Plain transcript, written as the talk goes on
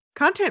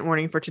Content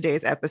warning for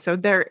today's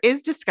episode. There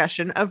is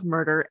discussion of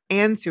murder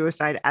and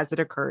suicide as it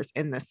occurs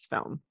in this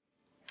film.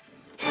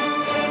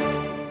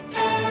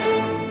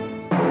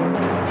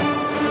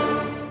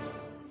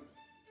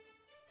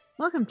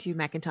 Welcome to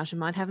Macintosh and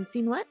Maud Haven't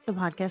Seen What, the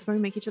podcast where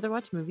we make each other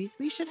watch movies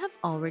we should have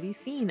already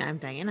seen. I'm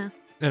Diana.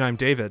 And I'm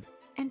David.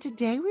 And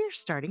today we are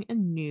starting a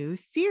new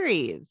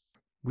series.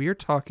 We are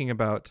talking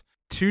about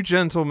two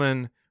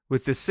gentlemen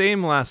with the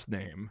same last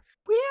name.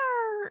 We are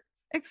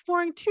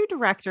exploring two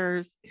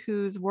directors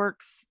whose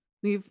works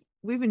we've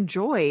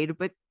enjoyed,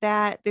 but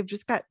that they've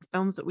just got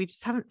films that we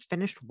just haven't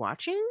finished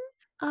watching.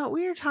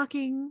 We are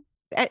talking,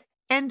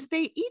 and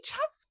they each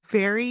have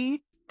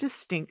very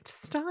distinct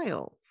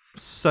styles.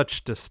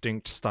 Such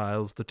distinct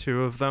styles, the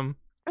two of them.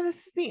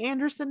 This is the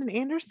Anderson and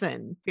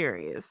Anderson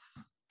series.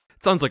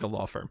 It sounds like a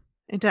law firm.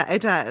 It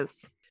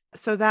does.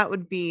 So that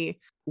would be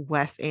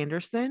Wes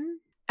Anderson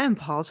and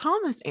Paul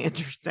Thomas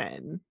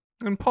Anderson.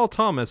 And Paul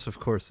Thomas, of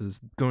course,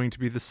 is going to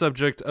be the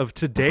subject of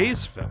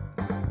today's film.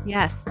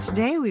 Yes,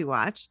 today we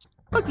watched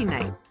Boogie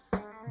Nights.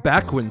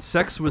 Back when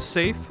sex was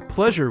safe,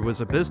 pleasure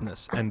was a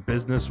business, and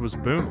business was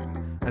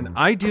booming. An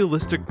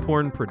idealistic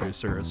porn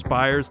producer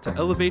aspires to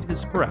elevate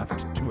his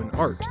craft to an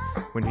art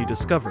when he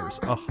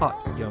discovers a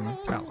hot young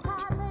talent.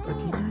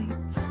 Boogie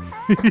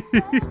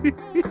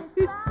Nights.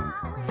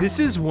 This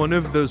is one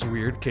of those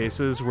weird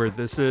cases where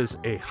this is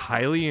a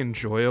highly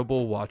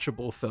enjoyable,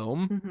 watchable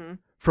film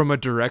from a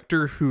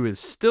director who is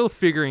still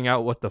figuring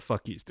out what the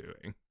fuck he's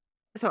doing.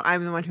 So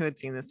I'm the one who had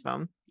seen this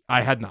film.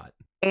 I had not.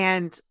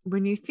 And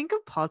when you think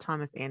of Paul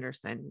Thomas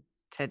Anderson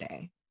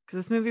today, because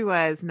this movie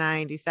was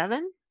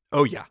 97.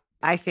 Oh, yeah.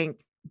 I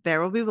think There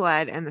Will Be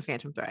Blood and The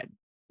Phantom Thread,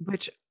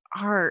 which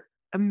are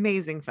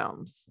amazing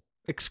films.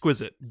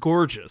 Exquisite.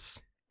 Gorgeous.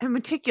 And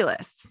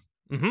meticulous.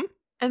 Mm-hmm.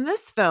 And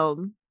this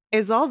film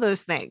is all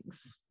those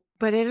things,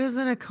 but it is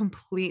in a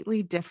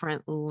completely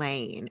different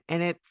lane.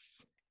 And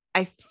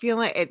I feel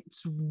like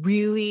it's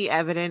really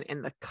evident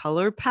in the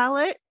color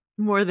palette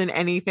more than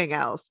anything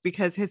else,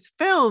 because his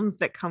films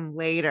that come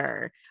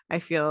later, I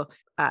feel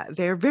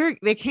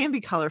they can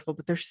be colorful,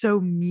 but they're so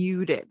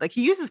muted. Like,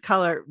 he uses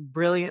color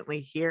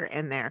brilliantly here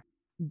and there,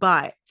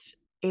 but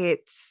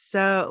it's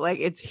so like,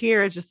 it's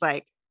here. It's just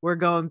like, we're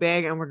going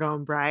big and we're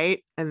going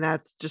bright. And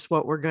that's just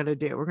what we're going to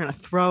do. We're going to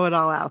throw it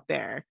all out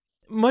there.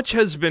 Much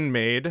has been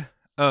made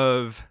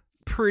of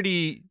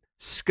pretty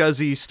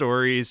scuzzy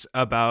stories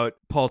about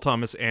Paul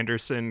Thomas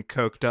Anderson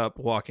coked up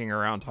walking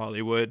around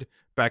Hollywood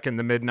back in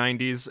the mid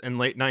 90s and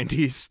late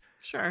 90s.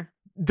 Sure.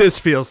 This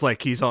feels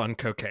like he's on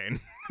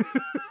cocaine.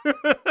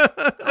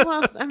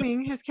 Well, I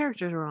mean, his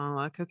characters were on a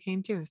lot of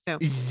cocaine too. So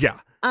yeah.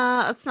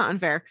 That's not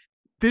unfair.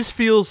 This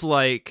feels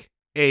like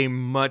a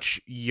much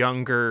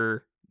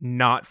younger,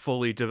 not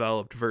fully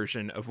developed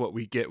version of what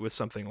we get with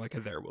something like a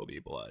There Will Be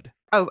Blood.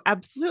 Oh,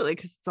 absolutely.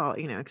 Because it's all,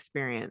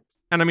 experience.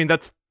 And I mean,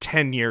 that's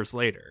 10 years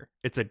later.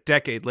 It's a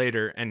decade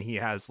later, and he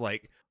has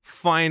like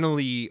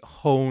finally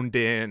honed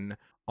in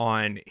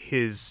on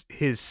his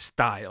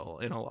style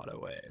in a lot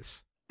of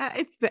ways.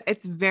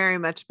 It's very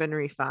much been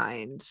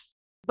refined,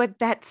 but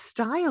that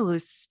style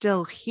is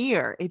still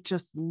here. It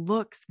just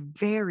looks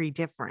very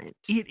different.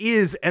 It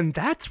is, and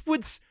that's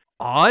what's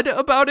odd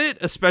about it,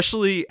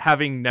 especially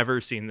having never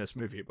seen this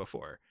movie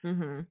before,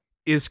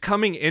 is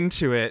coming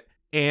into it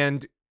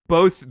and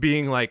both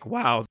being like,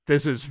 wow,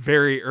 this is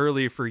very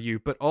early for you,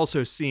 but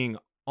also seeing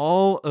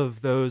all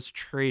of those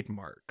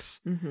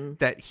trademarks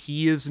that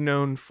he is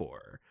known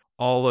for.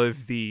 All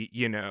of the,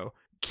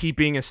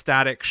 keeping a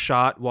static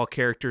shot while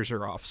characters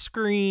are off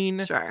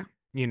screen. Sure.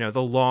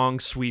 The long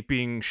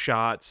sweeping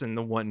shots and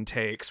the one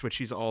takes, which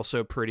he's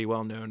also pretty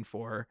well known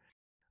for.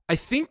 I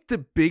think the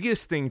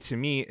biggest thing to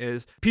me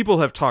is people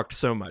have talked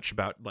so much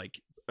about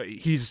like,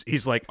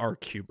 he's like our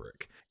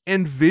Kubrick.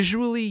 And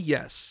visually,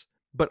 yes.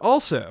 But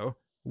also,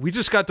 we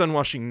just got done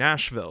watching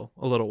Nashville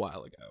a little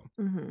while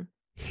ago.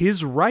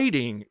 His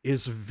writing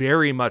is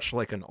very much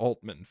like an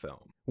Altman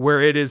film,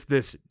 where it is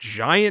this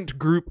giant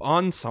group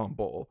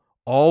ensemble,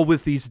 all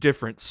with these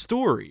different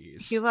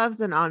stories. He loves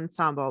an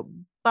ensemble,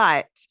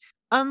 but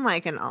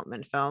unlike an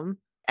Altman film,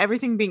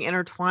 everything being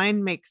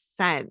intertwined makes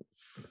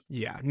sense.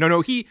 Yeah,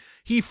 no, he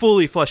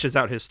fully fleshes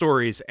out his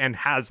stories and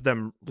has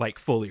them like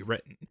fully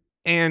written.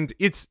 And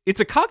it's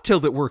a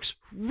cocktail that works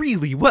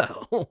really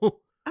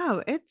well.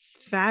 Oh, it's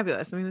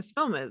fabulous. I mean, this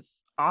film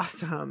is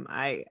awesome.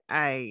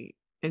 I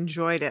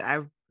enjoyed it.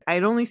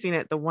 I'd only seen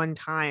it the one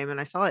time, and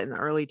I saw it in the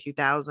early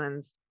 2000s.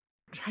 I'm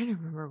trying to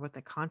remember what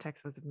the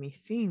context was of me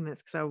seeing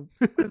this, because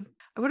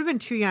I would have been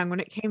too young when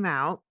it came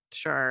out.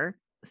 Sure.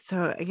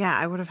 So yeah,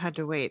 I would have had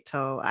to wait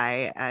till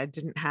I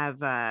didn't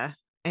have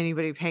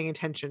anybody paying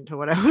attention to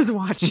what I was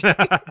watching.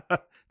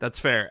 That's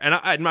fair.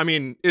 And I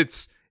mean,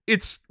 it's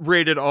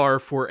rated R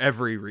for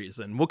every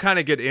reason. We'll kind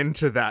of get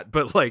into that,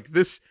 but like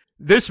this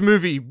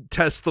movie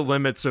tests the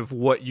limits of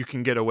what you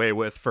can get away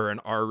with for an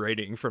R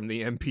rating from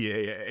the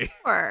MPAA.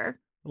 Sure.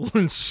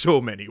 In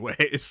so many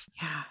ways.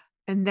 Yeah.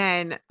 And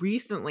then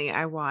recently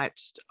I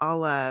watched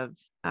all of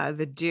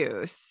The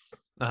Deuce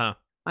on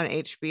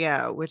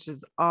HBO, which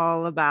is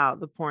all about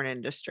the porn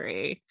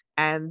industry.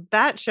 And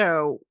that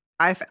show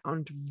I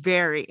found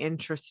very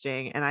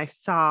interesting. And I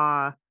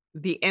saw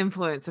the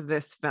influence of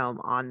this film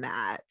on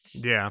that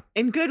Yeah.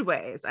 in good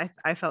ways.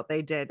 I felt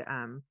they did.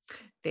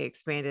 They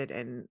expanded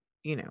in,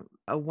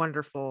 a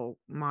wonderful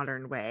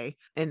modern way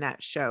in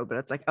that show. But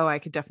it's like, oh, I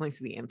could definitely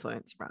see the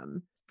influence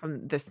from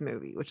this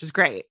movie, which is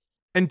great.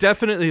 And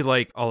definitely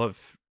like all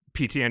of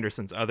P.T.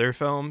 Anderson's other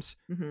films,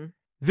 Mm-hmm.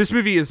 this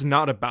movie is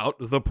not about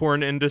the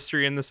porn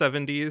industry in the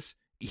 70s.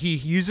 He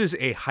uses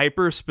a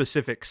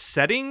hyper-specific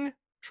setting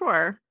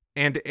Sure.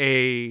 and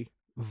a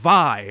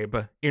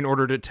vibe in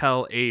order to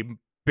tell a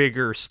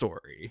bigger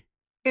story.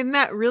 In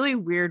that really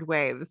weird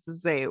way, this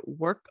is a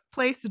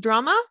workplace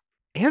drama.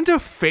 And a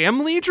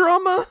family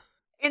drama?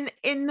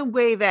 In the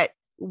way that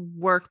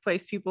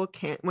workplace people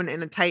can't, when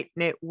in a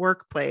tight-knit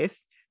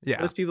workplace, Yeah.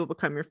 those people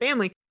become your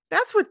family.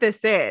 That's what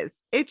this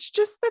is. It's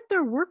just that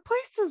their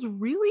workplace is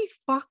really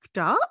fucked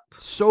up.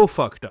 So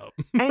fucked up.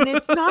 And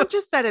it's not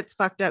just that it's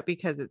fucked up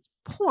because it's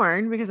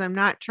porn, because I'm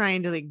not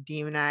trying to like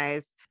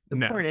demonize the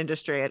No. porn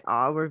industry at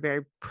all. We're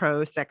very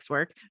pro sex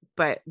work,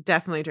 but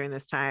definitely during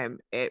this time,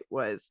 it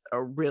was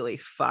a really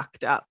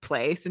fucked up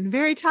place and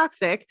very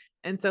toxic.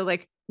 And so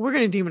like, we're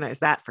going to demonize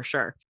that for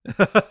sure.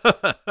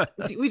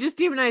 We just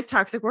demonize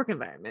toxic work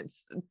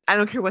environments. I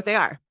don't care what they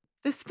are.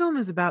 This film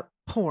is about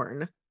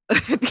porn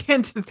at the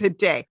end of the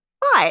day,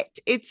 but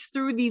it's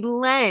through the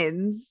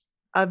lens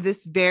of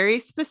this very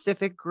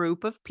specific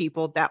group of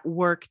people that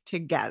work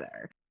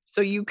together.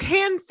 So you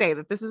can say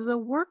that this is a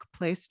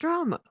workplace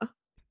drama.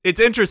 It's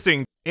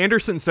interesting.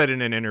 Anderson said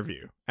in an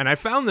interview, and I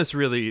found this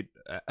really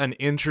an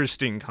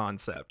interesting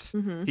concept.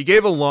 Mm-hmm. He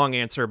gave a long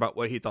answer about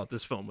what he thought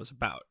this film was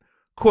about.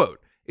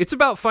 Quote, "It's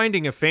about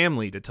finding a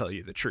family, to tell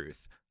you the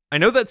truth. I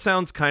know that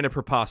sounds kind of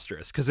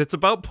preposterous because it's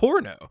about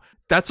porno.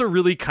 That's a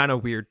really kind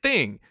of weird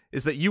thing,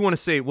 is that you want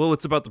to say, well,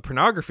 it's about the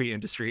pornography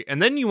industry,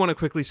 and then you want to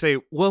quickly say,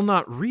 well,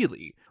 not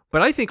really.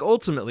 But I think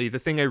ultimately the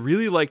thing I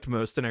really liked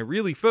most and I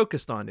really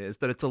focused on is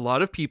that it's a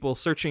lot of people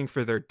searching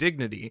for their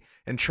dignity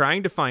and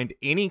trying to find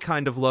any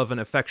kind of love and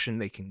affection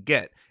they can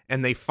get,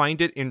 and they find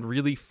it in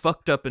really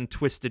fucked up and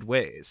twisted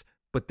ways.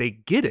 But they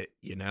get it,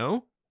 you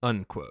know?"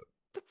 Unquote.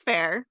 That's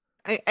fair.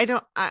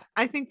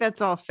 I think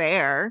that's all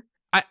fair.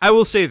 I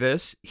will say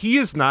this. He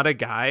is not a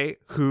guy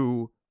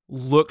who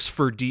looks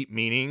for deep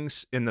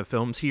meanings in the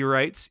films he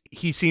writes.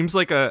 He seems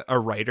like a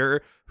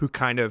writer who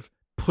kind of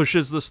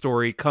pushes the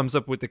story, comes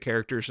up with the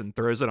characters, and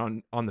throws it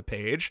on the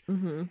page.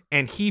 Mm-hmm.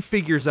 And he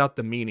figures out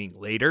the meaning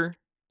later.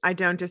 I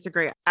don't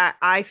disagree.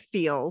 I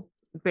feel,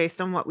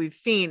 based on what we've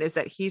seen, is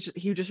that he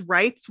just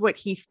writes what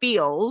he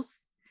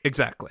feels.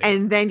 Exactly.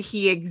 And then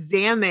he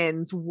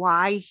examines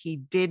why he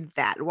did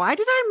that. Why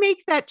did I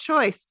make that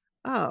choice?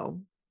 Oh,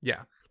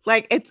 yeah.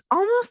 Like, it's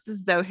almost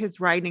as though his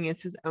writing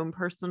is his own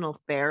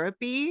personal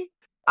therapy.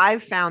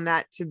 I've found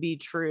that to be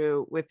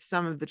true with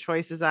some of the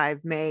choices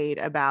I've made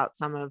about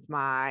some of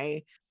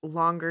my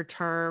longer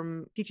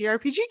term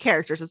TTRPG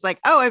characters. It's like,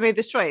 oh, I made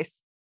this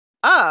choice.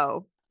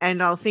 Oh,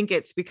 and I'll think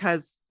it's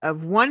because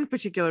of one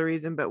particular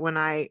reason. But when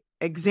I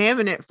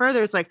examine it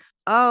further, it's like,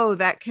 oh,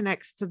 that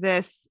connects to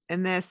this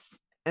and this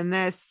and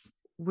this,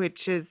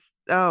 which is,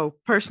 oh,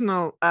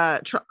 personal.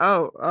 Fuck.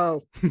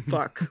 Oh,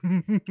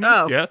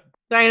 Yeah.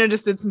 Diana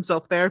just did some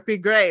self-therapy.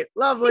 Great.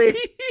 Lovely.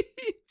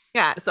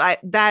 Yeah. So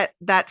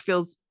that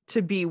feels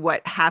to be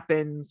what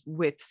happens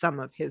with some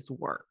of his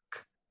work.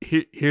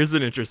 Here's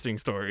an interesting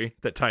story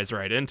that ties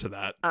right into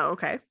that. Oh,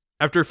 okay.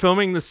 After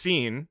filming the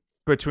scene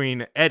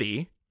between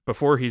Eddie,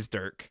 before he's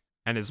Dirk,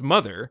 and his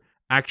mother,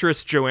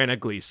 actress Joanna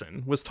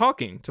Gleason was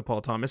talking to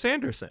Paul Thomas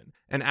Anderson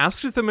and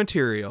asked if the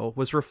material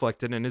was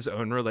reflected in his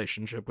own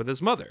relationship with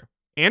his mother.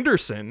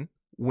 Anderson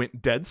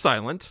went dead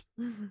silent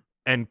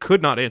and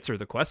could not answer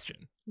the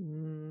question.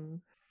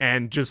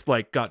 And just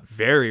like got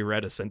very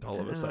reticent all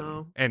of a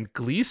sudden. And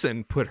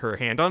Gleason put her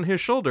hand on his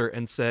shoulder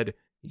and said,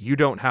 "You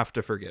don't have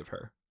to forgive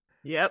her."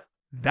 Yep.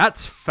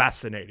 That's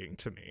fascinating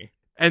to me.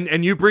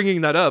 And you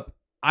bringing that up,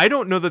 I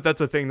don't know that that's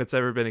a thing that's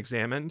ever been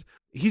examined.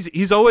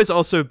 He's always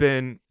also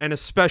been, and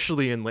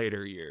especially in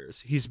later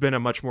years, he's been a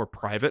much more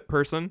private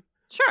person.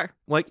 Sure.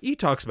 Like, he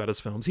talks about his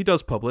films, he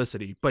does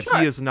publicity, but Sure.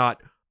 he is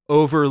not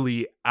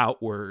overly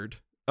outward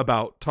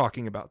about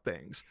talking about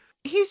things.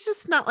 He's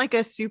just not like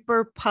a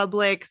super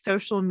public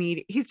social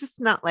media. He's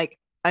just not like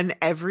an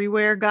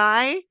everywhere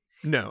guy.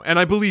 No, and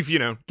I believe,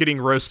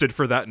 getting roasted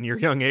for that in your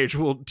young age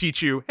will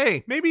teach you,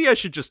 hey, maybe I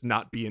should just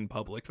not be in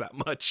public that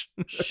much.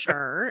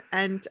 Sure.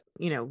 And,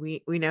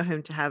 we know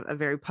him to have a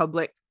very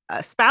public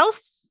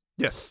spouse.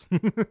 Yes.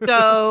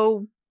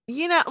 So,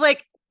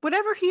 like,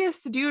 whatever he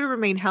has to do to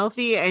remain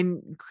healthy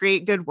and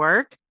create good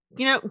work,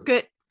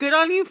 good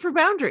on you for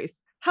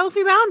boundaries.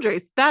 Healthy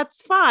boundaries.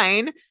 That's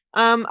fine.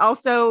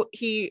 Also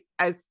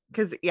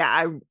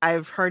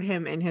I've heard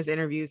him in his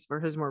interviews for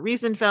his more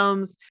recent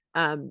films.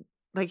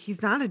 Like,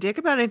 he's not a dick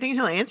about anything.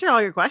 He'll answer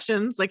all your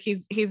questions. Like,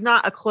 he's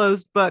not a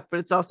closed book, but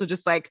it's also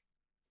just like,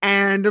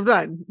 and I'm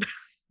done.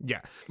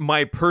 Yeah.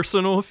 My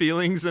personal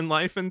feelings in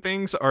life and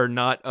things are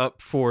not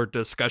up for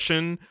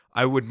discussion.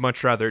 I would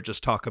much rather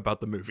just talk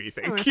about the movie.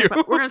 Thank you.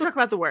 We're going to talk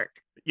about the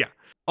work. Yeah.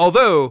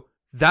 Although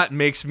that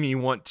makes me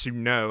want to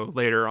know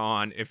later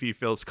on if he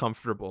feels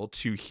comfortable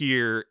to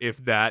hear if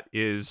that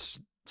is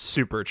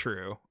super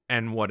true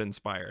and what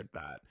inspired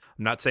that.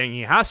 I'm not saying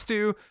he has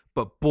to,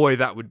 but boy,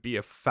 that would be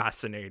a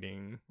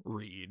fascinating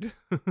read.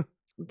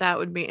 That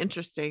would be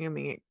interesting. I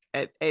mean,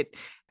 it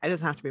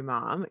doesn't have to be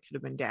mom. It could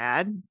have been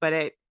dad,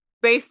 but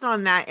based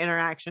on that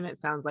interaction, it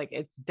sounds like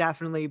it's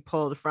definitely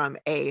pulled from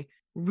a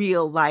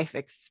real life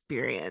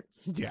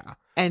experience. Yeah.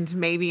 And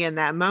maybe in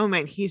that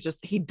moment,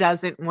 he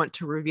doesn't want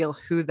to reveal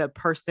who the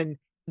person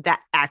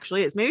that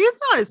actually is. Maybe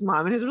it's not his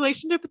mom, and his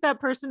relationship with that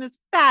person is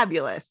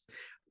fabulous,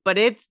 but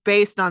it's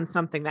based on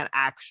something that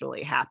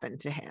actually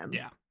happened to him.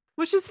 Yeah.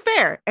 Which is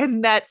fair.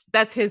 And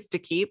that's his to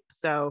keep.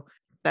 So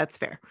that's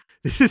fair.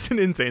 This is an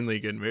insanely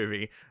good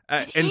movie.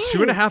 And is.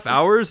 2.5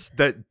 hours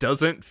that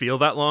doesn't feel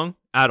that long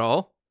at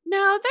all.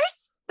 No,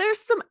 there's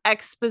some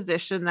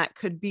exposition that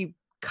could be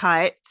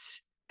cut.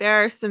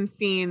 There are some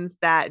scenes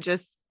that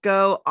just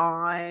go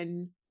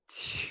on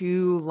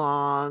too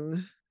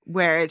long,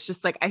 where it's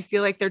just like, I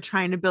feel like they're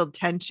trying to build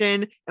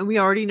tension and we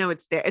already know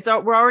it's there.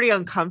 We're already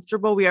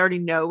uncomfortable. We already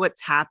know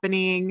what's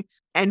happening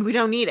and we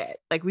don't need it.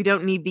 Like, we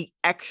don't need the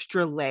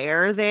extra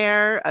layer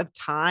there of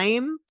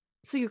time.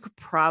 So you could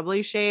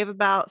probably shave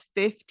about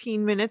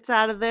 15 minutes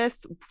out of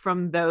this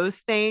from those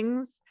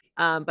things.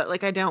 But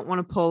like, I don't want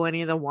to pull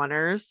any of the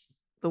oneers.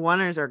 The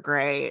oneers are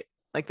great.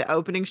 Like, the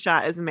opening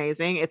shot is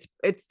amazing. It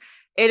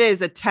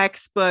is a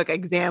textbook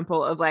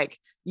example of like,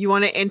 you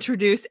want to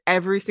introduce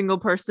every single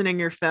person in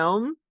your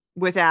film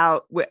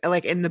without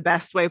like in the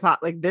best way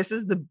possible. Like, this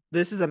is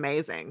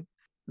amazing.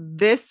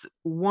 This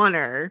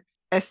oneer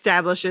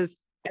establishes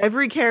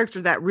every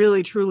character that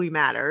really truly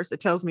matters.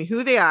 It tells me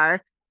who they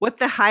are, what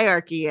the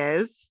hierarchy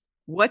is,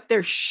 what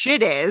their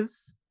shit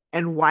is,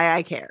 and why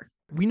I care.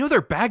 We know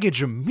their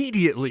baggage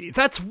immediately.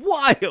 That's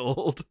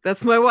wild.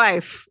 That's my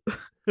wife.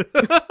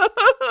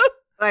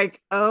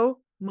 Like, oh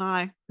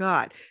my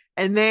God.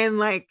 And then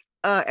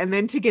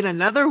to get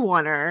another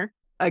oneer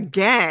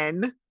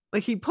again,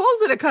 like, he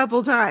pulls it a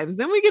couple times.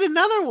 Then we get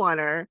another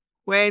oneer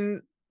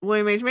when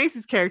William H.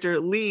 Macy's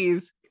character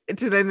leaves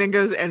to then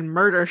goes and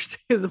murders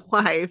his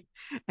wife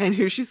and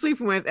who she's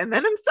sleeping with, and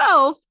then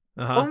himself.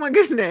 Oh my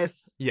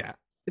goodness. Yeah.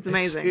 It's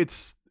amazing.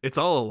 It's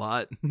all a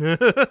lot.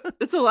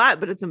 It's a lot,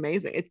 but it's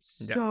amazing.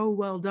 It's so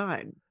well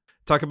done.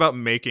 Talk about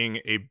making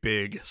a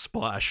big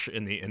splash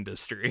in the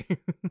industry.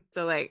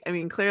 So like, I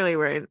mean, clearly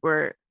we're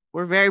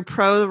very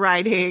pro the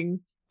writing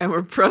and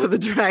we're pro the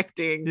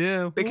directing.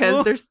 Yeah.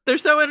 Because they're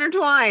so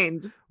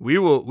intertwined. We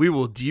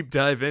will deep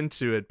dive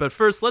into it. But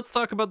first, let's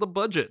talk about the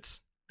budgets.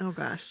 Oh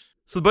gosh.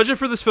 So the budget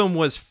for this film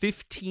was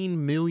 $15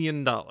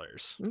 million.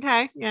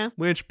 Okay, yeah.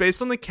 Which,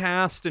 based on the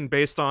cast and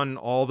based on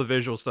all the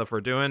visual stuff we're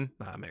doing,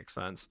 that makes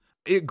sense.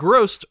 It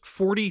grossed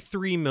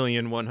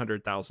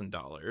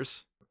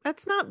 $43,100,000.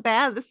 That's not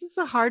bad. This is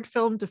a hard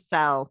film to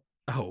sell.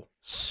 Oh,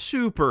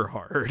 super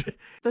hard.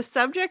 The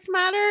subject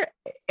matter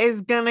is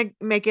going to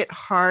make it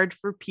hard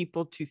for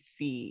people to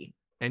see.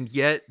 And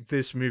yet,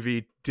 this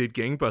movie did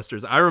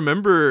gangbusters. I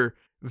remember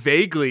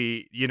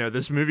vaguely,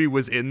 this movie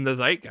was in the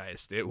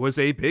zeitgeist. It was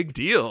a big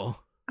deal.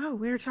 Oh,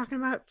 we were talking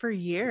about it for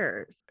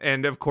years.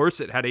 And of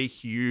course, it had a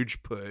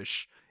huge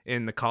push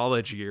in the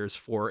college years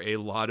for a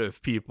lot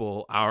of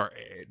people our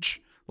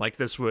age. Like,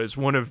 this was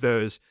one of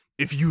those,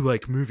 if you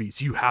like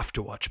movies, you have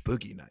to watch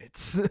Boogie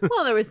Nights.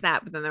 Well, there was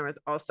that, but then there was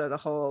also the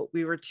whole,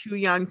 we were too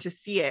young to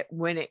see it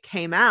when it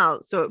came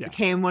out. So it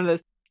became one of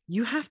those,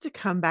 you have to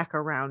come back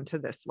around to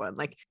this one.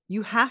 Like,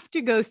 you have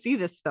to go see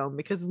this film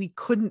because we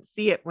couldn't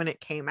see it when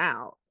it came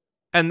out.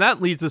 And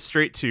that leads us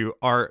straight to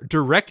our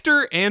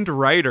director and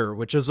writer,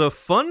 which is a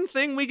fun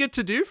thing we get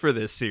to do for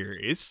this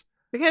series.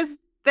 Because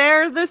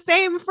they're the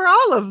same for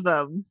all of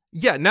them.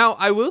 Yeah, now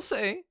I will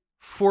say,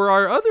 for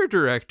our other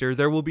director,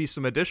 there will be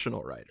some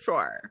additional writers.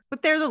 Sure,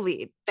 but they're the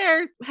lead.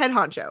 They're head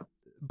honcho.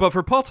 But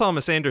for Paul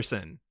Thomas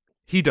Anderson,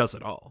 he does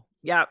it all.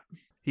 Yep.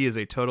 He is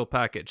a total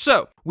package.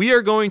 So, we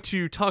are going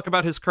to talk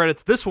about his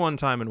credits this one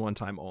time and one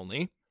time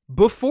only.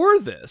 Before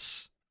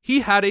this, he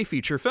had a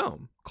feature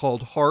film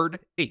called Hard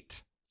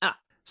 8.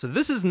 So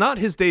this is not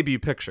his debut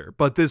picture,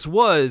 but this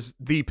was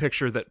the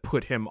picture that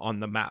put him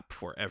on the map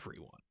for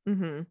everyone.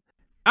 Mm-hmm.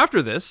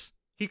 After this,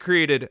 he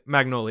created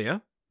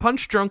Magnolia,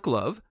 Punch Drunk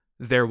Love,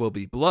 There Will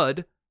Be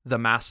Blood, The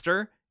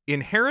Master,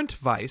 Inherent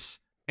Vice,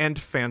 and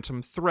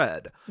Phantom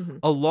Thread,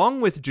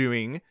 along with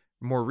doing,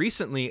 more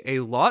recently,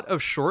 a lot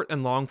of short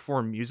and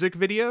long-form music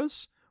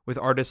videos with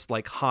artists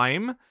like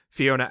Haim,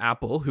 Fiona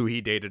Apple, who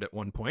he dated at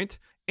one point,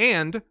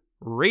 and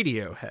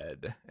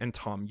Radiohead and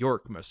Thom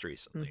Yorke most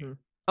recently.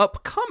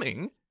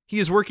 Upcoming, he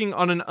is working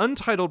on an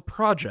untitled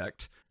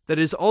project that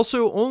is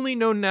also only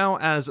known now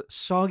as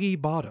Soggy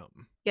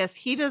Bottom. Yes,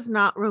 he does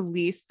not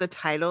release the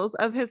titles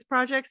of his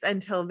projects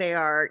until they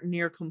are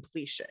near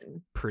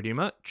completion. Pretty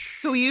much.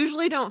 So we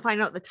usually don't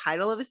find out the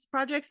title of his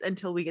projects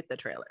until we get the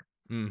trailer.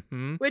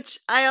 Mm-hmm. Which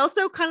I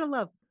also kind of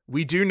love.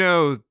 We do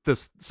know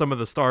some of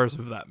the stars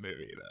of that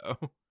movie,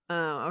 though.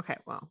 Oh, okay.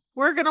 Well,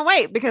 we're going to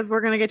wait because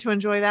we're going to get to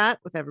enjoy that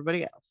with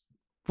everybody else.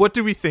 What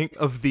do we think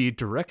of the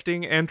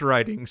directing and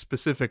writing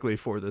specifically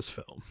for this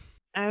film?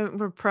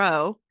 We're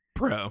pro.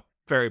 Pro.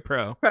 Very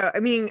pro. Pro. I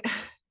mean,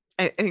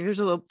 I think there's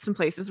some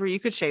places where you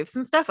could shave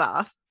some stuff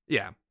off,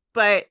 Yeah.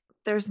 but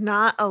there's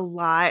not a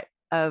lot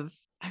of.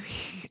 I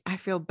mean, I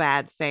feel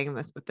bad saying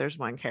this, but there's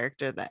one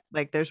character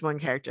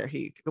he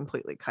you could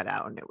completely cut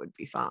out and it would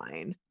be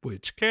fine.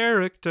 Which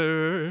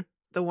character?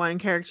 The one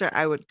character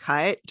I would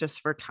cut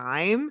just for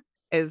time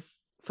is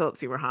Philip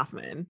Seymour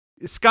Hoffman.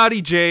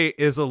 Scotty J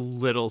is a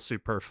little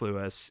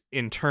superfluous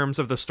in terms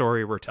of the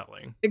story we're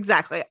telling.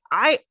 Exactly.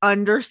 I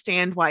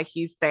understand why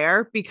he's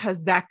there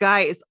because that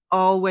guy is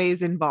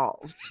always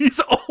involved. He's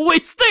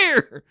always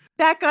there.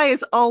 That guy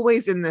is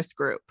always in this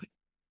group.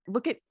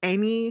 Look at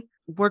any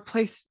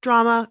workplace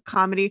drama,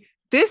 comedy.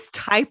 This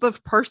type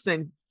of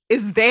person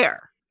is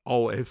there.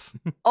 Always.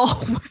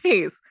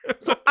 Always.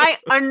 So I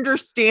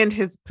understand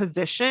his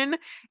position,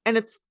 and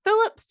it's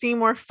Philip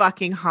Seymour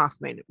fucking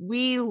Hoffman.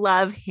 We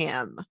love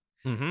him.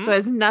 Mm-hmm. So it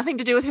has nothing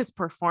to do with his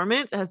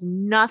performance. It has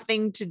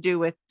nothing to do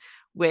with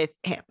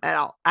him at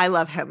all. I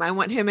love him. I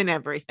want him in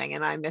everything,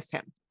 and I miss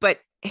him. But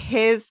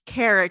his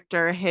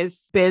character,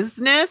 his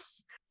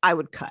business, I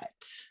would cut.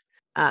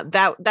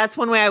 That's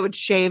one way I would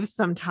shave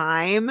some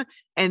time,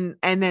 and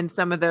then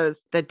some of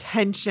the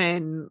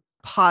tension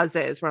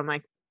pauses where I'm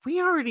like, we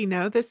already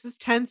know this is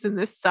tense and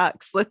this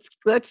sucks.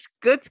 Let's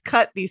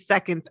cut these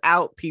seconds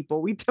out,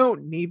 people. We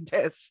don't need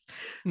this.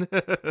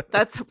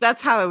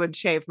 That's how I would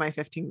shave my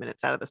 15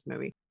 minutes out of this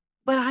movie.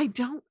 But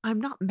I'm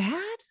not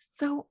mad.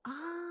 So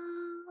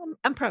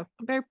I'm pro.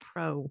 I'm very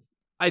pro.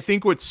 I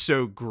think what's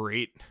so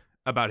great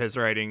about his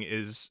writing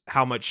is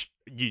how much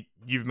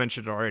you've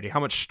mentioned it already, how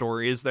much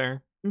story is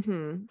there.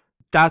 Mm-hmm.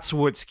 That's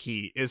what's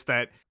key, is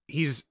that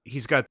he's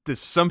got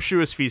this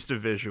sumptuous feast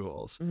of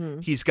visuals.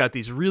 Mm-hmm. He's got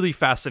these really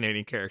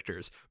fascinating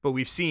characters, but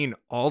we've seen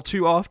all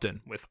too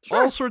often with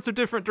all sorts of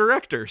different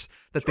directors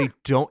that they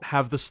don't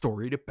have the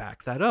story to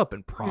back that up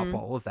and prop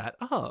all of that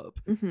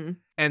up. Mm-hmm.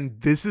 And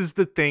this is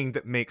the thing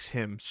that makes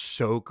him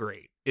so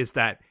great, is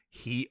that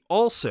he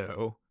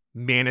also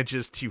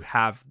manages to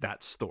have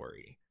that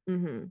story.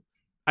 Mm-hmm.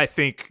 I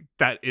think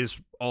that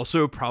is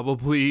also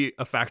probably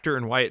a factor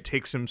in why it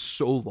takes him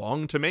so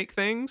long to make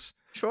things.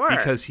 Sure.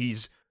 Because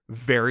he's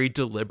very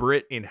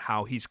deliberate in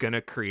how he's going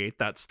to create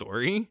that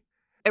story.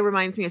 It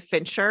reminds me of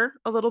Fincher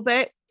a little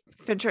bit.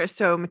 Fincher is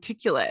so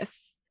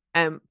meticulous,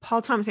 and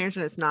Paul Thomas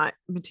Anderson is not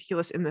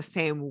meticulous in the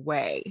same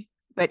way,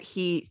 but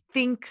he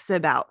thinks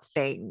about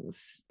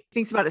things,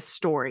 thinks about a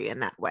story in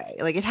that way.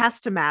 Like, it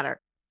has to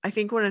matter. I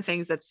think one of the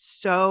things that's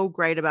so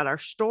great about our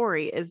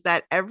story is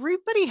that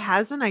everybody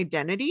has an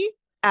identity.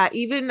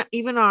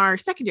 Even our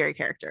secondary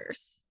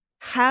characters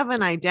have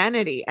an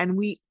identity, and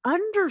we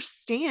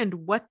understand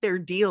what their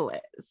deal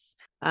is,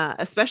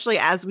 especially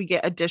as we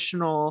get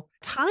additional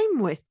time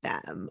with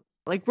them,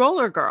 like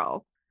Roller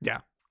Girl. Yeah.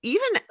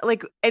 Even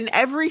like in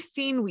every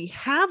scene we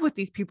have with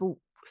these people,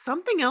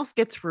 something else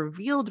gets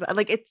revealed.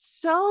 Like, it's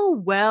so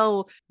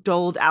well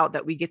doled out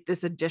that we get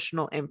this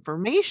additional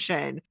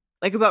information,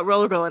 like about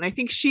Roller Girl. And I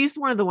think she's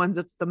one of the ones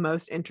that's the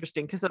most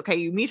interesting because, okay,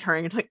 you meet her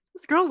and you're like,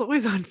 this girl's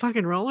always on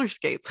fucking roller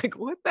skates. Like,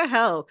 what the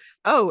hell?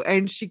 Oh,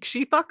 and she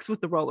fucks with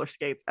the roller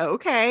skates.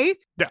 Okay.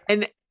 Yeah.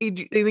 And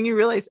then you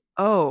realize,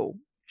 oh,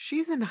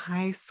 she's in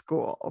high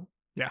school.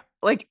 Yeah.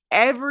 Like,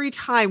 every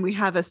time we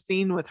have a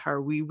scene with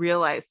her, we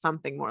realize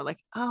something more, like,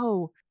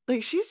 oh,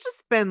 like she's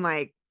just been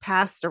like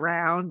passed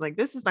around. Like,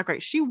 this is not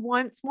great. She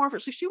wants more.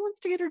 She wants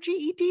to get her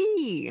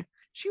GED.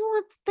 She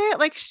wants that.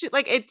 Like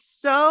it's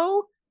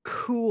so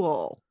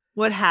cool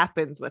what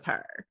happens with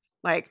her.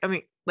 Like, I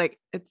mean, like,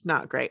 it's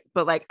not great,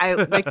 but like, I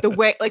like the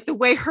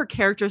way her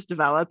character's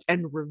developed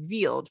and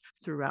revealed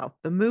throughout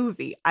the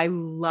movie. I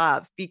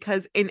love,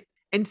 because in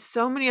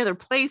so many other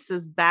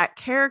places that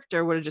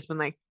character would have just been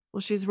like,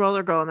 well, she's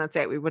Roller Girl and that's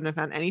it. We wouldn't have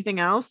found anything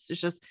else. It's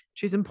just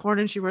she's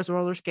important. She wears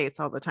roller skates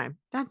all the time.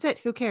 That's it.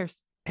 Who cares?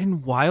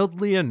 And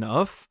wildly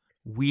enough,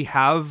 we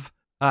have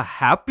a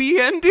happy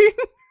ending,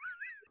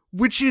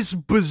 which is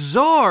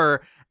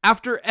bizarre.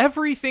 After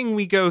everything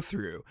we go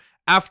through,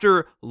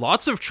 after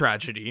lots of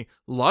tragedy,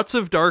 lots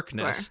of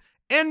darkness,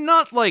 and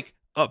not like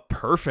a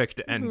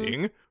perfect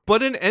ending,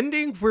 but an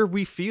ending where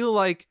we feel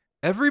like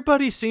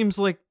everybody seems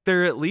like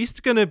they're at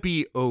least gonna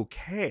be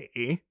okay.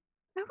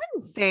 I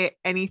wouldn't say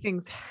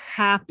anything's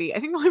happy. I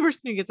think the only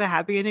person who gets a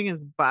happy ending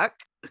is Buck.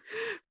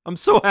 I'm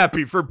so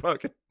happy for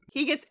Buck.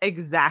 He gets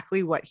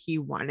exactly what he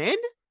wanted.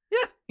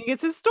 Yeah. He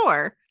gets his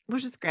store,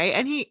 which is great.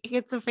 And he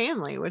gets a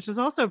family, which is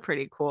also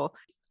pretty cool.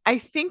 I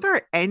think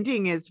our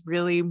ending is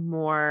really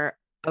more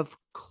of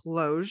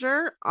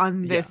closure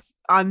on this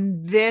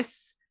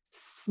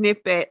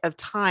snippet of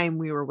time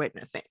we were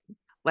witnessing.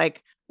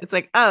 Like, it's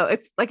like, oh,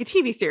 it's like a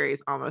TV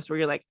series almost, where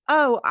you're like,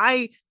 oh,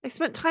 I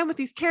spent time with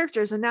these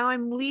characters and now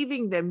I'm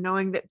leaving them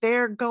knowing that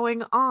they're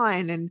going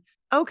on, and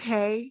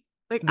okay,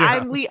 like,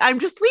 I'm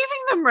just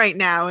leaving them right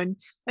now, and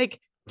like,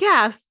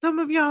 yeah, some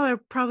of y'all are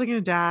probably going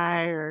to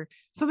die or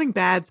something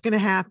bad's going to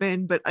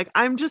happen, but like,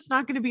 I'm just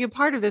not going to be a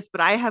part of this,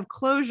 but I have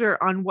closure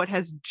on what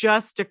has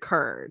just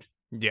occurred.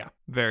 Yeah,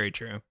 very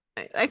true.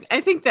 I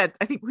think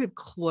we have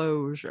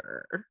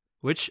closure.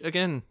 Which,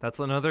 again, that's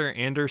another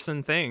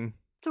Anderson thing.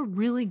 It's a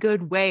really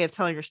good way of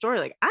telling your story.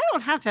 Like, I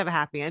don't have to have a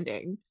happy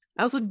ending.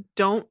 I also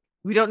don't,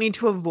 we don't need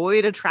to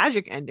avoid a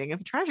tragic ending.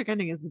 If a tragic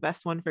ending is the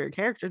best one for your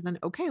character, then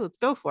okay, let's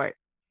go for it.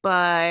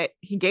 But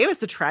he gave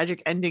us a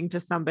tragic ending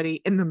to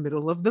somebody in the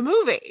middle of the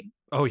movie.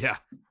 Oh, yeah.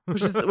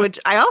 which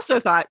I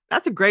also thought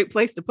that's a great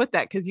place to put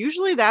that, because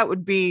usually that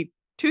would be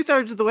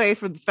 2/3 of the way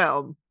for the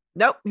film.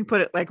 Nope, he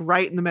put it like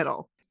right in the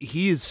middle.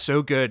 He is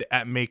so good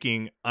at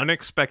making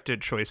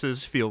unexpected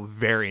choices feel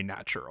very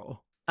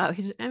natural. Oh,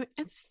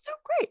 it's so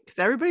great because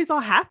everybody's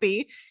all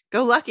happy,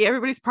 go lucky,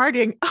 everybody's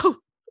partying. Oh,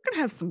 we're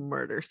gonna have some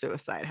murder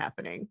suicide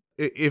happening.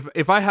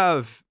 If I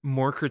have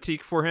more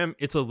critique for him,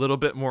 it's a little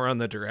bit more on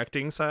the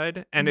directing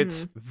side, and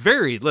it's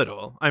very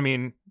little. I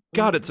mean,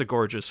 God, it's a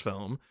gorgeous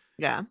film.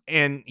 Yeah.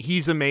 And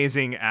he's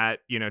amazing at,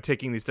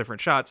 taking these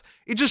different shots.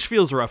 It just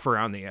feels rough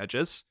around the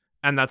edges,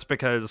 and that's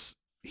because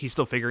he's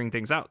still figuring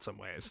things out some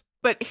ways.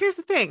 But here's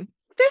the thing.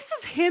 This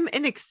is him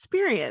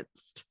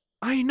inexperienced.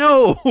 I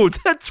know.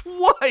 That's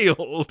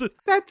wild.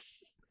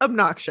 That's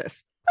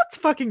obnoxious. That's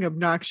fucking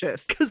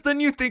obnoxious. Because then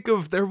you think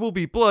of There Will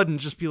Be Blood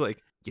and just be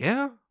like,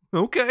 yeah,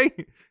 okay.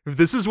 If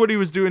this is what he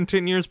was doing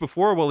 10 years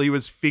before while he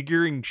was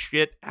figuring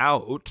shit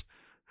out.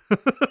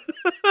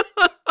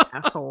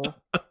 Asshole.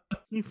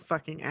 You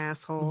fucking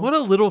asshole. What a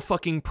little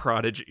fucking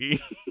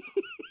prodigy.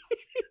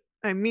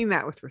 I mean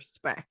that with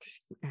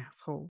respect, you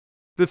asshole.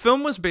 The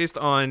film was based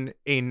on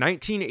a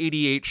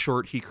 1988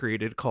 short he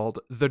created called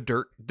The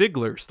Dirk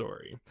Diggler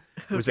Story.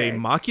 It was a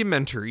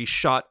mockumentary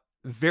shot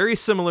very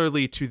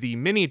similarly to the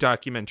mini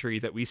documentary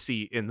that we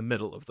see in the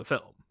middle of the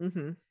film.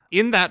 Mm-hmm.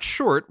 In that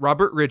short,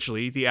 Robert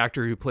Ridgely, the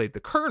actor who played the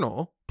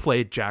Colonel,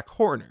 played Jack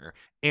Horner,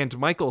 and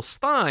Michael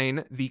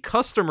Stein, the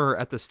customer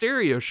at the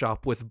stereo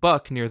shop with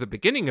Buck near the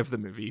beginning of the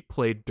movie,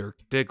 played Dirk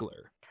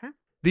Diggler. Okay.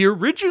 The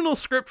original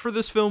script for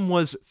this film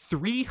was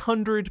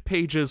 300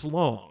 pages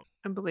long.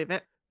 I believe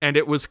it. And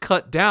it was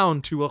cut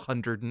down to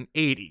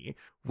 180,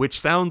 which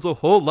sounds a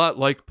whole lot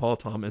like Paul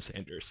Thomas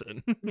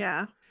Anderson.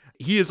 Yeah.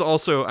 He is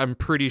also, I'm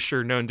pretty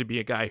sure, known to be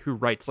a guy who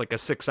writes like a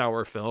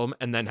 6-hour film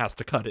and then has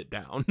to cut it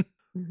down.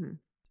 Mm-hmm.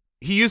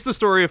 He used the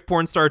story of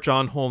porn star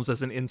John Holmes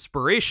as an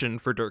inspiration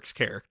for Dirk's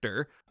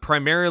character,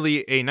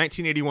 primarily a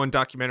 1981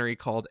 documentary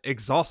called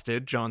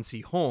Exhausted, John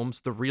C. Holmes,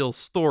 The Real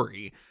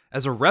Story,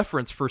 as a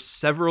reference for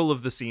several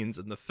of the scenes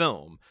in the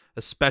film,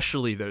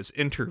 especially those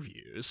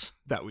interviews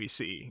that we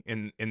see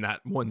in that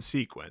one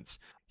sequence.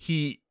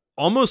 He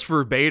almost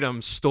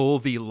verbatim stole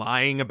the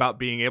lying about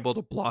being able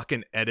to block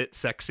and edit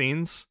sex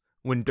scenes.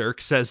 When Dirk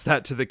says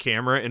that to the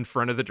camera in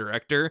front of the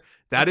director,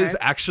 that is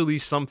actually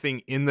something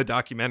in the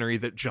documentary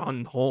that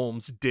John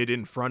Holmes did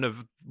in front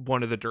of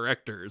one of the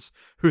directors,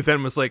 who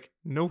then was like,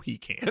 no, he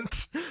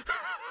can't.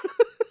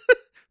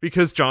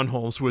 Because John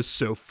Holmes was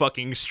so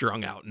fucking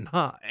strung out and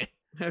high.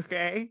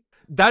 Okay.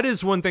 That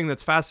is one thing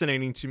that's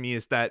fascinating to me,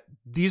 is that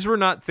these were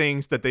not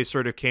things that they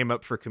sort of came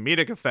up for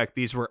comedic effect.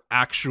 These were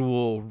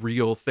actual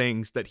real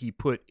things that he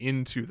put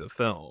into the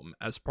film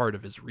as part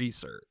of his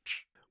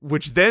research.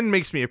 Which then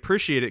makes me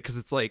appreciate it, because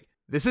it's like,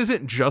 this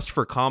isn't just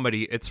for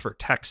comedy, it's for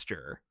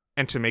texture,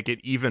 and to make it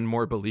even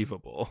more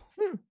believable.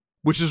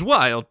 Which is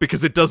wild,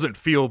 because it doesn't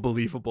feel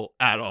believable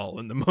at all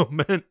in the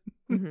moment.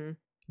 Mm-hmm.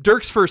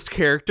 Dirk's first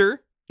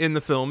character in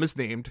the film is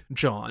named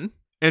John,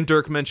 and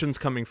Dirk mentions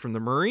coming from the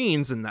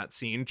Marines in that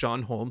scene.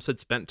 John Holmes had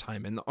spent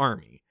time in the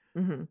Army.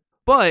 Mm-hmm.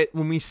 But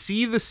when we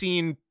see the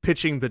scene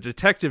pitching the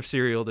detective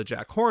serial to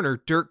Jack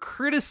Horner, Dirk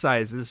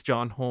criticizes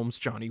John Holmes'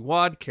 Johnny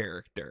Wad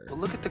character. Well,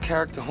 look at the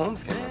character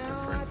Holmes came up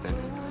with, for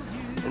instance.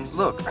 And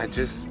look,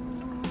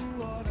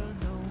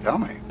 Tell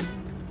me.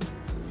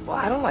 Well,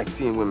 I don't like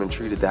seeing women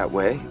treated that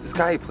way. This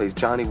guy, he plays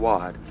Johnny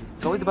Wad.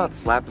 It's always about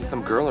slapping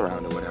some girl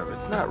around or whatever.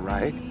 It's not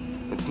right.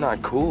 It's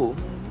not cool.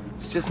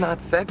 It's just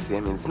not sexy. I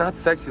mean, it's not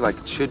sexy like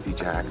it should be,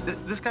 Jack.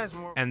 This guy's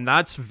more... And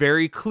that's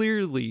very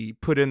clearly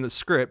put in the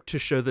script to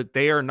show that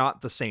they are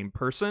not the same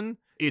person.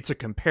 It's a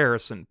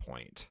comparison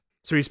point.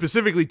 So he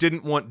specifically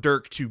didn't want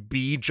Dirk to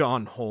be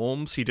John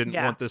Holmes. He didn't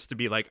want this to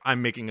be like,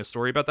 I'm making a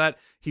story about that.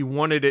 He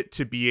wanted it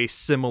to be a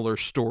similar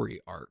story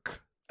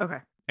arc. Okay.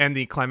 And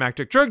the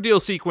climactic drug deal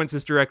sequence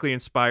is directly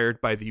inspired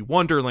by the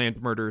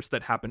Wonderland murders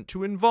that happened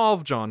to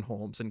involve John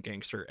Holmes and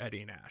gangster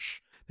Eddie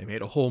Nash. They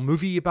made a whole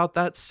movie about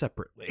that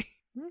separately.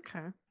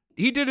 Okay.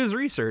 He did his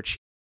research.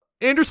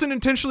 Anderson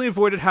intentionally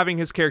avoided having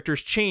his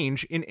characters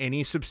change in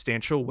any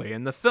substantial way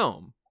in the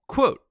film.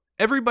 Quote,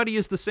 everybody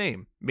is the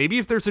same. Maybe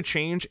if there's a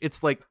change,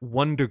 it's like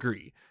 1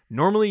 degree.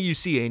 Normally you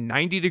see a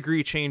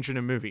 90-degree change in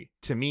a movie.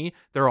 To me,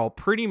 they're all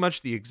pretty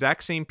much the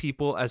exact same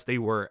people as they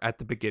were at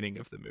the beginning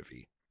of the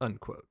movie.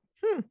 Unquote.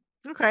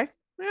 Okay.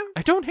 Yeah.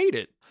 I don't hate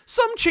it.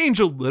 Some change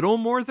a little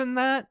more than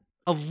that.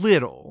 A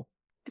little.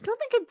 I don't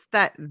think it's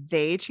that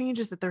they change,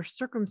 it's that their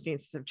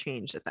circumstances have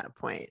changed at that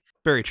point.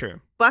 Very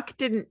true. Buck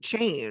didn't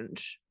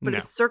change, but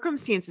his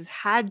circumstances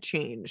had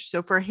changed.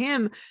 So for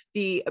him,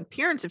 the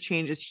appearance of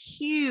change is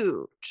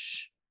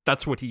huge.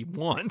 That's what he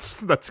wants.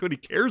 That's what he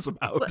cares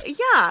about. But,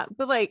 yeah,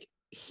 but like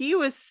he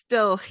was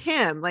still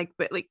him, like,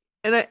 but like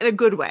in a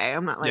good way.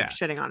 I'm not like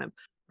shitting on him.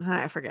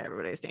 I forget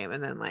everybody's name.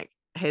 And then like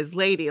his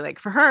lady, like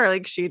for her,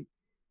 like she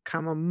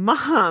become a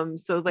mom.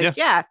 So like,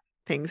 yeah,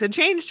 things had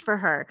changed for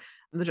her.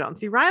 The John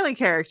C. Reilly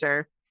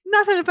character,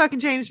 nothing had fucking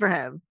changed for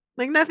him.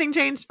 Like nothing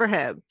changed for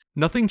him.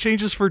 Nothing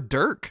changes for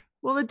Dirk.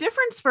 Well, the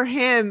difference for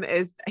him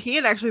is he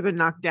had actually been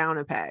knocked down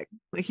a peg.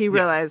 Like he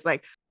realized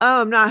like,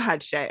 oh, I'm not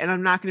hot shit and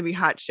I'm not going to be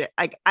hot shit.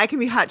 I can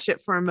be hot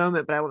shit for a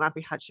moment, but I will not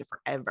be hot shit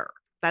forever.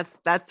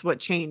 That's what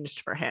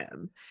changed for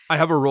him. I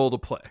have a role to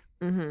play.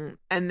 Mm-hmm.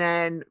 And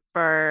then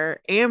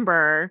for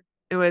Amber,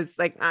 it was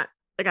like,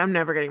 I'm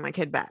never getting my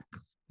kid back.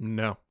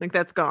 No. Like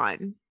that's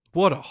gone.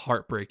 What a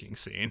heartbreaking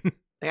scene.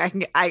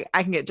 Like I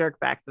can get Dirk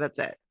back, but that's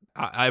it.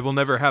 I will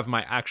never have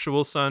my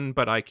actual son,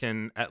 but I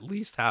can at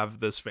least have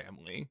this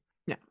family.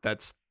 Yeah.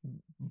 That's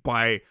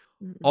by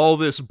all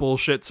this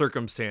bullshit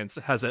circumstance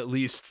has at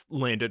least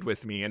landed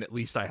with me, and at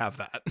least I have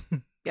that.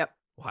 Yep.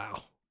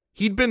 Wow.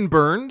 He'd been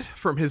burned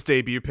from his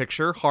debut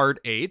picture, Hard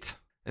 8,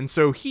 and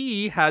so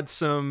he had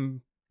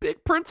some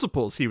big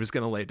principles he was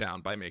going to lay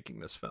down by making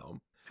this film.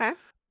 Okay.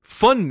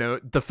 Fun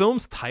note, the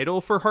film's title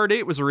for Hard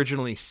 8 was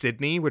originally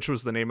Sydney, which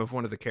was the name of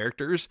one of the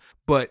characters,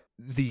 but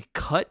the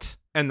cut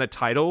and the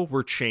title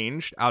were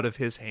changed out of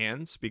his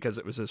hands because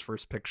it was his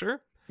first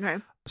picture.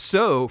 Okay.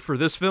 So for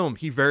this film,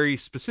 he very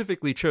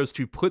specifically chose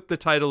to put the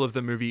title of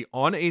the movie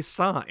on a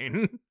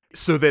sign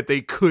so that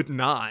they could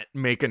not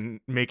make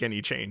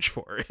any change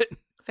for it.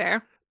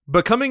 Fair.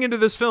 But coming into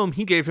this film,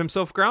 he gave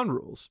himself ground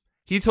rules.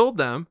 He told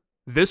them,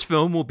 this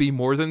film will be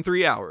more than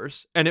 3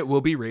 hours, and it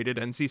will be rated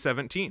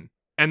NC-17.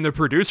 And the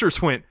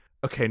producers went,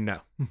 okay,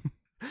 no.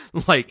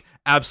 Like,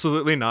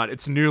 absolutely not.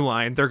 It's New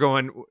Line. They're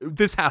going,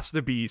 this has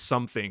to be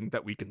something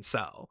that we can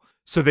sell.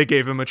 So they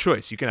gave him a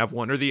choice. You can have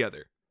one or the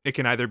other. It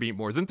can either be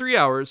more than 3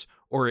 hours,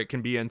 or it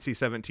can be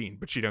NC-17,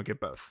 but you don't get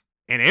both.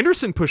 And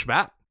Anderson pushed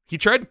back. He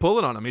tried to pull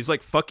it on him. He's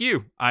like, fuck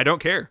you. I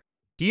don't care.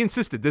 He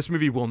insisted this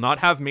movie will not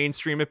have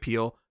mainstream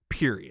appeal,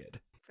 period.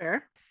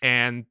 Fair.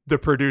 And the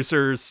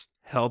producers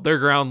held their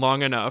ground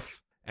long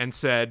enough and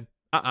said,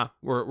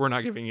 we're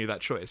not giving you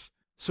that choice.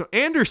 So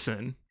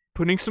Anderson,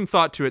 putting some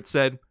thought to it,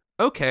 said,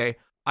 okay,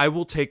 I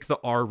will take the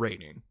R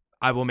rating.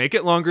 I will make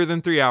it longer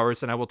than 3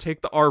 hours, and I will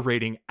take the R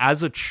rating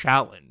as a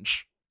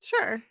challenge.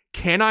 Sure.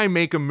 Can I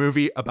make a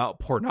movie about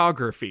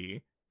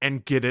pornography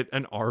and get it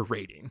an R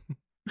rating?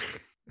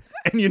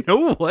 And you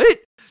know what?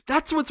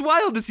 That's what's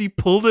wild is he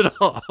pulled it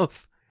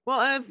off. Well,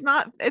 and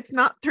it's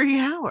not 3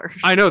 hours.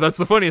 I know, that's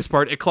the funniest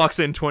part. It clocks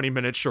in 20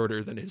 minutes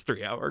shorter than his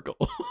 3 hour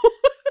goal.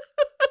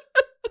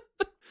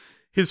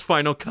 His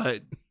final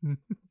cut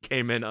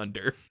came in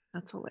under.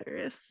 That's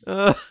hilarious.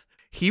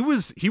 He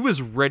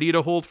was ready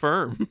to hold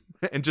firm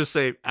and just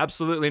say,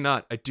 absolutely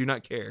not. I do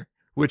not care,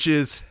 which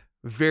is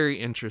very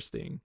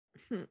interesting.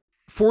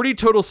 40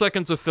 total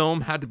seconds of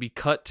film had to be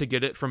cut to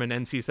get it from an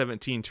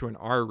NC-17 to an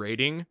R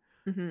rating.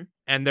 Mm-hmm.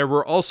 And there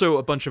were also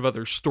a bunch of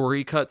other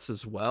story cuts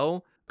as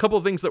well. A couple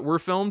of things that were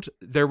filmed.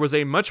 There was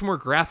a much more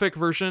graphic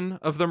version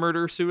of the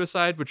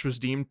murder-suicide, which was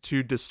deemed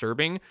too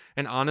disturbing.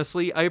 And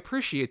honestly, I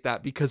appreciate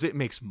that because it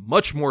makes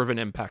much more of an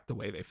impact the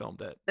way they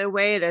filmed it. The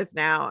way it is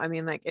now, I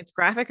mean, like it's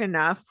graphic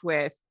enough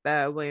with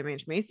the William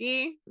H.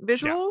 Macy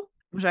visual,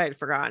 which I had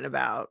forgotten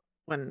about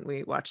when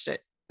we watched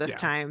it this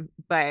time.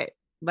 But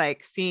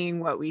like seeing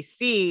what we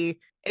see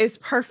is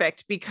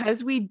perfect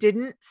because we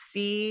didn't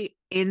see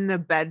in the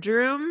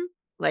bedroom.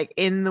 Like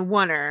in the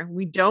oneer,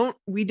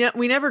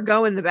 we never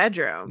go in the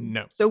bedroom.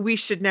 No. So we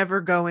should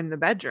never go in the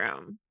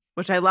bedroom,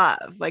 which I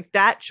love. Like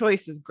that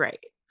choice is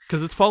great.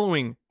 Because it's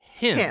following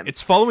him.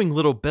 It's following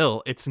little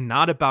Bill. It's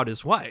not about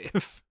his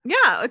wife.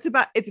 Yeah, it's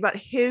about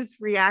his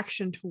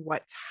reaction to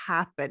what's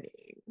happening.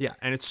 Yeah,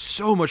 and it's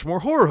so much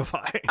more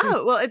horrifying.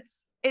 Oh, well,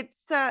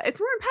 it's more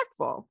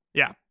impactful.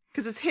 Yeah.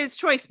 Because it's his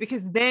choice.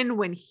 Because then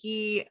when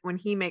he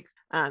makes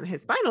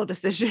his final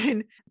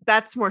decision,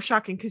 that's more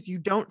shocking because you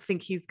don't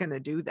think he's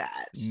gonna do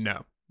that.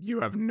 No,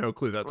 you have no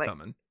clue that's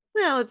coming.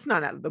 Well, it's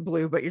not out of the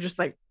blue, but you're just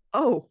like,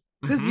 oh,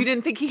 because you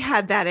didn't think he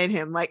had that in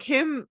him. Like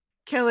him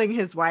killing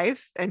his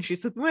wife and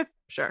she's sleeping with,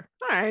 sure,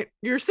 all right,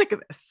 you're sick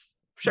of this,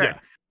 sure. Yeah.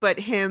 But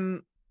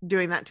him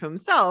doing that to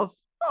himself,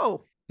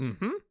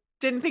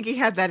 didn't think he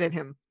had that in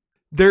him.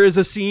 There is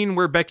a scene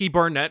where Becky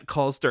Barnett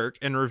calls Dirk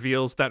and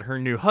reveals that her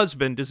new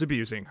husband is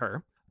abusing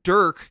her.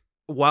 Dirk,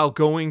 while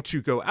going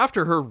to go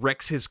after her,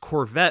 wrecks his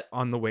Corvette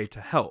on the way to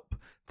help.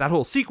 That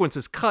whole sequence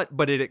is cut,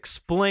 but it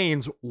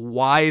explains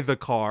why the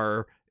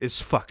car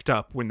is fucked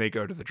up when they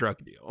go to the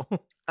drug deal.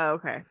 Oh,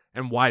 okay.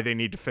 And why they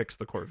need to fix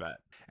the Corvette.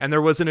 And there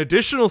was an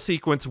additional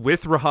sequence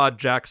with Rahad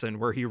Jackson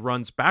where he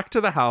runs back to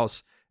the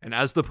house, and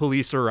as the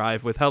police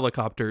arrive with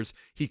helicopters,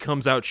 he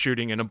comes out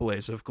shooting in a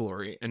blaze of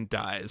glory and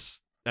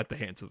dies at the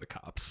hands of the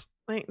cops.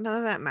 Like, none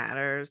of that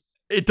matters.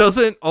 It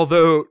doesn't,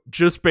 although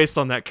just based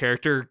on that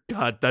character,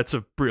 God, that's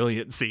a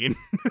brilliant scene.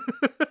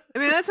 I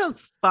mean, that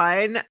sounds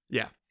fun.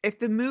 Yeah. If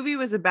the movie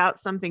was about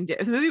something,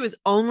 if the movie was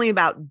only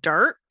about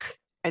Dirk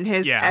and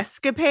his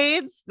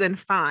escapades, then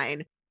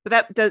fine.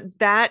 But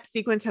that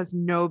sequence has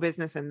no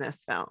business in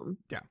this film.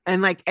 Yeah.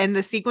 And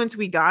the sequence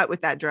we got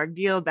with that drug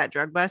deal, that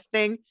drug bust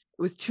thing, it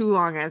was too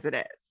long as it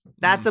is.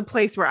 That's a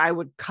place where I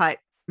would cut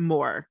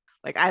more.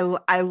 Like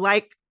I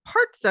like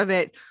parts of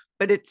it,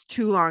 but it's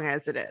too long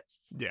as it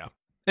is. Yeah.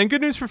 And good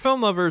news for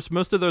film lovers,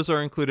 most of those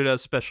are included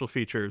as special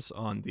features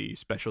on the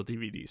special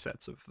DVD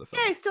sets of the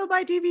film. Yeah, still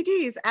buy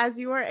DVDs as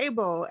you are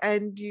able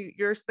and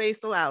your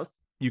space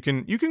allows. You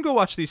can go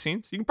watch these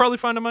scenes. You can probably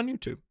find them on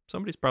YouTube.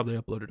 Somebody's probably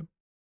uploaded them.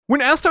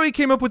 When asked how he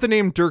came up with the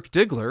name Dirk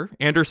Diggler,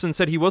 Anderson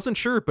said he wasn't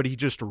sure, but he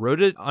just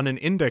wrote it on an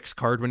index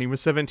card when he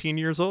was 17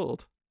 years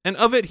old. And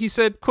of it, he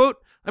said, quote,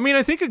 I mean,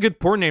 I think a good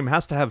porn name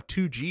has to have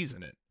 2 G's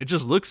in it. It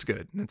just looks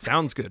good, and it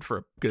sounds good for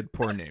a good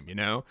porn name, you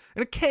know?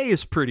 And a K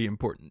is pretty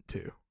important,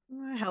 too.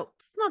 It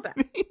helps. Not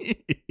bad.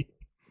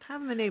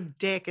 Having the name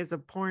Dick as a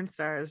porn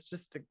star is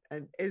just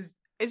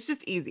it's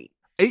just easy.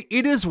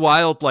 It is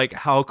wild, like,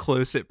 how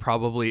close it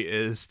probably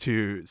is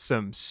to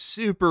some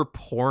super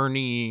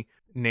porny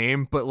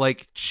name, but,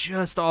 like,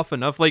 just off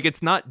enough. Like,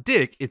 it's not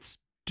Dick, it's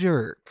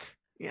Dirk.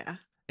 Yeah.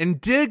 And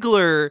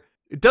Diggler,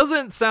 it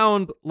doesn't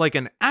sound like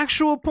an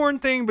actual porn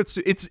thing, but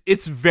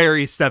it's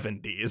very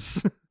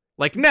 70s.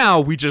 Like,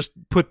 now we just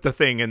put the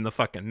thing in the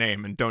fucking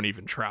name and don't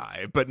even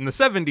try. But in the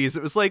 70s,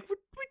 it was like,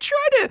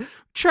 we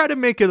try to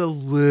make it a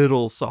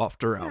little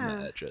softer around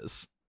the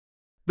edges.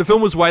 The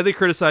film was widely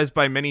criticized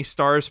by many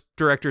stars,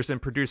 directors,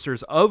 and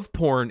producers of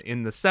porn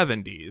in the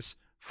 70s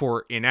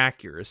for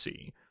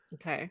inaccuracy.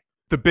 Okay.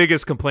 The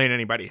biggest complaint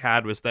anybody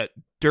had was that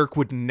Dirk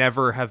would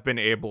never have been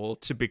able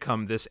to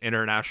become this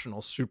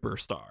international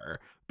superstar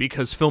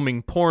because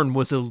filming porn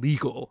was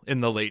illegal in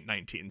the late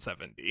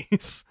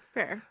 1970s.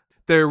 Fair.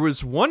 There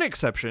was one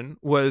exception,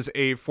 was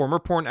a former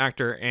porn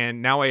actor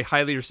and now a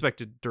highly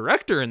respected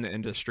director in the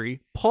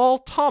industry, Paul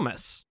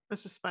Thomas.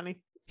 That's just funny.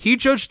 He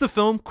judged the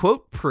film,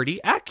 quote,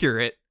 pretty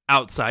accurate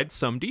outside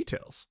some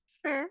details. It's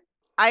fair.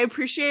 I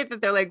appreciate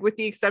that they're like, with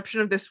the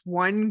exception of this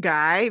one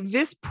guy,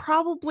 this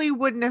probably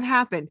wouldn't have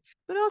happened.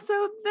 But also,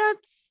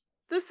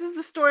 this is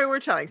the story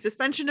we're telling.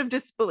 Suspension of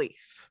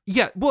disbelief.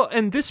 Yeah, well,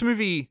 and this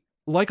movie,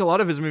 like a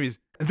lot of his movies,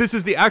 this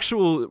is the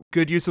actual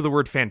good use of the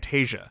word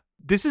Fantasia.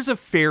 This is a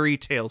fairy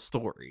tale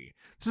story.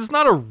 This is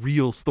not a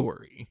real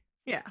story.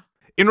 Yeah.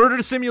 In order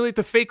to simulate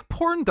the fake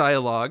porn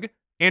dialogue,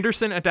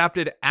 Anderson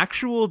adapted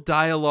actual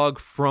dialogue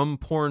from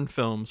porn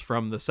films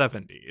from the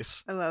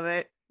 70s. I love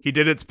it. He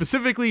did it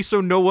specifically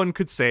so no one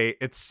could say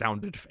it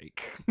sounded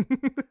fake.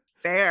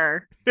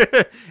 Fair.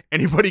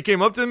 Anybody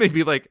came up to him, he'd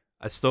be like,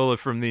 I stole it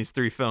from these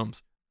 3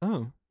 films.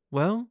 Oh,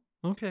 well,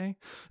 okay.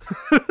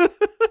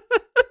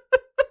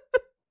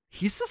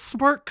 He's a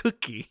smart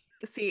cookie.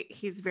 See,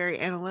 he's very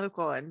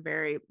analytical and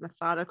very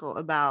methodical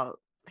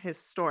about his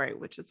story,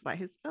 which is why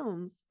his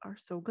films are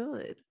so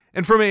good.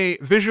 And from a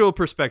visual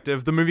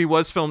perspective, the movie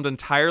was filmed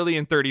entirely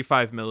in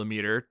 35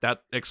 millimeter.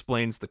 That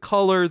explains the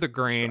color, the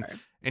grain, Sure.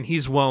 And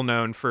he's well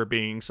known for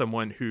being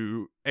someone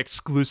who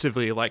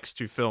exclusively likes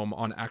to film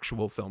on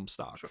actual film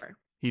stock. Sure.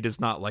 He does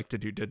not like to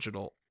do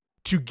digital.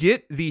 To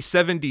get the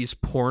 70s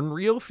porn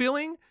reel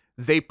feeling,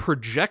 they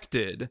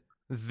projected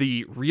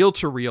the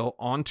reel-to-reel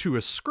onto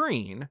a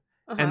screen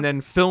and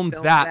then filmed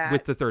that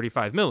with the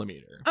 35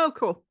 millimeter. Oh,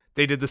 cool.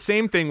 They did the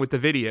same thing with the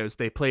videos.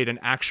 They played an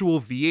actual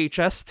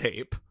VHS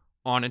tape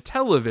on a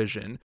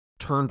television,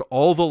 turned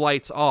all the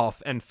lights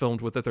off, and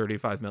filmed with a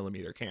 35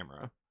 millimeter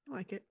camera. I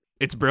like it.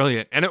 It's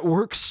brilliant, and it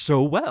works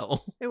so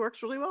well. It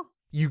works really well.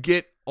 You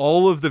get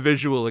all of the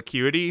visual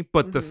acuity,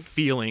 but the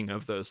feeling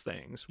of those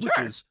things, which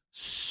is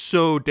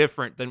so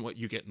different than what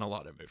you get in a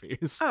lot of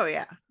movies. Oh,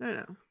 yeah.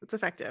 No. It's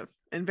effective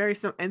and very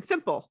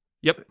simple.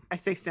 Yep. I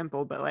say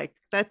simple, but like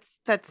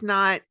that's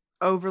not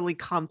overly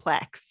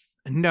complex.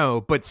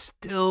 No, but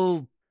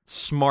still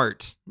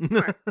smart.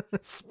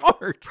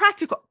 Smart.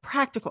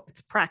 Practical.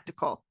 It's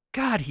practical.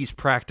 God, he's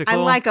practical. I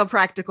like a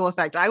practical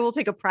effect. I will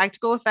take a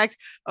practical effect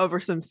over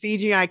some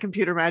CGI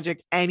computer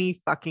magic any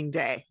fucking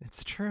day.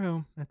 It's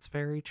true. That's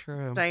very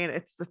true.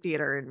 It's the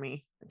theater in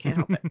me. I can't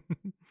help it.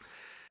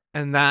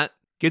 And that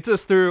gets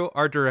us through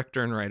our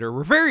director and writer.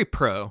 We're very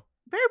pro.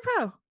 Very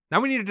pro.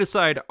 Now we need to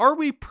decide, are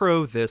we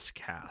pro this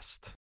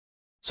cast?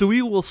 So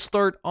we will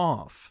start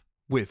off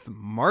with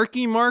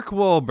Marky Mark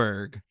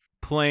Wahlberg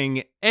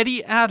playing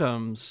Eddie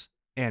Adams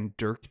and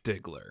Dirk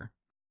Diggler.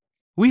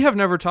 We have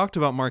never talked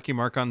about Marky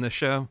Mark on this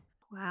show.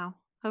 Wow.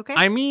 Okay.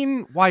 I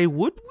mean, why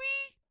would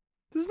we?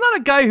 This is not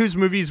a guy whose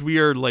movies we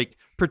are like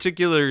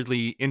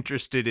particularly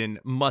interested in,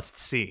 must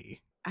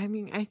see. I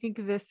mean, I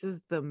think this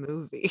is the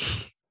movie.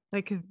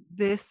 Like,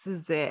 this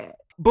is it.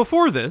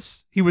 Before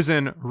this, he was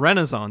in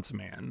Renaissance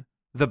Man,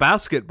 The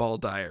Basketball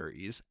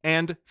Diaries,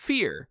 and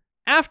Fear.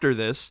 After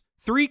this,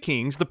 Three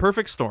Kings, The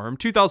Perfect Storm,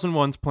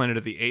 2001's Planet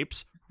of the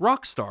Apes,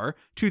 Rockstar,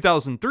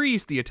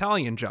 2003's The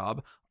Italian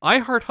Job, I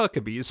Heart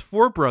Huckabees,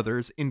 Four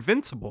Brothers,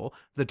 Invincible,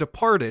 The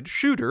Departed,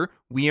 Shooter,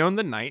 We Own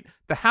the Night,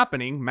 The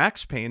Happening,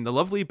 Max Payne, The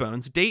Lovely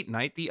Bones, Date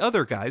Night, The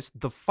Other Guys,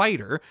 The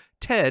Fighter,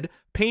 Ted,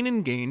 Pain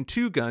and Gain,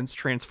 Two Guns,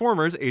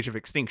 Transformers, Age of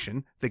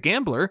Extinction, The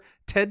Gambler,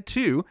 Ted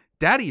 2,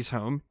 Daddy's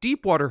Home,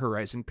 Deepwater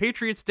Horizon,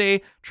 Patriots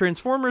Day,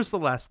 Transformers The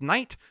Last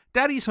Night,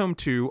 Daddy's Home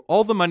 2,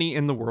 All the Money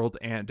in the World,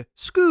 and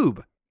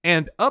Scoob.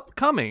 And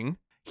upcoming,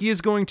 he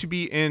is going to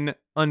be in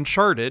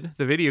Uncharted,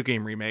 the video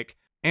game remake,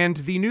 and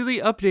the newly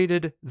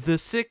updated The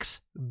 $6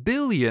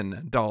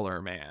 Billion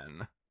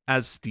Man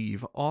as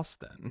Steve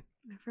Austin.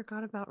 I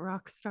forgot about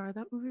Rockstar.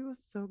 That movie was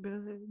so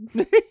good.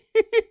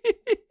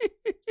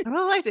 I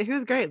really liked it. He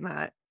was great in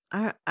that.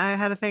 I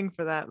had a thing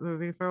for that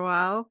movie for a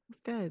while. It was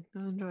good. It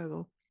was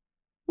enjoyable.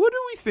 What do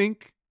we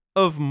think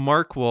of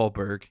Mark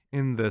Wahlberg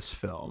in this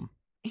film?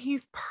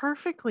 He's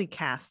perfectly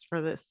cast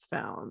for this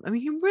film. I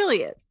mean, he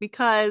really is,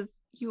 because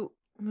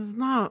there's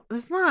not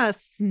a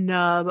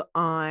snub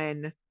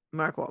on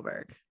Mark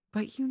Wahlberg,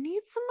 but you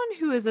need someone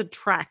who is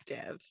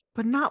attractive,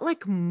 but not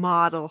like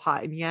model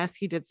hot. And yes,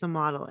 he did some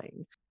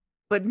modeling,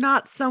 but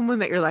not someone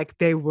that you're like,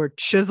 they were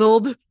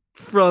chiseled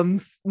from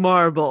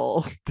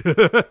marble.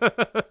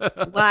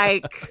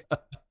 Like,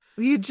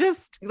 you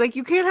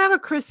can't have a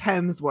Chris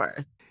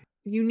Hemsworth.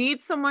 You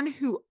need someone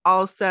who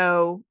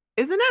also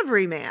is an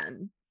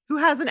everyman, who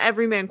has an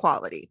everyman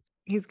quality.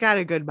 He's got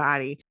a good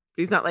body,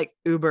 but he's not like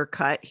uber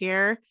cut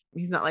here.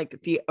 He's not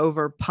like the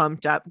over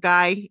pumped up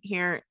guy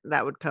here.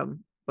 That would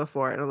come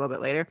before and a little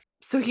bit later.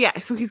 So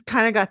he's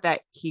kind of got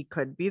that he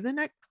could be the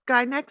next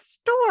guy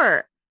next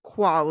door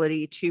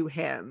quality to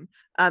him.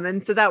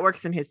 And so that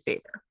works in his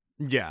favor.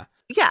 Yeah.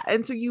 Yeah.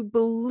 And so you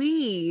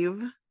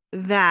believe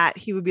that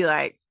he would be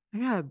like, I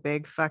got a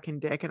big fucking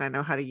dick and I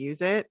know how to use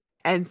it.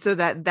 And so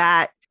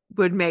that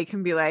would make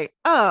him be like,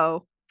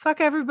 oh,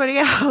 fuck everybody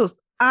else.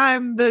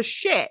 I'm the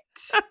shit.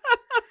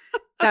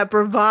 That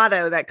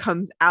bravado that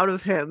comes out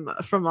of him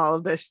from all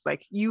of this,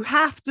 like, you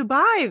have to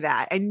buy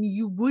that. And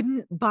you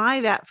wouldn't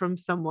buy that from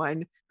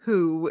someone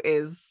who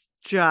is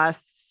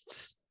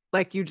just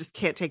like, you just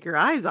can't take your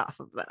eyes off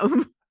of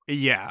them.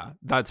 Yeah,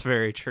 that's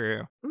very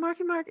true.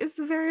 Marky Mark is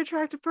a very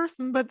attractive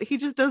person, but he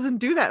just doesn't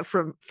do that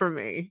for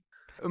me.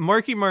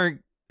 Marky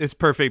Mark is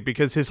perfect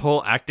because his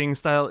whole acting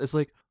style is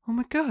like, oh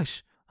my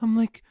gosh, I'm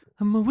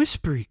a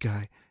whispery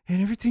guy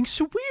and everything's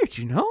so weird,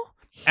 you know?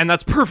 And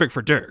that's perfect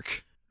for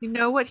Dirk. You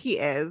know what he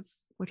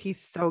is? What he's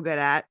so good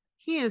at?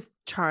 He is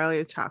Charlie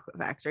the Chocolate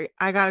Factory.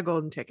 I got a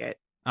golden ticket.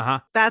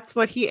 Uh-huh. That's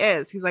what he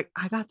is. He's like,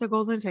 I got the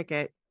golden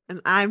ticket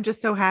and I'm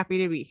just so happy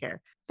to be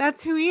here.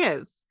 That's who he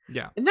is.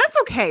 Yeah. And that's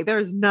okay.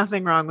 There's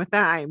nothing wrong with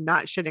that. I am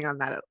not shitting on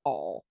that at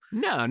all.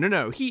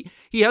 No. He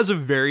has a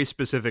very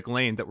specific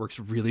lane that works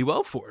really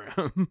well for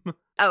him.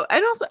 Oh,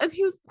 and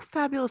he was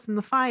fabulous in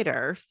The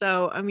Fighter.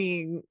 So, I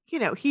mean,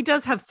 he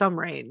does have some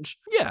range.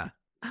 Yeah.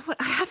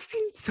 I have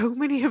seen so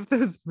many of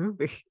those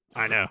movies.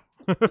 I know.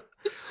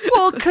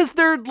 Well, because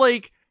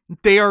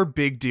they are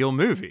big deal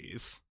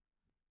movies.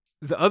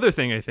 The other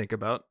thing I think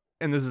about,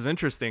 and this is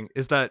interesting,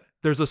 is that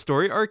there's a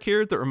story arc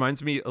here that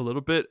reminds me a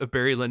little bit of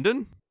Barry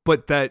Lyndon,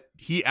 but that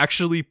he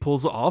actually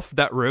pulls off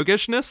that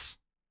roguishness.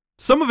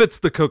 Some of it's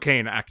the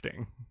cocaine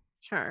acting.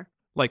 Sure.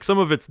 Like, some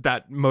of it's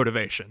that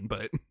motivation,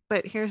 but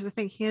here's the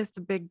thing. He has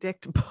the big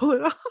dick to pull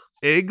it off.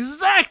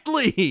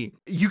 Exactly.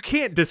 You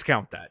can't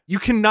discount that. You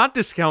cannot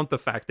discount the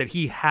fact that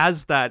he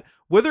has that,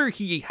 whether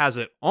he has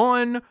it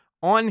on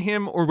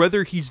him or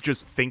whether he's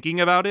just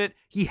thinking about it,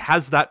 he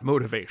has that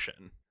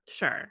motivation.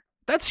 Sure.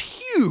 That's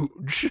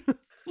huge.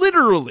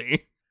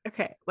 Literally.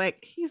 Okay,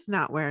 like, he's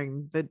not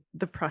wearing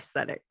the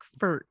prosthetic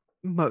for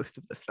most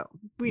of this film.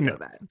 We know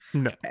that.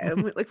 No.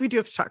 Okay, we do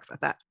have to talk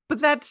about that. But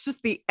that's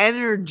just the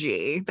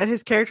energy that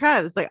his character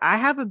has. Like, I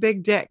have a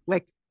big dick.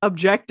 Like,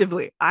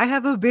 objectively, I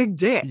have a big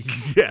dick.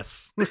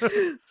 Yes.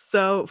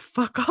 So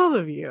fuck all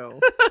of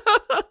you.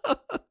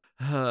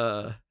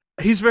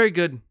 He's very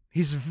good.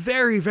 He's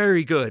very,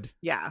 very good.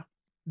 Yeah.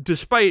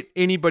 Despite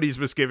anybody's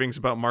misgivings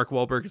about Mark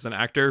Wahlberg as an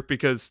actor,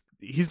 because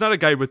he's not a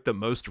guy with the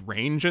most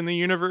range in the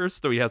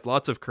universe, though he has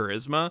lots of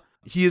charisma,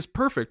 he is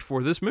perfect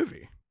for this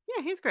movie.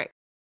 Yeah, he's great.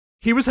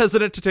 He was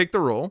hesitant to take the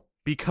role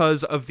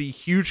because of the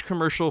huge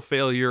commercial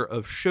failure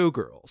of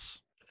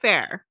Showgirls.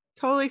 Fair.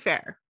 Totally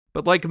fair.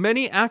 But like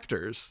many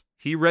actors,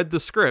 he read the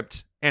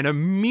script and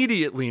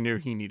immediately knew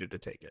he needed to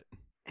take it.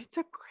 It's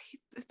a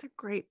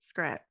great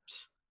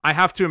script. I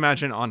have to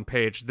imagine on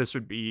page, this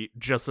would be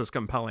just as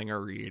compelling a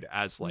read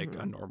as like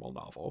a normal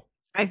novel.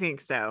 I think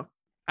so.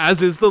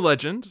 As is the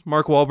legend,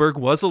 Mark Wahlberg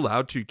was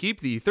allowed to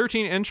keep the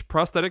 13-inch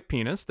prosthetic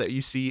penis that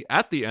you see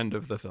at the end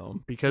of the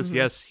film because,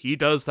 yes, he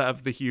does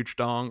have the huge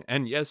dong,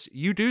 and yes,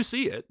 you do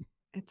see it.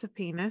 It's a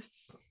penis.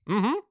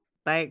 Mm-hmm.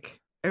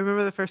 Like, I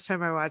remember the first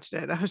time I watched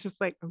it, I was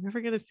just like, I'm never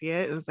going to see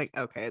it. And it's like,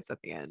 okay, it's at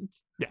the end.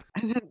 Yeah.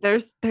 And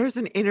then there's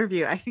an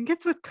interview, I think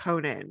it's with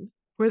Conan,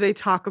 where they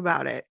talk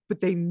about it,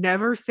 but they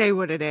never say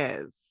what it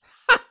is.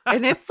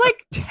 And it's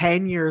like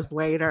 10 years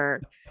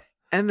later.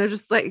 And they're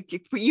just like,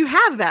 but you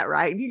have that,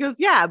 right? And he goes,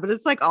 yeah, but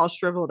it's like all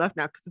shriveled up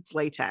now because it's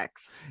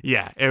latex.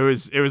 Yeah, it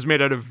was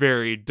made out of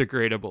very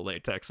degradable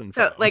latex and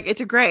foam. So like it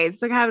degrades.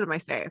 It's like I have it in my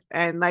safe.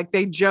 And like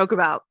they joke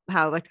about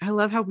how like I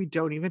love how we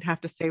don't even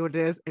have to say what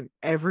it is and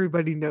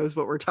everybody knows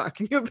what we're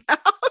talking about.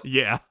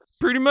 Yeah,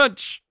 pretty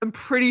much. I'm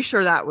pretty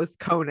sure that was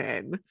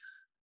Conan.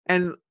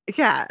 And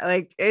yeah,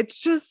 like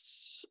it's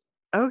just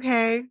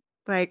okay,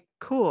 like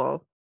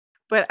cool.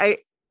 But I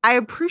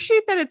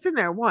appreciate that it's in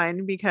there,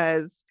 one,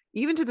 because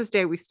even to this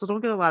day, we still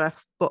don't get a lot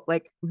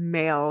of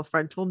male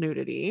frontal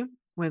nudity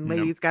when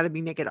ladies got to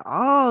be naked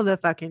all the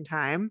fucking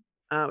time,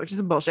 which is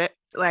some bullshit.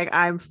 Like,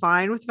 I'm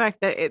fine with the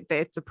fact that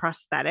it's a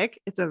prosthetic.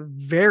 It's a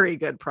very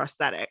good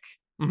prosthetic.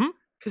 Mm-hmm.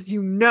 because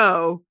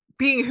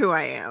being who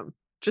I am,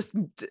 just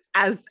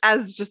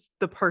as just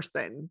the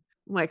person,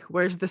 like,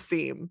 where's the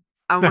seam?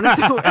 I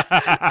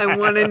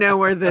want to know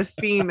where the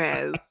seam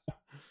is,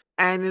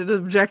 and it's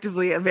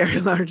objectively a very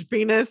large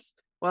penis,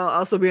 while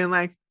also being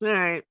like, all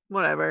right,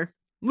 whatever.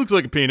 Looks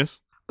like a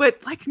penis.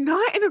 But like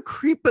not in a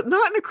creepy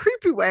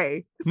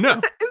way. It's No.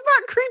 not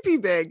creepy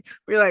big.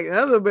 We're like,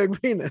 that's a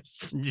big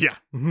penis. Yeah.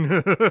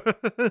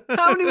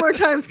 How many more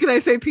times can I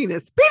say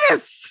penis?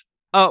 Penis!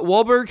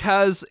 Wahlberg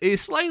has a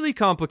slightly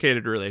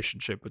complicated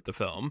relationship with the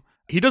film.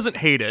 He doesn't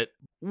hate it.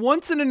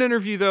 Once in an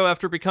interview, though,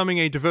 after becoming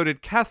a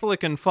devoted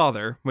Catholic and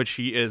father, which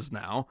he is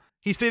now,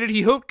 he stated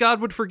he hoped God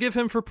would forgive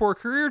him for poor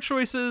career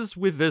choices,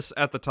 with this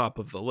at the top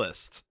of the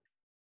list.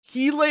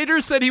 He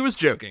later said he was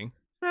joking.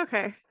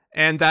 Okay.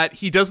 And that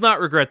he does not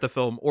regret the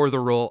film or the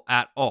role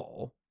at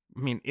all. I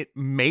mean, it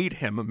made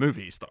him a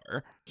movie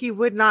star. He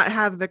would not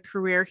have the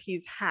career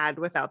he's had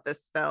without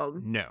this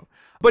film. No.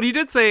 But he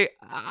did say,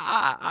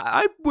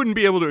 I wouldn't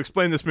be able to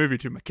explain this movie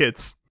to my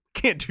kids.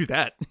 Can't do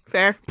that.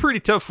 Fair. Pretty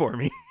tough for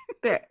me.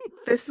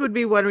 This would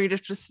be one where you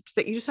just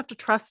have to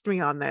trust me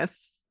on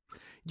this.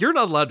 You're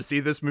not allowed to see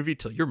this movie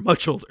till you're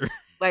much older.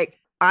 Like,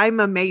 I'm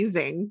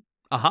amazing.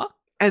 Uh-huh.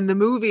 And the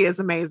movie is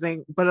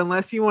amazing. But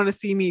unless you want to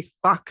see me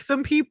fuck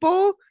some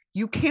people,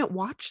 you can't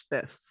watch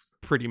this.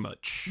 Pretty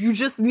much. You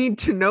just need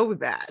to know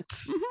that.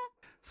 Mm-hmm.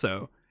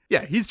 So,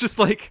 yeah, he's just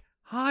like,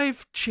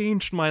 I've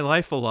changed my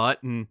life a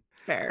lot, and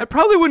Fair. I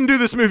probably wouldn't do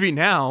this movie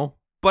now,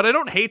 but I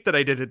don't hate that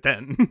I did it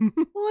then.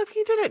 Well, if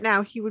he did it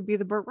now, he would be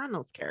the Burt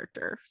Reynolds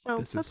character. So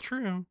this is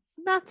true.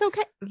 That's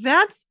okay.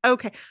 That's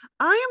okay.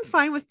 I am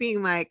fine with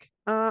being like,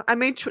 I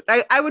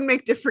would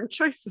make different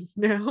choices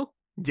now.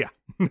 Yeah.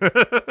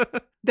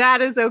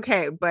 That is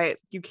okay, but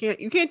you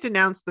can't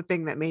denounce the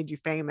thing that made you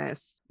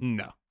famous.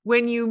 No.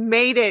 When you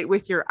made it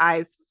with your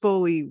eyes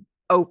fully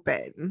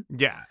open.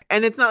 Yeah.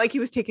 And it's not like he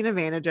was taken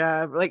advantage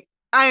of. Like,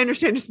 I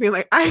understand just being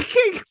like, I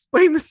can't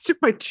explain this to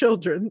my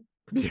children.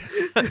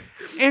 Yeah.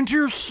 And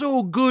you're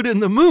so good in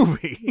the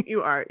movie.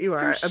 You are You're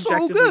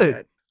objectively so good.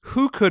 good.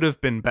 Who could have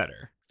been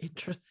better?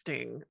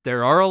 Interesting.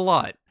 There are a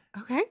lot.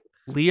 Okay.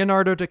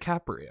 Leonardo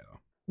DiCaprio.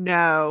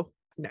 No,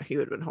 he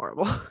would have been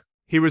horrible.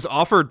 He was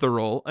offered the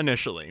role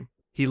initially.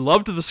 He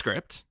loved the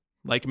script,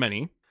 like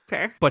many,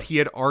 Fair. but he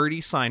had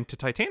already signed to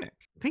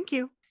Titanic. Thank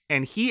you.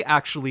 And he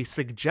actually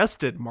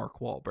suggested Mark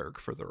Wahlberg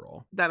for the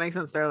role. That makes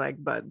sense. They're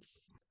like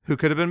buds. Who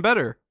could have been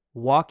better?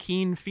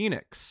 Joaquin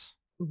Phoenix.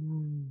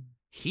 Ooh.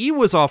 He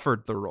was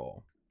offered the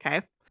role,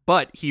 Okay.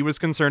 but he was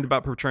concerned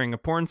about portraying a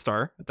porn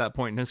star at that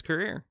point in his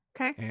career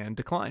Okay. and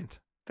declined.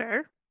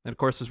 Fair. And of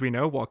course, as we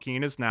know,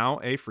 Joaquin is now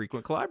a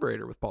frequent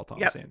collaborator with Paul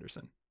Thomas Yep.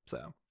 Anderson.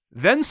 So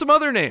then some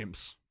other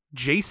names.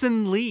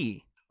 Jason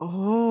Lee.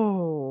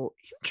 Oh,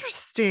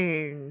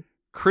 interesting.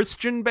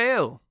 Christian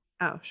Bale.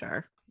 Oh,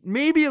 sure.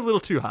 Maybe a little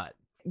too hot.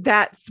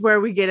 That's where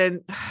we get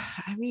in.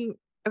 I mean,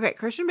 okay,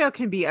 Christian Bale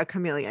can be a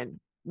chameleon.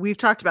 We've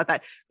talked about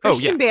that.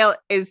 Christian Bale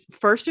is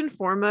first and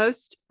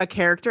foremost a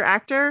character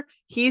actor.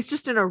 He's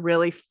just in a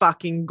really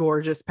fucking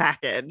gorgeous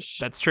package.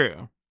 That's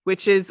true.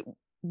 Which is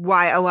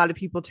why a lot of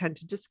people tend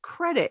to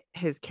discredit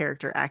his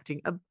character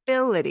acting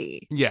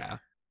ability. Yeah.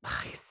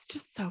 He's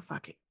just so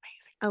fucking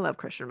amazing. I love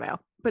Christian Bale,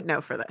 but no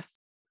for this.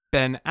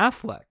 Ben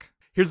Affleck.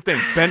 Here's the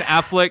thing. Ben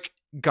Affleck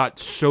got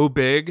so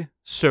big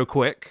so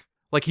quick.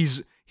 Like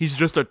he's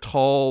just a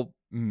tall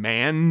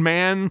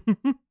man.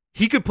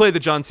 He could play the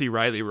John C.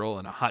 Reilly role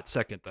in a hot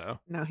second, though.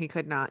 No, he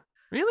could not.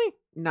 Really?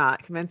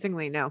 Not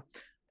convincingly, no.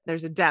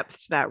 There's a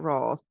depth to that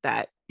role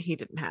that he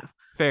didn't have.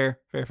 Fair.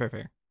 I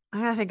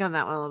gotta think on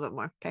that one a little bit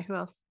more. Okay, who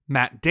else?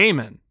 Matt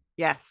Damon.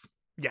 Yes.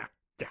 Yeah.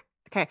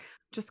 Okay,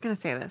 just gonna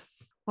say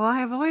this. Well, I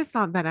have always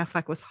thought Ben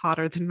Affleck was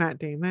hotter than Matt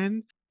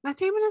Damon. Matt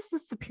Damon is the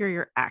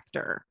superior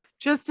actor,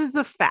 just as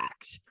a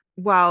fact.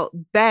 While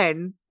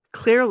Ben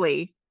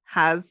clearly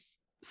has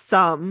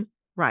some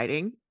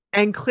writing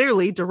and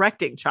clearly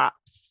directing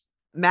chops.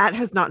 Matt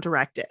has not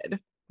directed,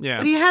 Yeah.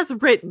 but he has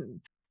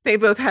written. They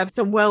both have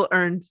some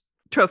well-earned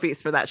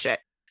trophies for that shit.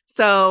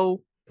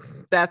 So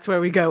that's where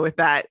we go with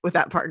that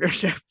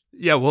partnership.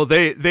 Yeah, well,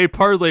 they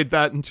parlayed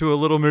that into a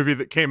little movie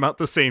that came out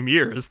the same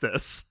year as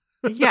this.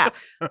 Yeah.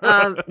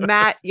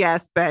 Matt,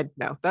 yes. Ben,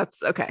 no.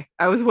 That's okay.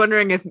 I was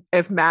wondering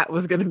if Matt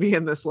was going to be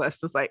in this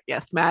list. I was like,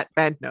 yes, Matt,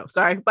 Ben, no.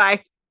 Sorry,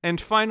 bye. And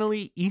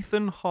finally,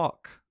 Ethan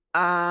Hawke.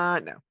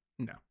 No.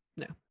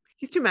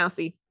 He's too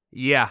mousy.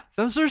 Yeah,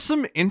 those are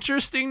some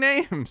interesting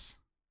names.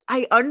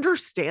 I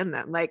understand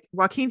them. Like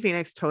Joaquin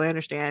Phoenix, totally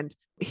understand.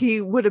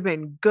 He would have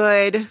been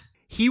good.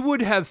 He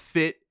would have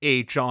fit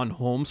a John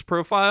Holmes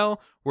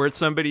profile where it's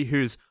somebody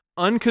who's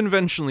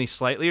unconventionally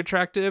slightly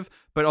attractive,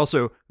 but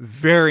also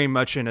very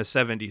much in a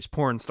 70s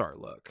porn star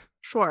look.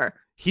 Sure.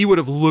 He would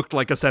have looked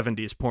like a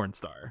 70s porn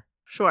star.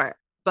 Sure.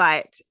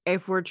 But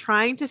if we're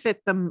trying to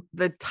fit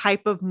the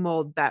type of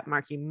mold that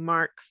Marky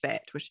Mark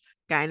fit, which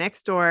guy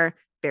next door,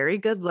 very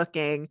good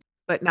looking,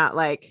 but not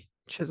like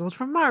chiseled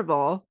from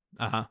marble.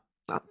 Uh-huh.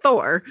 Not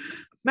Thor.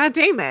 Matt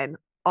Damon,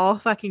 all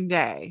fucking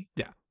day.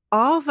 Yeah.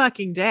 All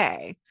fucking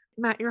day.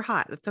 Matt, you're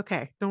hot. That's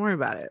okay. Don't worry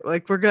about it.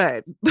 Like, we're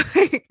good.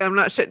 Like, I'm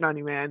not shitting on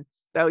you, man.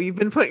 though. You've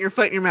been putting your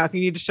foot in your mouth.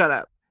 You need to shut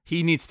up.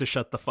 He needs to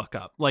shut the fuck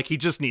up. Like, he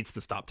just needs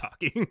to stop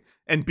talking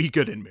and be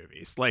good in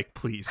movies. Like,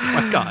 please. Oh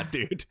my God,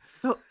 dude.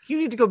 Oh, you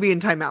need to go be in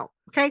timeout.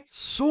 Okay.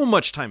 So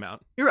much timeout.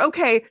 You're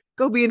okay.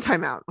 Go be in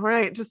timeout. All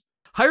right. Just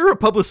hire a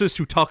publicist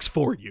who talks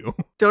for you.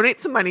 Donate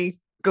some money.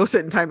 Go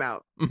sit in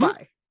timeout. Mhm.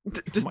 Bye.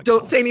 Just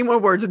don't say any more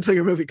words until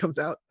your movie comes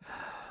out.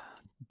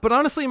 But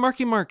honestly,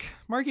 Marky Mark.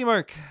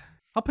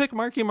 I'll pick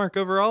Marky Mark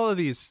over all of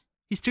these.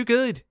 He's too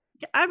good.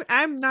 Yeah,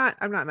 I'm not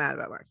mad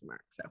about Marky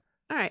Mark. So,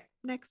 all right,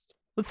 next.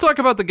 Let's talk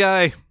about the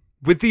guy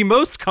with the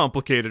most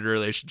complicated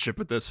relationship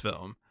with this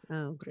film.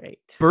 Oh,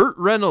 great. Burt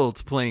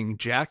Reynolds playing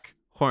Jack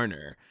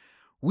Horner.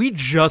 We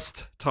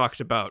just talked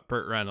about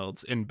Burt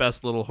Reynolds in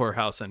Best Little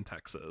Whorehouse in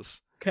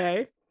Texas.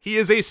 Okay. He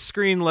is a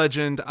screen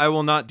legend. I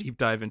will not deep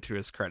dive into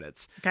his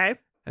credits. Okay.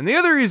 And the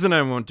other reason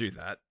I won't do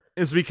that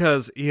is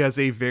because he has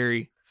a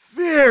very,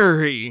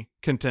 very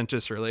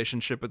contentious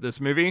relationship with this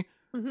movie.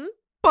 Mm-hmm.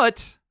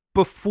 But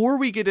before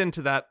we get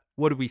into that,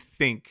 what do we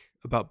think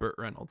about Burt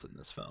Reynolds in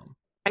this film?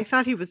 I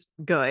thought he was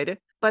good,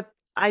 but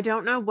I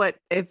don't know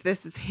if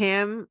this is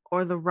him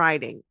or the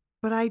writing,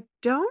 but I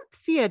don't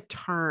see a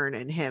turn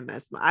in him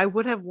as much. I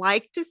would have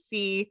liked to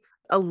see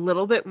a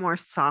little bit more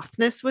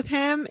softness with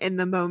him in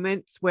the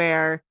moments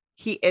where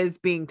he is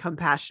being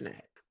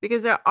compassionate,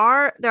 because there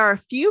are a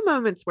few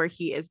moments where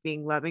he is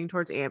being loving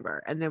towards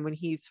Amber, and then when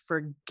he's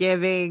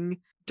forgiving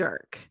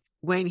Dirk,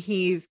 when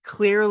he's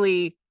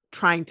clearly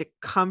trying to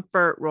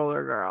comfort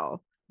Roller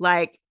Girl,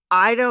 like,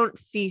 I don't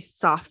see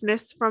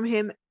softness from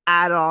him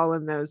at all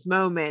in those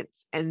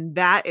moments. And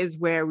that is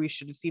where we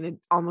should have seen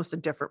almost a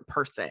different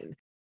person,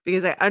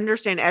 because I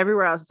understand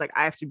everywhere else it's like,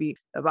 I have to be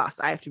the boss,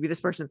 I have to be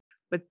this person.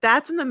 But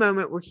that's in the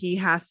moment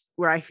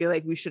where I feel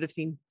like we should have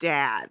seen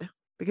dad,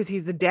 because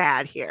he's the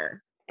dad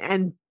here.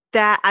 And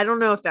that, I don't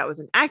know if that was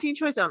an acting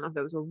choice. I don't know if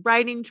that was a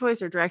writing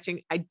choice or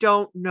directing. I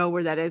don't know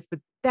where that is,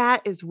 but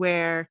that is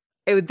where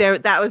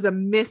that was a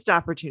missed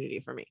opportunity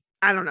for me.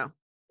 I don't know.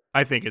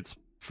 I think it's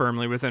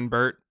firmly within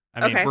Burt.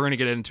 I mean, Okay. we're going to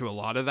get into a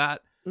lot of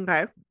that.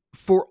 Okay.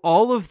 For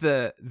all of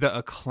the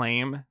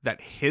acclaim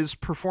that his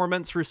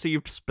performance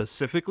received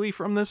specifically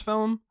from this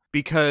film,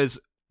 because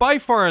by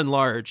far and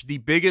large, the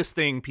biggest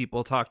thing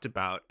people talked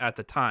about at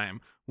the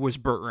time was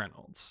Burt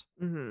Reynolds.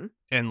 Mm-hmm.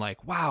 And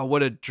like, wow,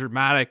 what a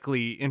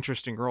dramatically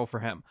interesting role for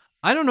him.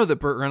 I don't know that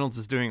Burt Reynolds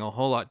is doing a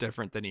whole lot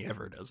different than he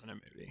ever does in a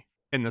movie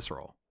in this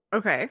role.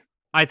 Okay.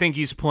 I think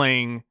he's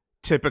playing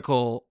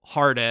typical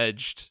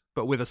hard-edged,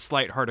 but with a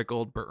slight heart of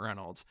gold Burt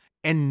Reynolds.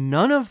 And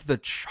none of the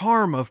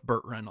charm of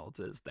Burt Reynolds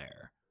is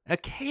there.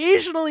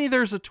 Occasionally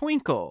there's a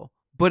twinkle,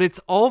 but it's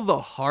all the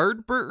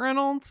hard Burt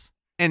Reynolds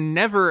and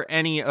never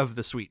any of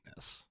the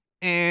sweetness.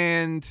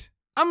 And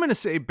I'm going to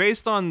say,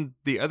 based on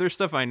the other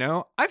stuff I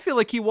know, I feel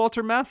like he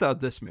Walter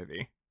Matthau'd this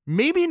movie.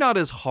 Maybe not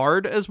as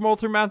hard as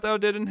Walter Matthau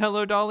did in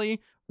Hello,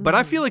 Dolly, but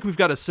I feel like we've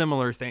got a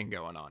similar thing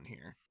going on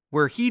here,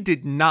 where he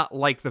did not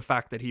like the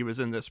fact that he was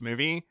in this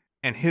movie,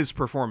 and his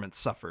performance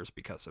suffers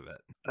because of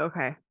it.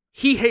 Okay.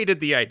 He hated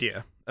the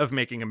idea of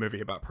making a movie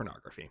about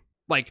pornography.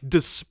 Like,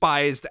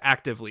 despised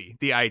actively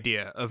the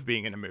idea of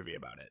being in a movie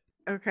about it.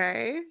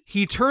 Okay.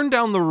 He turned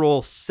down the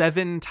role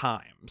 7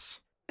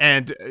 times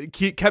and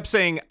kept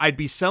saying, I'd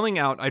be selling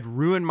out, I'd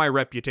ruin my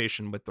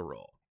reputation with the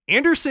role.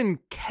 Anderson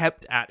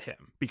kept at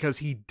him because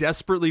he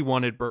desperately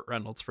wanted Burt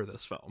Reynolds for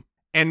this film.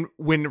 And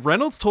when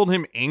Reynolds told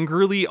him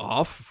angrily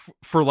off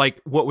for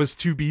like what was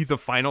to be the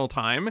final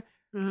time,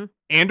 Mm-hmm.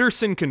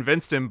 Anderson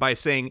convinced him by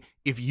saying,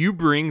 if you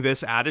bring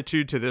this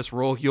attitude to this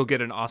role, you'll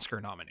get an Oscar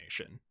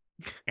nomination.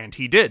 And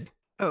he did.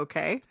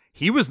 Okay.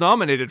 He was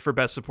nominated for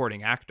Best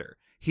Supporting Actor.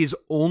 His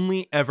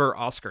only ever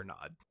Oscar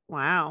nod.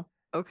 Wow.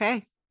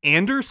 Okay.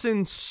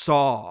 Anderson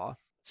saw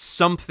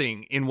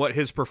something in what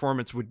his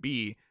performance would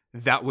be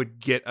that would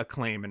get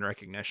acclaim and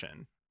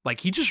recognition.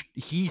 Like,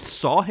 he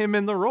saw him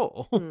in the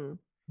role. Hmm.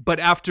 But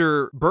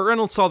after Burt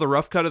Reynolds saw the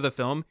rough cut of the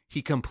film,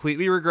 he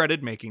completely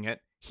regretted making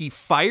it. He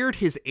fired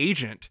his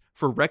agent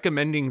for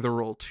recommending the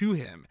role to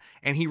him,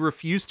 and he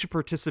refused to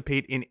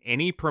participate in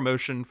any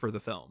promotion for the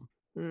film.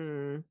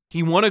 Hmm.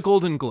 He won a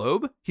Golden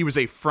Globe. He was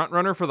a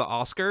frontrunner for the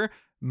Oscar.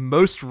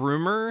 Most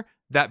rumor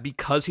that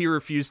because he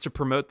refused to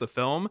promote the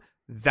film,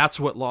 that's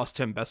what lost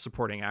him Best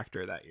Supporting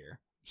Actor that year.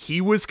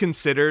 He was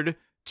considered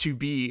to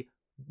be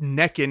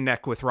neck and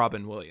neck with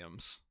Robin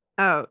Williams.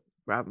 Oh,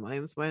 Robin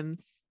Williams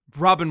wins.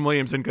 Robin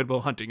Williams in Good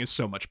Will Hunting is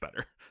so much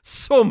better.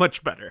 So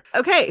much better.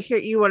 Okay, here,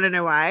 you want to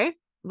know why?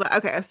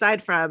 Okay,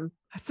 aside from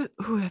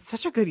that's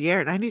such a good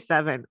year,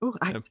 97. Ooh,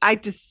 I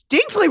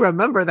distinctly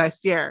remember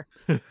this year.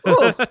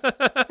 Ooh,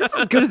 that's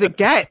as good as it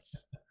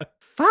gets.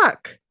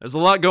 Fuck. There's a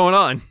lot going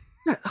on.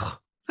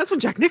 That's when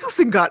Jack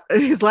Nicholson got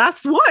his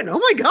last one. Oh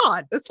my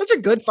God, that's such a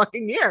good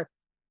fucking year.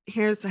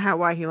 Here's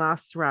why he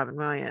lost to Robin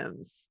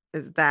Williams,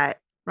 is that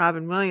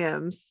Robin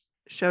Williams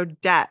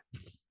showed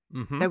depth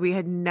that we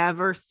had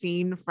never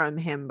seen from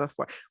him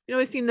before.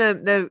 We've seen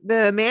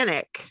the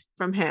manic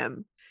from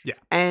him. Yeah.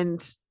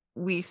 And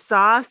we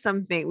saw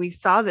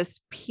this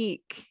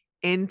peek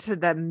into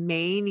the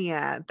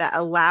mania that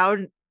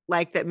allowed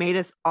like that made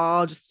us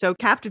all just so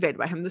captivated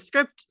by him. The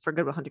script for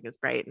Good Will Hunting is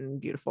great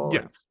and beautiful.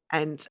 Yeah.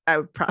 And I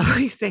would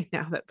probably say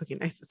now that Boogie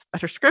Nights is a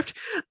better script,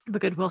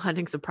 but Good Will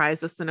Hunting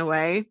surprised us in a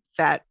way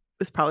that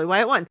was probably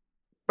why it won.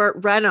 Burt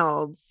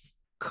Reynolds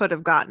could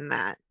have gotten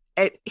that.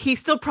 He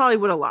still probably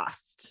would have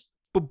lost.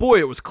 But boy,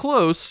 it was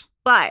close.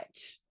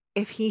 But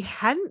if he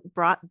hadn't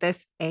brought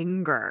this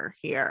anger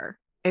here,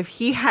 if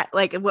he had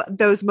like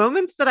those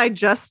moments that I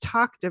just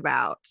talked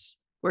about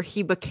where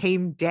he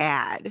became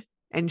dad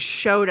and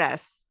showed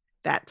us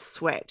that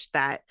switch,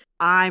 that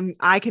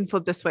I can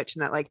flip the switch,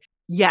 and that like,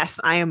 yes,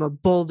 I am a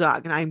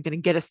bulldog and I'm going to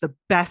get us the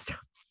best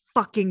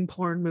fucking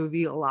porn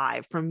movie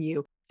alive from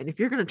you. And if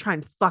you're going to try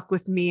and fuck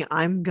with me,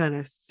 I'm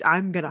going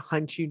to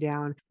hunt you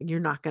down,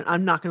 and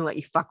I'm not going to let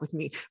you fuck with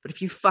me. But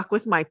if you fuck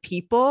with my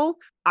people,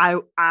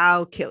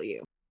 I'll kill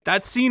you.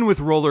 That scene with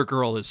Roller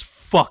Girl is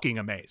fucking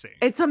amazing.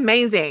 It's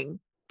amazing.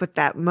 But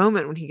that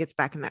moment when he gets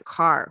back in that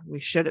car, we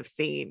should have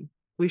seen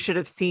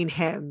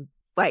him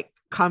like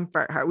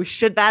comfort her.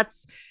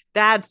 That's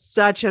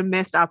such a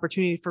missed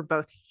opportunity for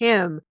both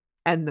him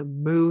and the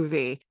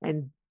movie.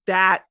 And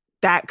that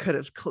could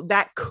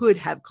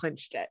have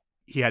clinched it.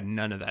 He had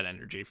none of that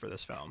energy for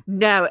this film.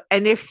 No.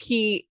 And if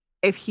he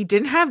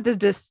didn't have the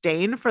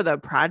disdain for the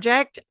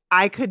project,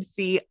 I could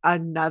see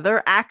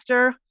another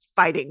actor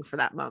fighting for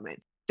that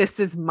moment. This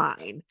is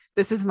mine.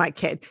 This is my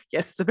kid.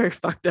 Yes, it's a very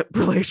fucked up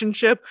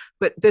relationship,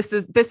 but this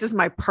is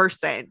my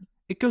person.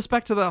 It goes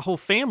back to that whole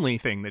family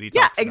thing that he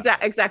talks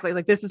about. Exactly.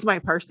 Like, this is my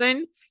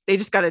person. They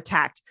just got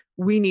attacked.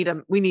 We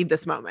need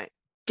this moment.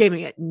 Give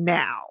me it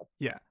now.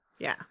 Yeah.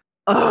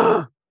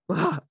 Ugh.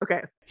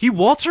 Okay. He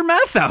Walter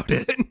Matthau'd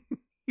it.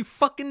 He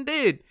fucking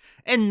did.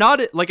 And not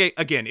it like,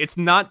 again, it's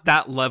not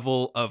that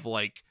level of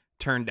like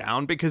turned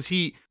down, because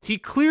he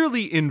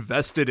clearly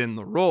invested in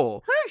the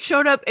role. He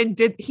showed up and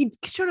did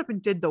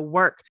the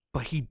work,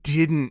 but he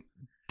didn't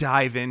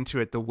dive into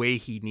it the way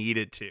he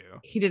needed to.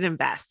 He did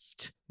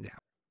invest. Yeah.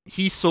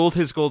 He sold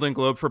his Golden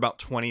Globe for about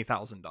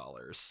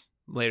 $20,000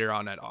 later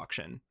on at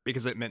auction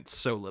because it meant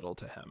so little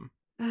to him.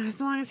 As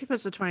long as he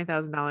puts the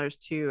 $20,000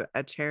 to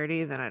a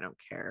charity, then I don't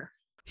care.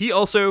 He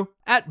also,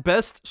 at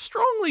best,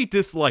 strongly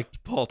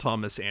disliked Paul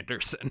Thomas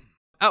Anderson.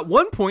 At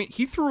one point,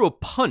 he threw a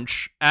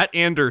punch at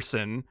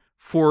Anderson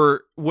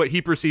for what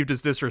he perceived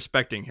as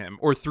disrespecting him,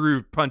 or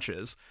threw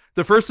punches.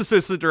 The first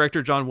assistant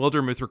director, John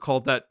Wildermuth,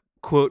 recalled that,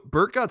 quote,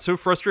 Burt got so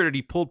frustrated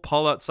he pulled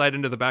Paul outside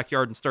into the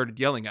backyard and started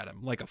yelling at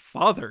him, like a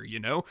father, you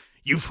know?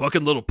 You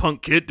fucking little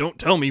punk kid, don't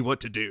tell me what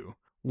to do.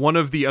 One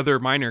of the other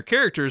minor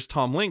characters,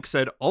 Tom Link,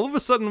 said, all of a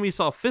sudden we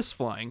saw fists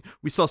flying.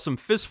 We saw some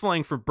fists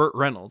flying from Burt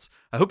Reynolds.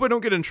 I hope I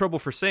don't get in trouble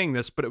for saying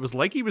this, but it was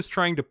like he was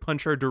trying to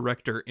punch our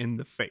director in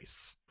the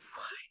face.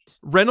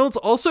 Reynolds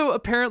also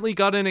apparently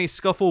got in a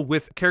scuffle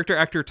with character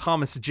actor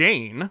Thomas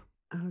Jane.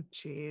 Oh,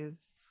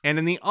 jeez. And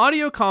in the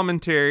audio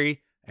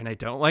commentary, and I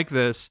don't like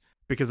this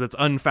because it's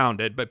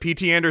unfounded, but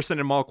P.T. Anderson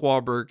and Mark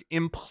Wahlberg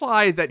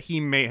imply that he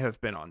may have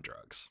been on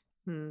drugs.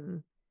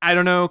 I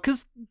don't know,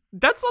 because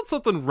that's not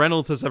something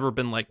Reynolds has ever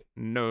been, like,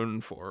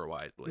 known for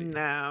widely.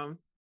 No.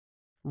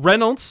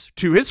 Reynolds,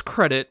 to his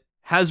credit,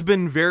 has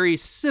been very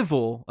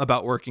civil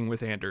about working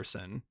with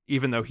Anderson,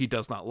 even though he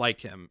does not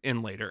like him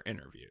in later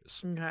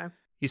interviews. Okay.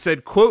 He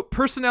said, quote,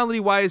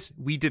 personality-wise,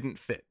 we didn't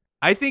fit.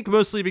 I think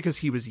mostly because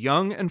he was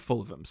young and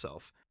full of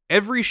himself.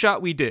 Every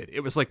shot we did, it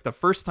was like the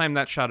first time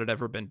that shot had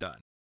ever been done.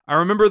 I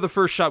remember the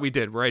first shot we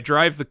did where I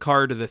drive the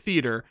car to the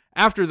theater.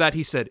 After that,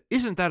 he said,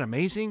 isn't that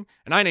amazing?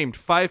 And I named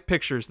 5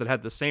 pictures that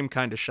had the same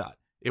kind of shot.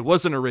 It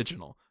wasn't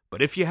original,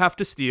 but if you have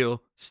to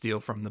steal, steal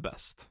from the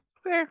best.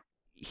 Fair.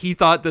 He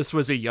thought this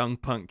was a young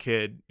punk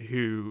kid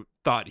who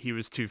thought he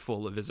was too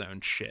full of his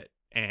own shit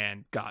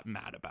and got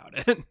mad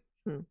about it.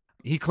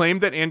 He claimed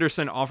that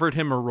Anderson offered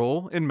him a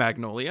role in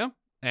Magnolia,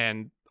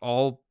 and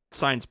all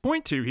signs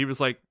point to he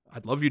was like,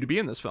 I'd love you to be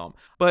in this film.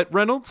 But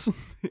Reynolds,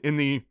 in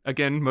the,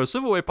 again, most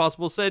civil way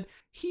possible, said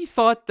he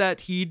thought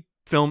that he'd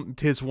filmed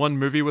his one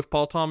movie with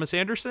Paul Thomas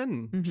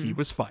Anderson, and he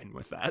was fine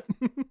with that.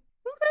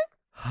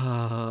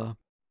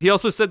 He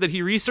also said that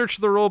he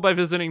researched the role by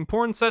visiting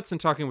porn sets and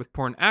talking with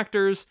porn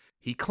actors.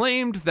 He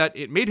claimed that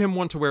it made him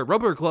want to wear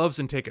rubber gloves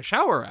and take a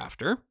shower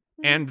after,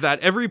 and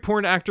that every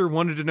porn actor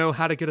wanted to know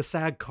how to get a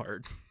SAG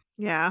card.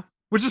 Yeah.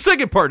 Which the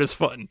second part is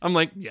fun. I'm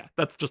like, yeah,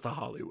 that's just a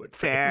Hollywood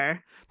thing.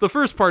 Fair. The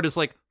first part is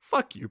like,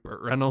 fuck you,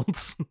 Burt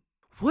Reynolds.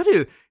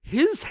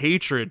 His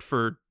hatred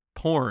for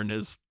porn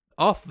is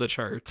off the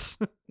charts.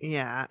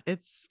 Yeah,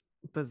 it's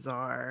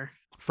bizarre.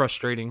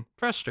 Frustrating.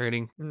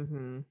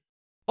 Mm-hmm.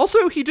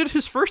 Also, he did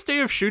his first day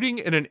of shooting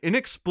in an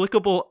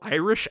inexplicable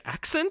Irish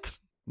accent.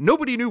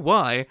 Nobody knew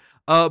why.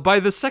 By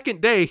the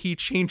second day, he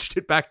changed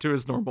it back to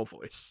his normal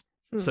voice.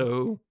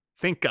 So,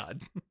 thank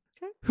God.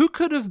 Okay. Who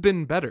could have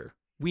been better?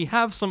 We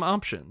have some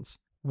options.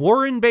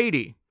 Warren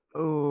Beatty.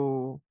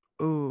 Ooh,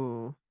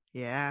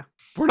 yeah.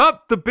 We're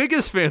not the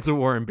biggest fans of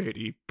Warren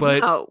Beatty,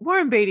 but... No,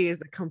 Warren Beatty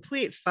is a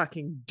complete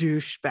fucking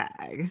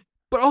douchebag.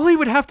 But all he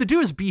would have to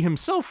do is be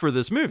himself for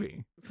this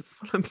movie. That's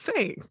what I'm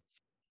saying.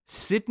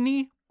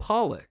 Sydney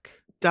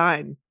Pollack.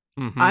 Done.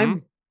 Mm-hmm.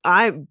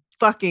 I'm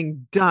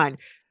fucking done.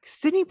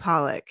 Sydney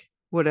Pollack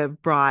would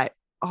have brought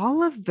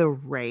all of the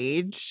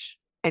rage,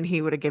 and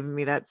he would have given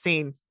me that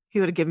scene. He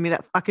would have given me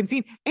that fucking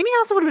scene. And he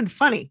also would have been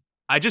funny.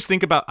 I just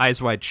think about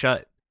Eyes Wide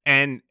Shut,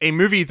 and a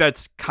movie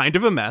that's kind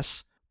of a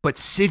mess, but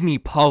Sidney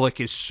Pollack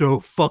is so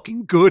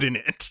fucking good in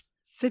it.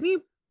 Sidney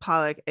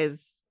Pollack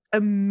is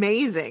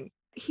amazing.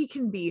 He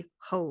can be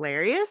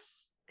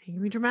hilarious. He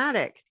can be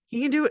dramatic.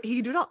 He can do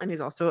it all. And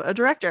he's also a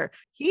director.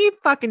 He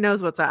fucking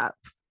knows what's up.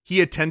 He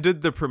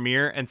attended the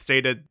premiere and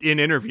stated in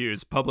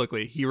interviews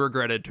publicly he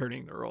regretted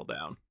turning the role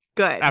down.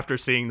 Good. After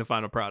seeing the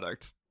final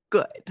product.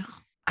 Good.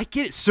 I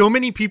get it. So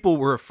many people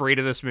were afraid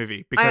of this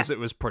movie because it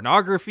was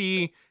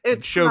pornography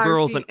and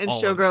Showgirls and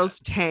all Showgirls of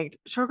that. tanked.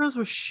 Showgirls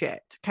was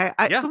shit. Okay.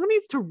 Someone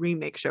needs to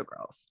remake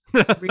Showgirls.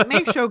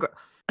 Remake Showgirls.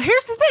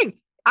 Here's the thing.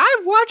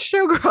 I've watched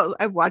Showgirls.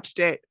 I've watched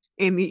it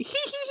in the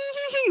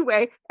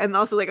way. And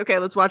also like, okay,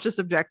 let's watch this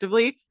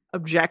objectively.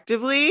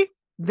 Objectively,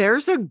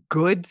 there's a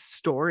good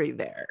story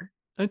there.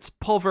 It's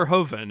Paul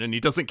Verhoeven and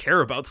he doesn't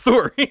care about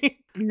story.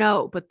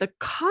 No, but the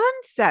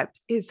concept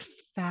is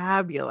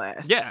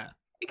fabulous. Yeah.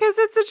 Because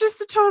it's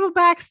just a total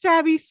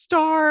backstabby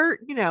star,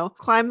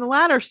 climb the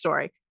ladder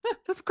story.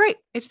 That's great.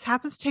 It just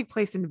happens to take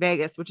place in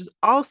Vegas, which is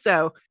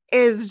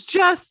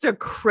just a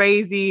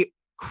crazy,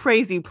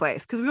 crazy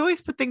place. Because we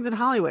always put things in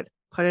Hollywood,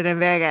 put it in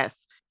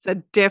Vegas. It's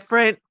a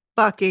different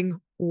fucking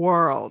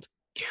world.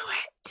 Do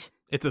it.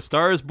 It's A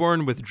Star Is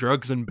Born with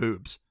drugs and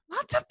boobs.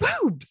 Lots of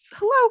boobs.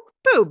 Hello,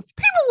 boobs.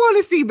 People want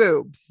to see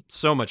boobs.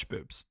 So much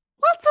boobs.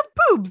 Lots of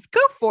boobs.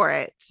 Go for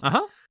it.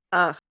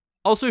 Uh-huh.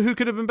 Also, who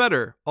could have been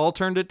better? All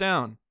turned it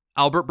down.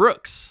 Albert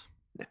Brooks.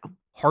 No.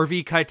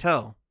 Harvey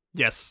Keitel.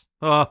 Yes.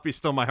 Oh, be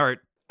still my heart.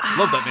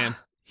 Love that man.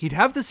 He'd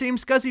have the same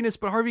scuzziness,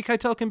 but Harvey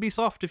Keitel can be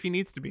soft if he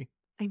needs to be.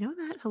 I know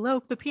that.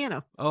 Hello, the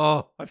piano.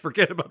 Oh, I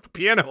forget about the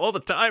piano all the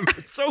time.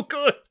 It's so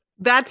good.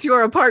 That's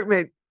your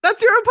apartment.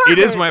 That's your apartment.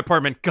 It is my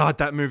apartment. God,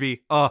 that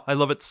movie. Oh, I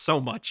love it so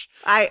much.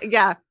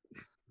 Yeah.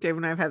 Dave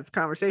and I have had this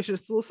conversation.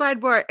 It's a little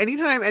sidebar.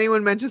 Anytime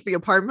anyone mentions The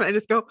Apartment, I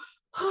just go,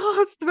 oh,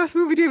 it's the best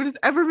movie David has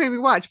ever made me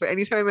watch. But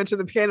anytime I mention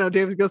the piano,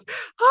 David goes,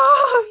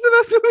 oh, it's the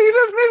best movie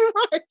you've ever made me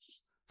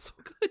watch. So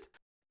good.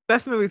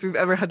 Best movies we've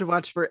ever had to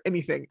watch for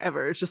anything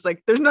ever. It's just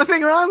like, there's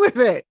nothing wrong with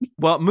it.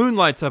 Well,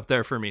 Moonlight's up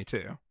there for me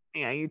too.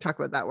 Yeah, you talk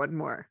about that one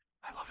more.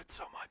 I love it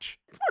so much.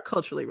 It's more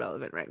culturally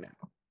relevant right now.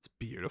 It's a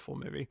beautiful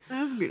movie.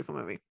 That's a beautiful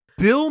movie.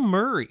 Bill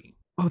Murray.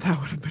 Oh, that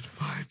would have been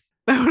fun.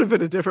 That would have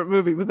been a different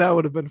movie, but that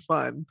would have been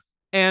fun.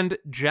 And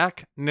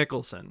Jack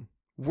Nicholson.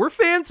 We're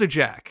fans of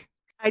Jack.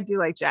 I do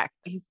like Jack.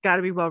 He's got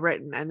to be well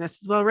written, and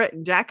this is well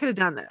written. Jack could have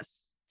done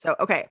this. So,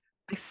 okay,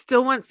 I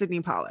still want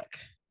Sidney Pollack.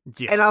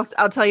 Yeah. And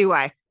I'll tell you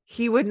why.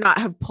 He would not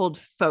have pulled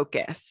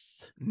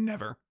focus.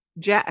 Never.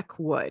 Jack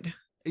would.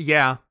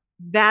 Yeah.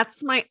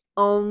 That's my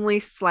only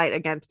slight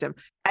against him,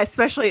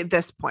 especially at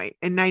this point.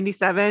 In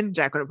 97,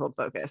 Jack would have pulled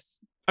focus.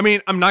 I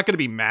mean, I'm not going to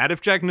be mad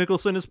if Jack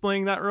Nicholson is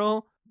playing that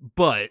role,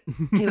 but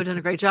he would have done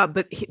a great job,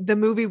 but the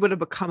movie would have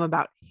become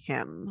about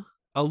him.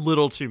 A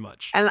little too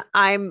much. And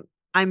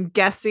I'm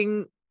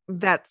guessing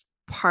that's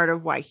part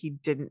of why he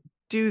didn't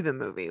do the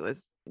movie,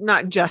 was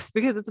not just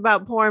because it's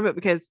about porn, but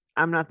because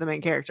I'm not the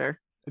main character.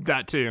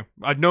 That too.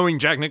 Knowing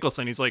Jack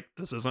Nicholson, he's like,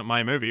 this isn't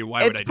my movie.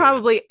 Why would I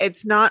do it?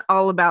 It's not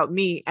all about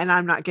me, and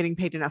I'm not getting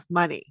paid enough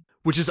money.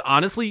 Which is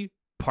honestly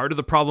part of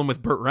the problem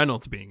with Burt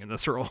Reynolds being in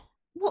this role.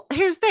 Well,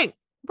 here's the thing.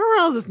 Burt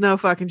Reynolds is no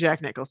fucking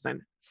Jack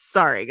Nicholson.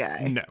 Sorry,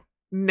 guy.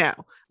 No.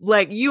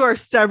 Like, you are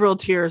several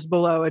tiers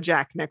below a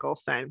Jack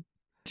Nicholson.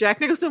 Jack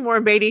Nicholson,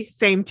 Warren Beatty,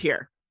 same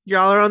tier.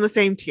 Y'all are on the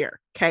same tier.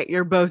 Okay.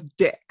 You're both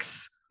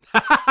dicks.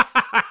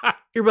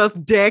 You're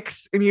both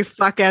dicks and you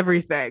fuck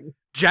everything.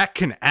 Jack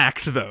can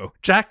act, though.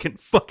 Jack can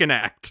fucking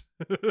act.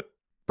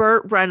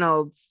 Burt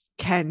Reynolds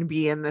can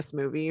be in this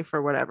movie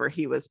for whatever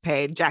he was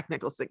paid. Jack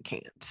Nicholson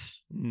can't.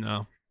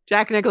 No.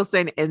 Jack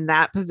Nicholson in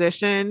that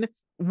position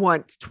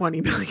wants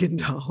 $20 million.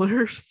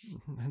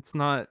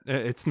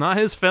 It's not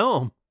his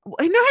film. No,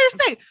 here's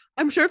the thing.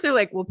 I'm sure if they're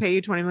like, we'll pay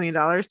you $20 million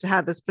to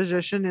have this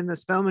position in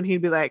this film, and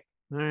he'd be like,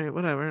 all right,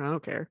 whatever, I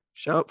don't care.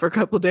 Show up for a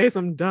couple of days,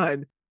 I'm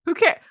done. Who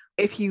cares?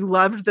 If he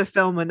loved the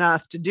film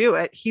enough to do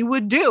it, he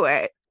would do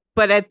it.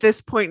 But at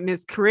this point in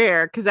his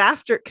career, because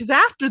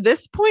after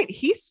this point,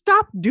 he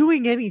stopped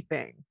doing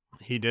anything.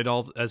 He did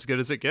all as good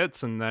as it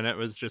gets, and then it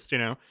was just,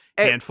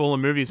 handful of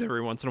movies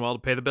every once in a while to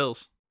pay the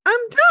bills. I'm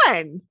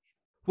done.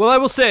 Well, I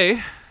will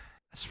say,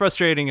 as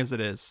frustrating as it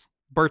is,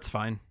 Burt's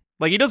fine.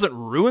 Like, he doesn't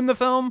ruin the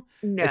film.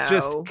 No. It's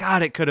just,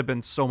 God, it could have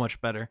been so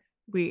much better.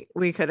 We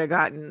could have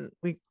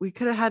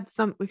had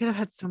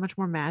so much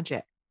more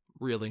magic.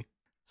 Really.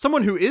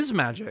 Someone who is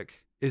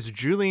magic is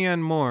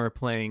Julianne Moore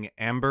playing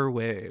Amber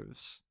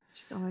Waves.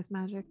 She's always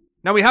magic.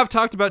 Now, we have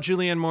talked about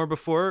Julianne Moore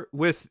before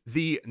with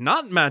the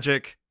not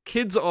magic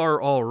Kids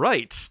Are All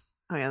Right.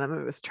 Oh yeah, that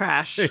movie was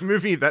trash. A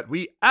movie that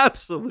we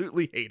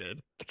absolutely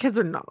hated. The kids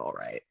are not all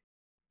right.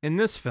 In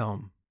this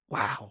film,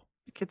 wow.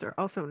 The kids are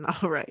also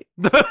not all right.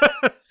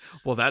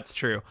 Well, that's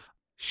true.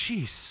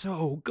 She's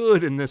so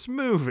good in this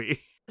movie.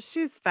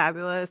 She's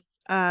fabulous.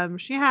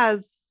 She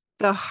has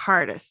the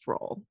hardest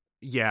role.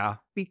 Yeah.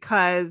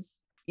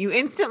 Because you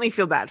instantly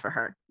feel bad for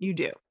her. You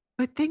do.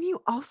 but then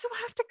you also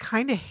have to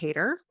kind of hate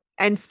her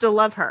and still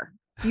love her.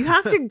 You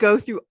have to go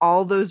through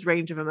all those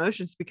range of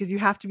emotions because you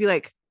have to be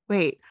like,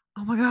 wait,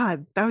 oh my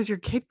God, that was your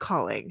kid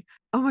calling.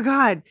 Oh my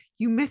God,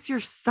 you miss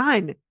your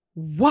son.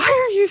 Why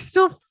are you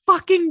still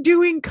fucking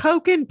doing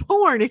coke and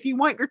porn if you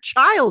want your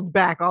child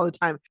back all the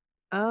time?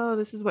 Oh,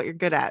 this is what you're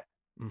good at.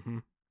 Mm-hmm.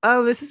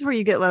 Oh, this is where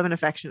you get love and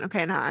affection.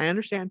 Okay, now I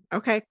understand.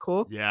 Okay,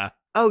 cool. Yeah.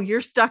 Oh, you're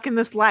stuck in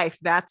this life.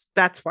 That's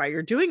why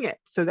you're doing it,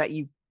 so that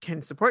you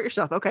can support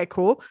yourself. Okay,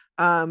 cool.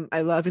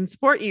 I love and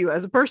support you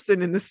as a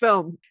person in this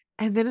film.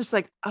 And then it's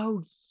like,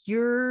 oh,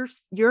 you're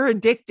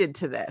addicted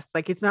to this.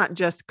 Like, it's not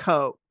just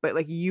coke, but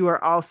like you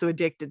are also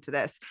addicted to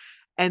this.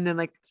 And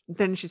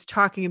then she's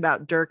talking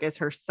about Dirk as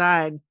her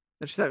son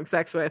that she's having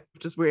sex with,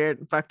 which is weird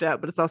and fucked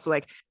up. But it's also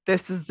like,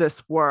 this is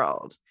this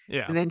world.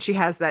 Yeah. And then she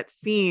has that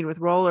scene with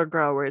Roller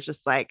Girl where it's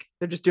just like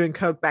they're just doing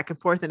coke back and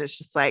forth, and it's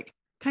just like,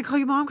 can I call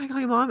you mom? Can I call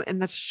you mom? And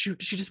that's she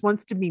just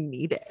wants to be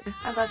needed.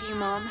 I love you,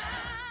 Mom.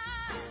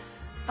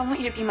 I want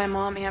you to be my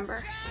mom,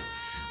 Amber.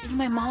 Are you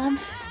my mom?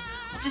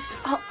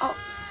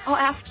 I'll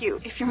ask you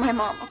if you're my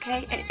mom,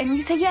 okay? And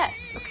you say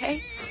yes,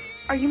 okay?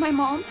 Are you my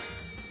mom?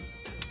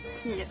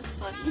 Yes,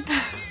 buddy.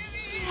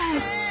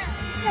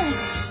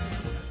 Yes.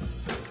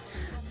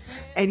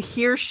 And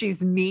here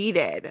she's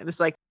needed, and it's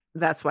like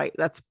that's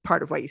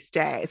part of why you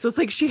stay. So it's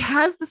like she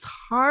has this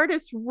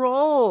hardest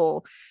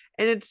role,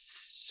 and it's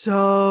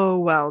so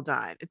well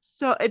done.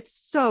 It's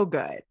so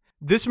good.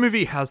 This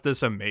movie has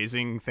this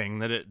amazing thing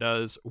that it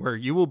does where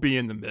you will be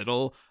in the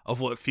middle of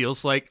what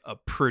feels like a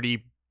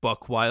pretty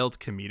buck wild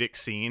comedic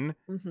scene,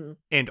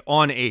 and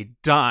on a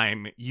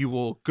dime you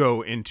will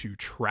go into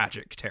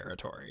tragic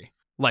territory.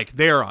 Like,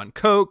 they're on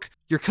coke,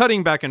 you're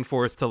cutting back and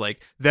forth to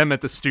like them at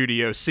the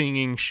studio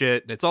singing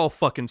shit, and it's all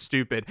fucking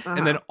stupid.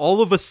 And then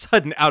all of a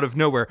sudden, out of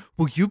nowhere,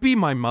 will you be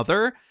my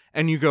mother?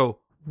 And you go,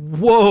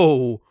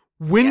 whoa,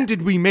 when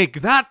did we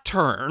make that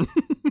turn?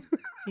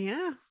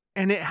 Yeah.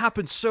 And it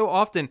happens so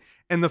often.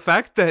 And the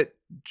fact that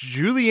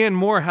Julianne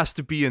Moore has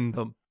to be in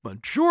the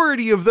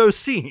majority of those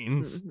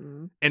scenes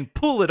and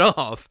pull it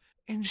off,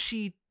 and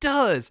she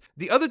does.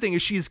 The other thing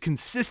is she's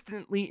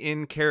consistently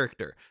in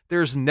character.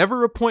 There's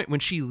never a point when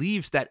she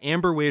leaves that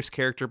Amber Waves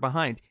character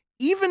behind,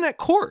 even at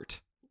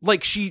court.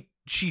 Like, she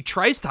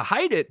tries to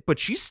hide it, but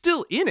she's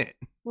still in it.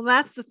 Well,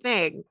 that's the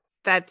thing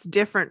that's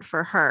different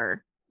for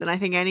her than I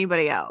think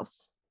anybody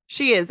else.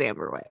 She is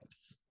Amber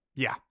Waves.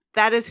 Yeah.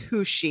 That is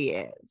who she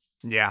is.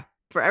 Yeah.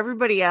 For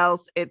everybody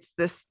else, it's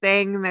this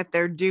thing that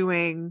they're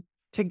doing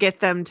to get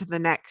them to the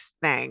next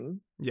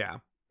thing. Yeah.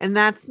 And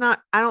I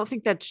don't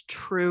think that's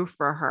true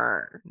for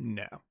her.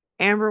 No.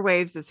 Amber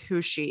Waves is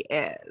who she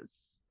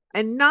is.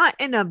 And not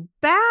in a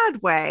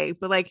bad way,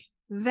 but like,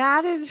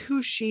 that is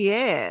who she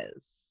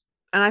is.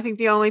 And I think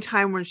the only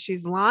time when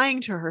she's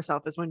lying to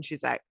herself is when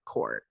she's at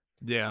court.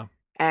 Yeah.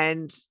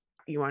 And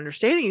you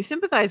understand and you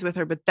sympathize with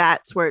her, but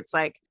that's where it's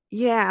like,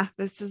 yeah,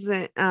 this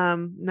isn't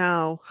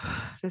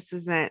this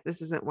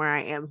isn't where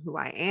I am who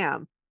I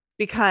am.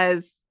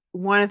 Because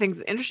one of the things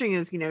that's interesting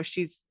is,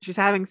 she's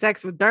having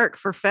sex with Dirk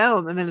for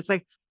film, and then it's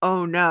like,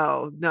 oh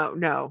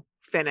no,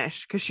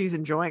 finish, because she's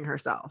enjoying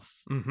herself.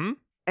 And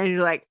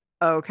you're like,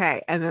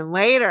 okay. And then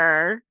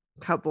later,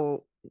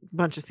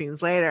 bunch of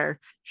scenes later,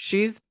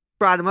 she's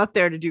brought him up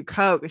there to do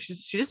coke, and she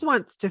just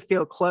wants to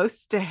feel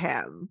close to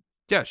him.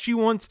 Yeah, she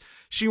wants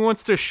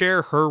to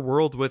share her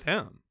world with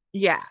him.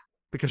 Yeah.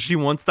 Because she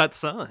wants that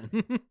son.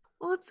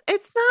 Well,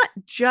 it's not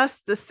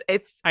just this.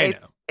 It's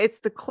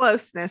the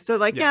closeness. So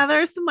like, yeah,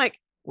 there's some like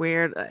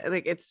weird,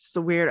 like it's just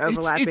a weird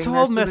overlapping. It's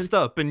all messed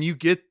up, and you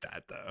get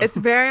that though. It's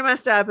very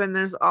messed up, and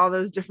there's all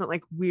those different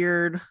like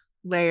weird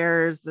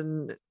layers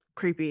and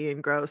creepy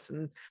and gross,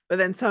 but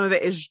then some of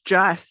it is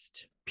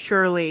just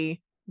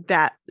purely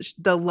the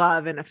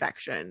love and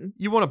affection.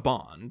 You want to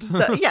bond.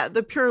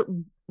 the pure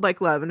like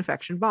love and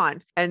affection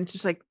bond, and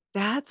just like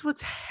that's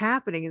what's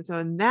happening.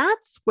 And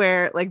that's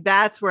where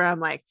I'm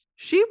like,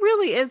 she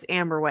really is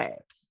Amber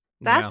Waves.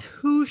 That's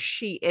who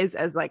she is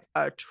as like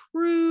a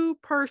true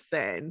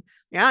person.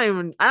 Yeah, I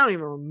don't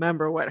even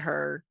remember what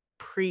her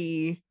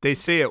They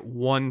say it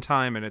one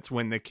time, and it's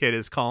when the kid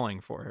is calling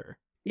for her.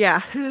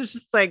 Yeah, it's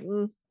just like,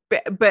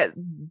 but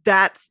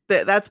that's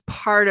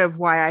part of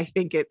why I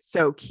think it's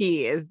so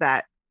key, is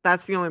that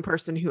that's the only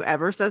person who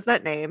ever says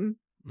that name.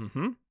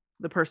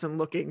 The person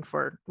looking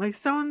for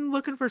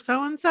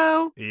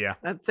so-and-so. Yeah.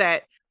 That's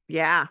it.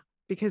 Yeah.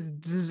 Because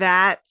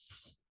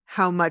that's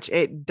how much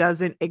it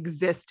doesn't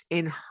exist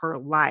in her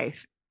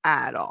life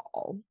at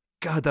all.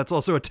 God, that's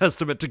also a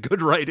testament to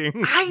good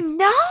writing. I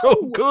know.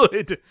 So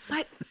good.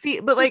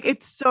 But like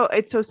it's so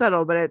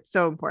subtle, but it's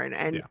so important.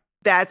 And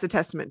that's a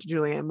testament to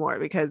Julianne Moore,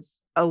 because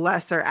a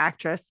lesser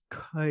actress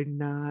could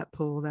not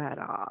pull that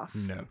off.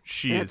 No,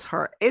 It's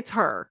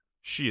her.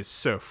 She is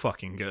so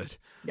fucking good.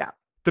 Yeah.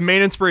 The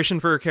main inspiration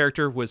for her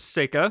character was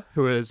Seika,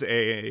 who is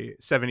a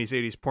 70s,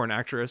 80s porn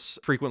actress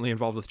frequently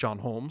involved with John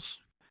Holmes.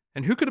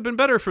 And who could have been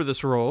better for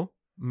this role?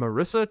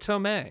 Marissa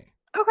Tomei.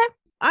 Okay.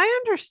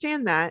 I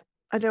understand that.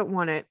 I don't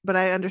want it, but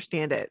I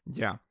understand it.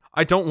 Yeah.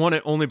 I don't want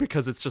it only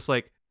because it's just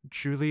like,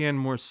 Julianne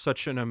Moore's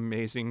such an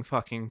amazing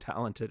fucking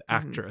talented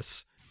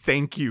actress.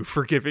 Thank you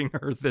for giving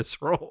her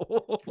this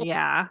role.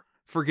 Yeah.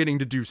 For getting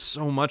to do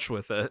so much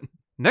with it.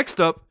 Next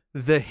up,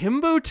 the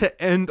himbo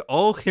to end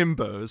all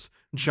himbos,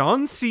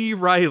 John C.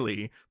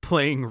 Reilly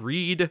playing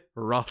Reed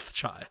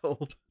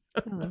Rothschild.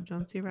 I love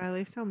John C.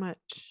 Reilly so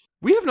much.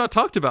 We have not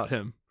talked about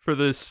him for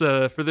this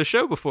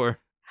show before.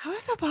 How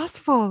is that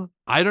possible?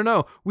 I don't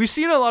know. We've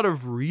seen a lot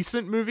of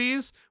recent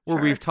movies where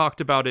Sure. we've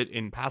talked about it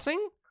in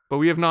passing, but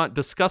we have not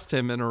discussed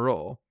him in a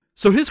role.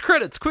 So his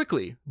credits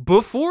quickly.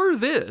 Before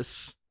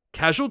this,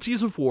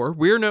 Casualties of War,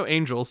 We're No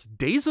Angels,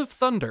 Days of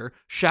Thunder,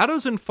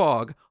 Shadows and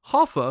Fog,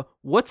 Hoffa,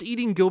 What's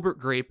Eating Gilbert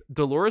Grape,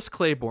 Dolores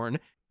Claiborne,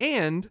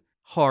 and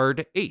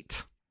Hard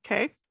 8.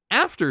 Okay.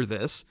 After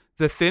this,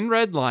 The Thin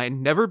Red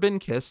Line, Never Been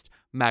Kissed,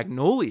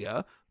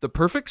 Magnolia, The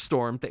Perfect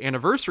Storm, The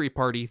Anniversary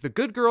Party, The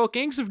Good Girl,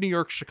 Gangs of New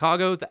York,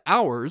 Chicago, The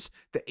Hours,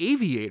 The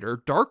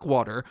Aviator, Dark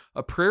Water,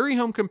 A Prairie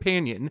Home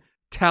Companion,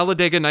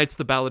 Talladega Nights,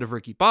 The Ballad of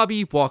Ricky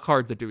Bobby, Walk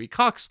Hard, The Dewey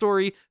Cox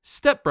Story,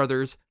 Step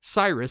Brothers,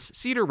 Cyrus,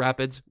 Cedar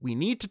Rapids, We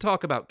Need to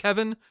Talk About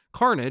Kevin,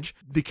 Carnage,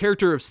 the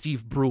character of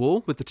Steve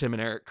Brule with the Tim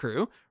and Eric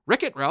crew,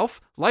 Wreck-It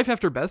Ralph, Life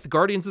After Beth,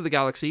 Guardians of the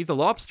Galaxy, The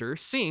Lobster,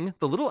 Sing,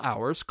 The Little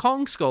Hours,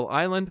 Kong Skull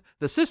Island,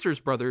 The Sisters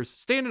Brothers,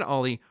 Stan and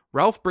Ollie,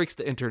 Ralph Breaks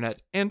the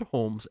Internet, and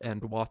Holmes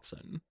and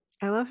Watson.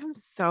 I love him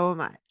so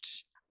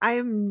much. I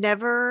am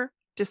never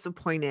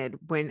disappointed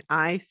when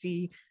I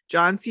see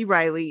John C.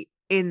 Reilly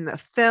in the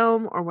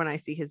film or when I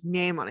see his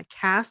name on a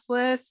cast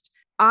list.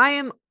 I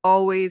am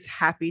always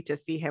happy to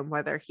see him,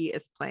 whether he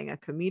is playing a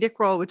comedic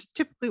role, which is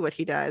typically what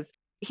he does.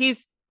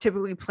 He's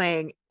typically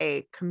playing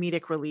a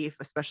comedic relief,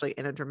 especially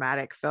in a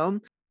dramatic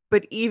film.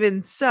 But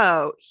even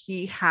so,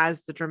 he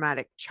has the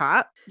dramatic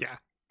chop. Yeah.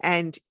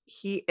 And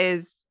he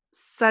is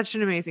such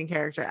an amazing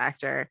character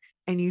actor.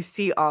 And you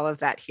see all of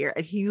that here.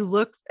 And he's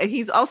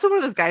also one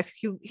of those guys,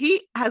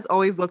 he has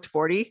always looked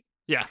 40.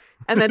 Yeah.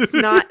 And it's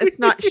not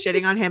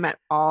shitting on him at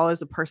all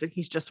as a person.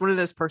 He's just one of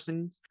those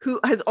persons who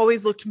has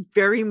always looked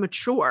very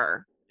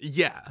mature.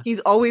 Yeah.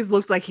 He's always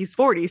looked like he's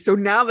 40. So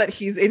now that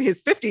he's in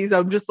his 50s,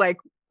 I'm just like,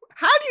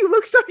 how do you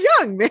look so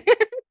young, man?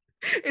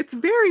 It's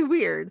very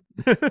weird.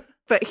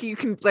 But you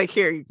can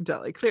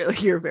tell like clearly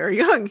you're very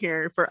young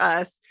here for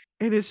us.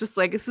 And it's just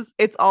like,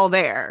 it's all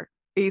there.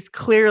 He's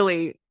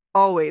clearly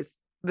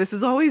this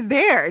is always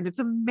there. And it's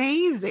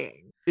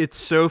amazing. It's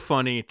so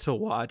funny to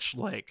watch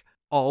like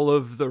all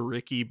of the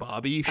Ricky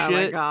Bobby shit Oh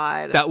my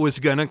God. that was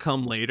gonna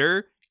come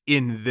later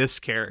in this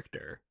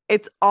character.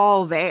 It's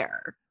all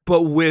there.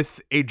 But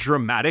with a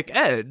dramatic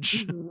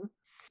edge. Mhm.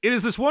 It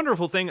is this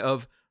wonderful thing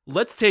of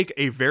let's take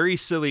a very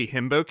silly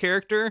himbo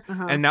character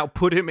Uh-huh. and now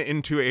put him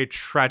into a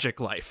tragic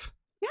life.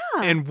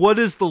 Yeah. And what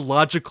is the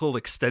logical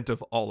extent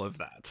of all of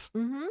that?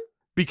 Mhm.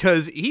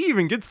 Because he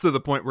even gets to the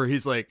point where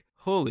he's like,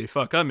 holy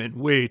fuck, I'm in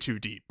way too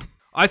deep.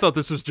 I thought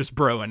this was just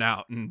broing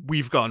out and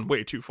we've gone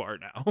way too far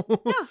now.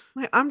 Yeah.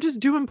 Like, I'm just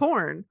doing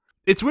porn.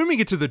 It's when we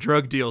get to the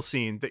drug deal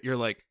scene that you're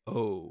like,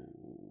 oh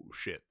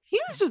shit. He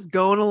was just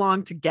going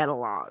along to get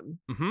along.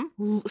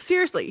 Mm-hmm.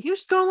 Seriously, he was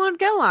just going along to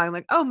get along.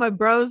 Like, oh, my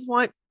bros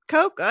want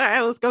Coke. All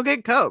right, let's go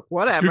get Coke.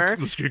 Whatever.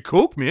 Let's get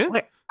Coke, man.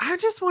 Like, I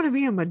just want to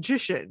be a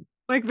magician.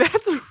 Like,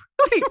 that's really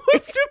He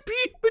wants to be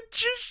a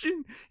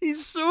magician.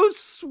 He's so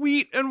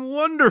sweet and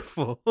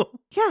wonderful.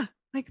 yeah.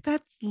 Like,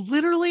 that's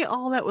literally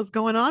all that was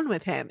going on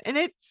with him. And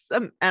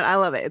and I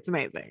love it. It's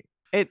amazing.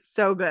 It's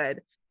so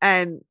good.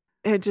 And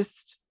it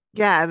just,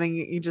 yeah. And then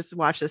you just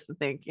watch this and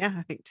think, yeah,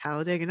 I think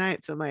Talladega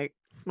Nights. I'm like,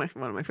 it's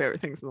one of my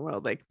favorite things in the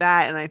world, like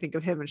that. And I think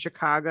of him in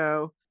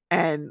Chicago.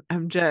 And I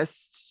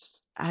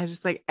just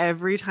like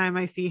every time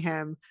I see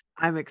him,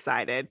 I'm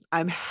excited.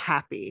 I'm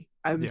happy.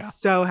 I'm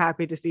so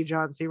happy to see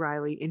John C.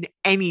 Reilly in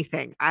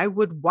anything. I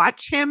would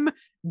watch him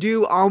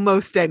do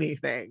almost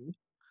anything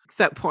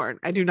except porn.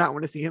 I do not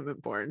want to see him in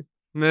porn.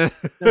 No,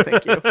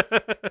 thank you.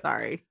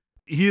 Sorry.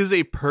 He is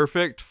a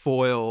perfect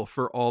foil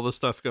for all the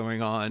stuff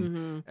going on.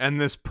 Mm-hmm. And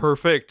this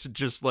perfect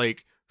just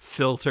like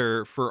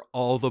filter for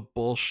all the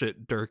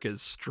bullshit Dirk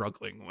is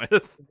struggling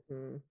with.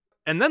 Mm-hmm.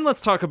 And then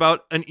let's talk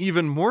about an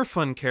even more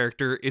fun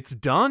character. It's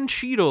Don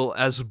Cheadle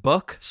as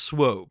Buck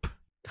Swope.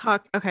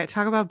 Talk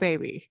about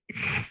baby.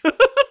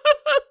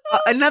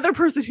 Another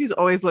person who's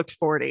always looked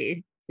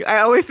 40. I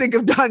always think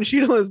of Don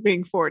Cheadle as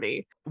being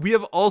 40. We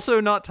have also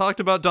not talked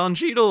about Don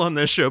Cheadle on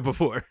this show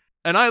before.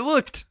 And I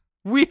looked.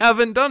 We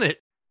haven't done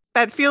it.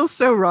 That feels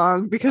so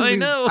wrong because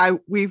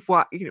we've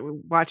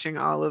watching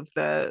all of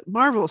the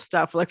Marvel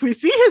stuff. Like, we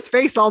see his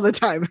face all the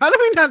time. How do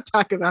we not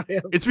talk about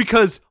him? It's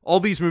because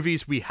all these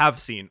movies we have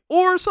seen,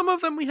 or some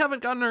of them we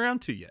haven't gotten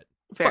around to yet.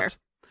 Fair. But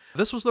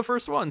this was the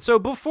first one. So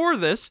before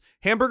this,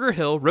 Hamburger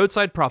Hill,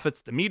 Roadside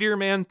Prophets, The Meteor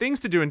Man, Things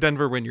to Do in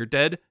Denver When You're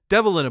Dead,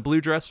 Devil in a Blue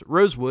Dress,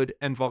 Rosewood,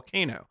 and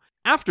Volcano.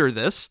 After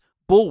this,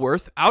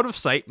 Bulworth, Out of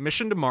Sight,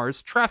 Mission to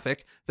Mars,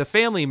 Traffic, The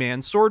Family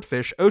Man,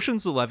 Swordfish,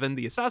 Ocean's 11,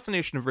 The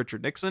Assassination of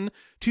Richard Nixon,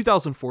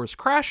 2004's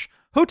Crash,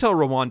 Hotel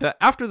Rwanda,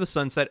 After the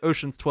Sunset,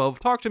 Ocean's 12,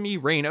 Talk to Me,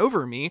 Reign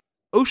Over Me,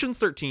 Ocean's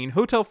 13,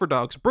 Hotel for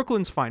Dogs,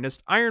 Brooklyn's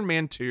Finest, Iron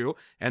Man 2,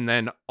 and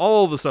then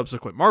all the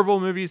subsequent Marvel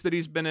movies that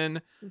he's been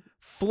in,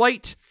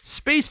 Flight,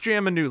 Space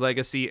Jam: A New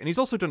Legacy, and he's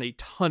also done a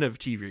ton of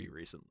TV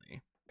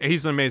recently.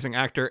 He's an amazing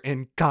actor,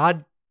 and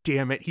god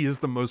damn it, he is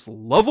the most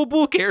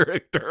lovable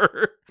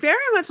character. Very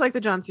much like the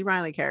John C.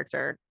 Reilly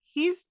character.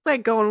 He's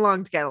like going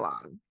along to get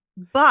along.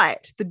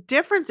 But the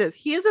difference is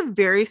he has a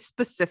very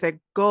specific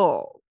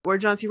goal where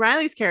John C.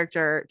 Reilly's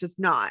character does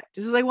not.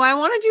 This is like, well, I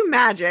want to do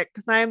magic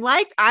because I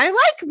like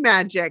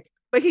magic,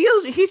 but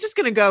he's just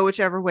going to go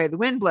whichever way the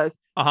wind blows.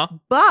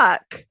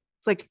 Buck,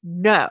 it's like,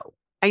 no,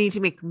 I need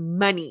to make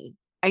money.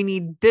 I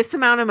need this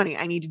amount of money.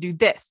 I need to do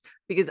this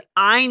because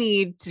I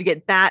need to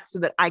get that so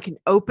that I can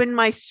open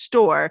my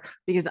store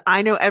because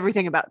I know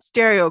everything about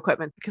stereo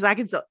equipment because I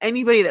can sell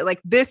anybody that like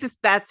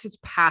that's his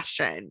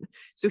passion.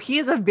 So he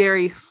has a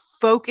very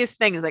focused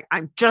thing. It's like,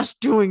 I'm just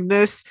doing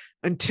this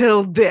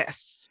until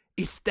this.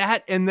 It's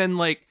that. And then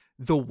like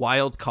the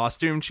wild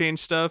costume change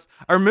stuff.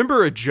 I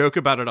remember a joke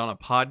about it on a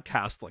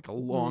podcast like a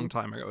long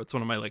time ago. It's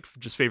one of my like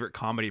just favorite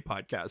comedy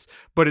podcasts,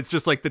 but it's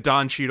just like the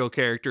Don Cheadle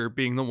character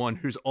being the one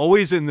who's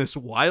always in this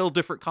wild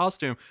different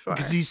costume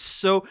because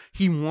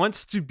he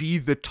wants to be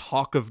the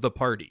talk of the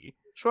party.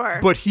 Sure.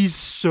 But he's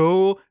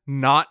so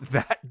not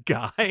that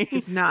guy.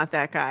 He's not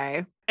that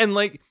guy. And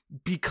like,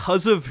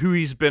 because of who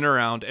he's been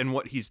around and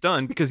what he's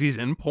done, because he's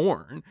in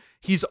porn,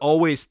 he's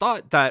always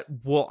thought that,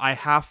 well, I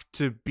have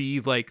to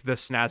be like the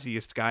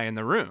snazziest guy in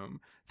the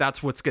room.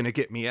 That's what's going to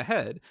get me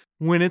ahead.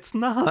 When it's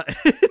not.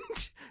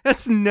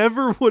 That's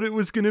never what it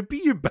was going to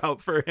be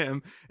about for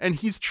him. And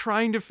he's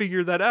trying to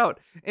figure that out.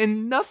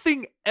 And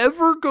nothing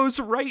ever goes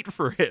right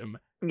for him.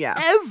 Yeah.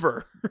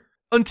 Ever.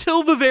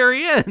 Until the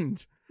very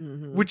end.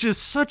 Which is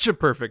such a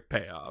perfect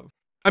payoff.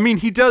 I mean,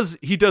 he does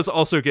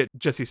also get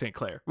Jesse St.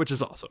 Clair, which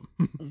is awesome.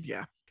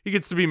 Yeah. He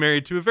gets to be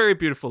married to a very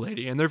beautiful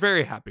lady, and they're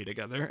very happy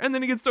together. And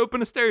then he gets to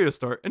open a stereo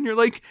store, and you're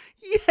like,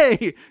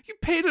 yay, you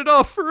paid it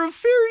off for a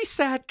very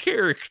sad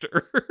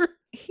character.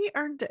 He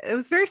earned it. It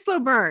was very slow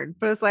burn,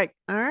 but it's like,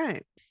 all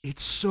right.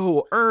 It's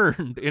so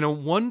earned in a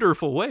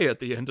wonderful way at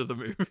the end of the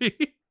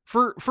movie.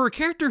 For a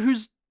character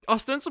who's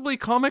ostensibly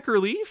comic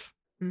relief,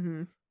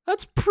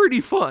 that's pretty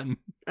fun.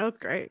 That's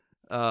great.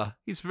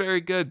 He's very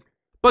good.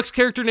 Buck's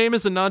character name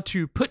is a nod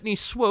to Putney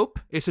Swope,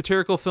 a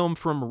satirical film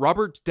from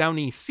Robert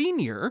Downey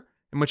Sr.,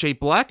 in which a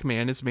black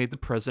man is made the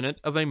president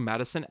of a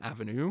Madison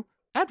Avenue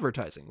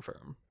advertising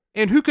firm.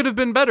 And who could have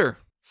been better?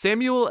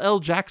 Samuel L.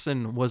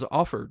 Jackson was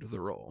offered the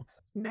role.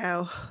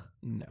 No.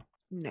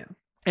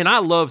 And I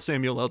love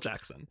Samuel L.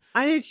 Jackson.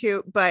 I do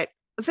too, but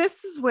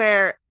this is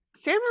where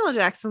Samuel L.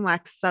 Jackson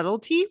lacks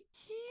subtlety.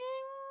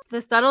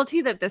 The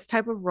subtlety that this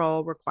type of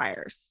role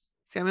requires,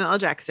 Samuel L.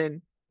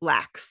 Jackson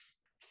lacks,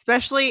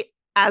 especially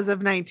as of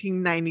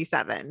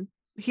 1997.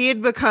 He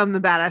had become the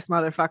badass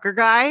motherfucker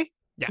guy.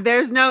 Yeah.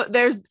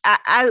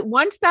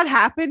 Once that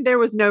happened, there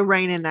was no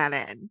rein in that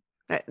in.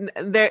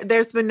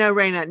 There's been no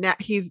rein in. Now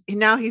he's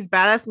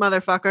badass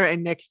motherfucker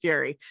and Nick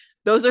Fury.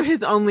 Those are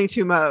his only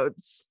two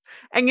modes.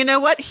 And you know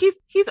what? He's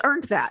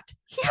earned that.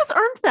 He has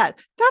earned that.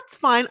 That's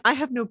fine. I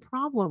have no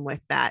problem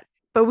with that.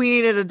 But we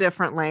needed a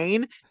different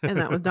lane, and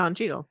that was Don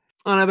Cheadle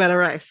on A Bed of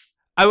Rice.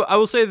 I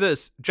will say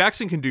this.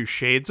 Jackson can do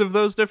shades of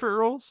those different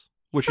roles,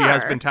 which he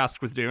has been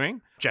tasked with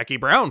doing. Jackie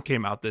Brown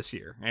came out this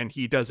year, and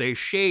he does a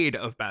shade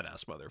of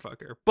badass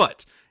motherfucker.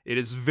 But it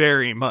is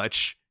very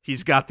much,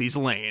 he's got these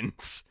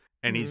lanes,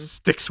 and he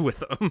sticks with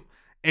them.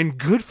 And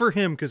good for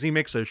him, because he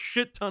makes a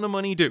shit ton of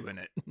money doing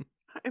it.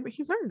 I mean,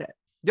 he's earned it.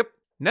 Yep.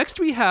 Next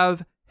we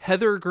have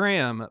Heather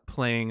Graham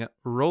playing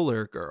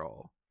Roller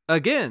Girl.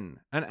 Again,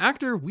 an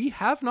actor we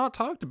have not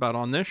talked about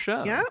on this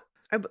show. Yeah,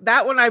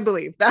 that one I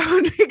believe. That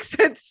one makes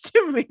sense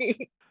to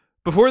me.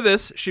 Before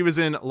this, she was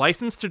in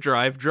License to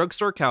Drive,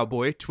 Drugstore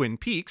Cowboy, Twin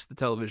Peaks, the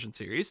television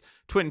series,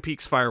 Twin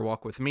Peaks Fire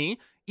Walk with Me,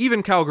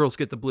 Even Cowgirls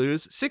Get the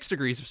Blues, 6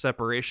 Degrees of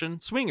Separation,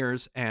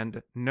 Swingers,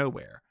 and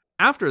Nowhere.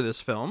 After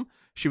this film,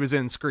 she was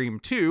in Scream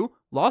 2,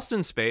 Lost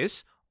in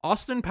Space,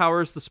 Austin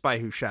Powers, The Spy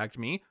Who Shagged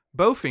Me,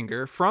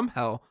 Bowfinger, From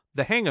Hell,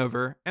 The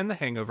Hangover, and The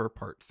Hangover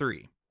Part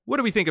 3. What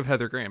do we think of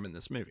Heather Graham in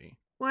this movie?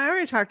 Well, I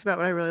already talked about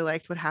what I really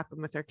liked, what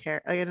happened with her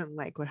character. I didn't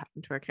like what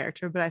happened to her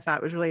character, but I thought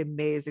it was really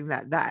amazing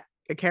that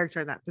a character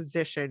in that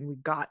position, we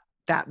got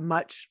that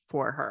much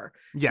for her.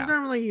 Yeah.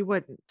 Normally you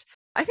wouldn't.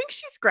 I think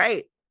she's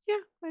great. Yeah,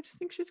 I just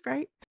think she's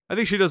great. I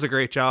think she does a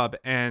great job,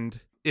 and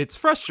it's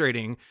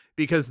frustrating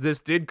because this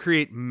did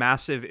create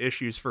massive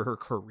issues for her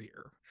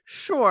career.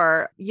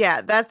 Sure.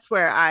 Yeah, that's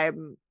where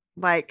I'm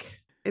like,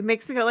 it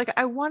makes me go like,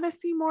 I want to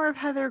see more of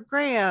Heather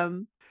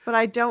Graham, but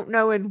I don't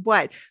know in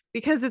what,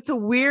 because it's a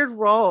weird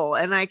role.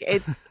 And like,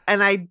 it's,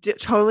 and I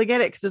totally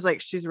get it. Cause it's like,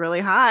 she's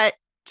really hot.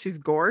 She's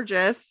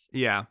gorgeous.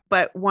 Yeah.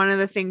 But one of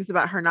the things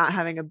about her not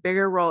having a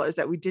bigger role is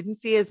that we didn't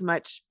see as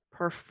much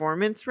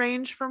performance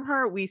range from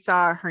her. We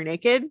saw her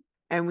naked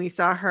and we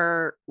saw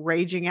her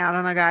raging out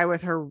on a guy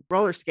with her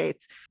roller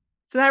skates.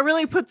 So that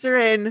really puts her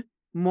in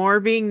more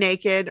being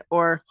naked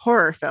or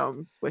horror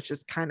films, which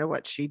is kind of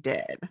what she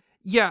did.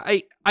 Yeah,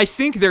 I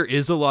think there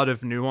is a lot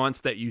of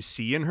nuance that you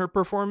see in her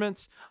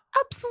performance.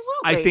 Absolutely.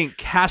 I think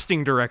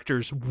casting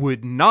directors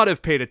would not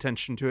have paid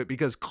attention to it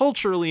because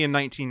culturally in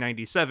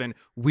 1997,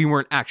 we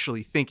weren't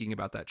actually thinking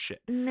about that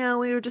shit. No,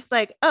 we were just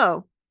like,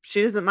 oh,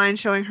 she doesn't mind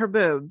showing her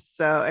boobs.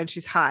 So, and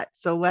she's hot.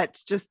 So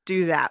let's just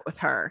do that with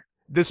her.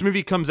 This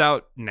movie comes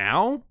out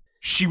now,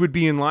 she would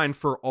be in line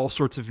for all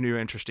sorts of new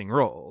interesting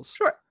roles.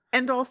 Sure.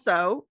 And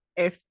also,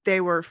 if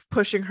they were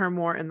pushing her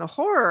more in the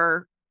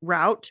horror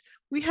route,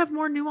 we have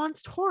more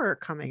nuanced horror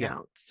coming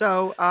out.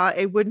 So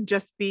it wouldn't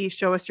just be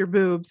show us your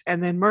boobs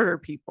and then murder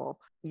people.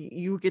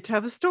 You get to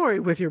have a story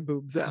with your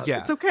boobs out. Yeah.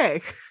 It's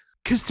okay.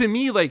 Because to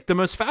me, like, the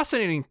most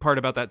fascinating part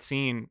about that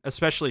scene,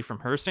 especially from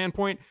her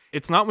standpoint,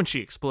 it's not when she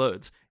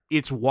explodes.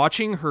 It's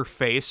watching her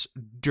face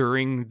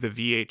during the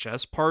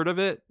VHS part of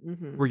it,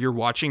 where you're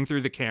watching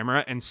through the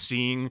camera and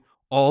seeing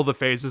all the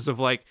phases of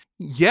like,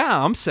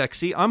 yeah, I'm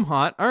sexy, I'm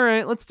hot, all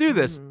right, let's do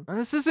this.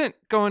 This isn't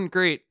going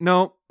great.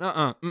 No,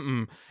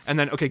 and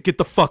then, okay, get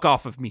the fuck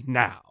off of me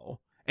now.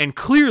 And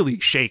clearly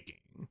shaking.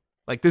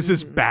 Like, this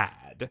is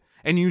bad.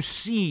 And you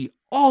see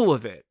all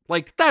of it.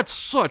 Like, that's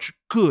such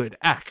good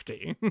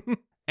acting.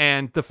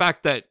 And the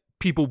fact that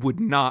people would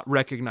not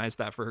recognize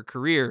that for her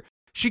career.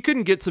 She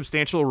couldn't get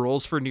substantial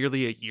roles for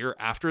nearly a year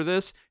after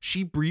this.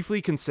 She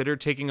briefly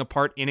considered taking a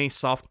part in a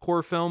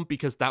softcore film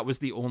because that was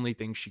the only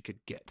thing she could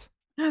get.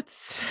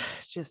 That's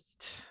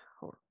just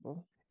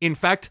horrible. In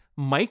fact,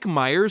 Mike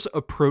Myers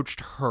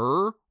approached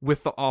her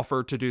with the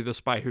offer to do The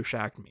Spy Who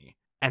Shagged Me,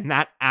 and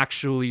that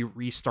actually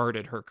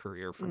restarted her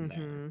career from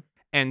there.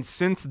 And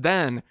since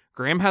then,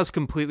 Graham has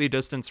completely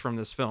distanced from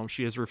this film.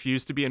 She has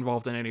refused to be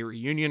involved in any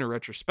reunion or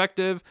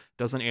retrospective,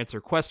 doesn't answer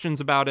questions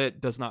about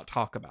it, does not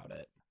talk about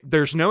it.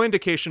 There's no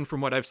indication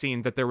from what I've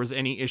seen that there was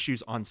any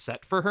issues on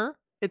set for her.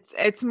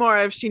 It's more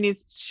of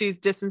she's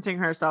distancing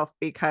herself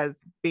because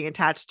being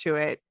attached to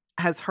it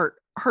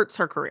hurts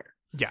her career.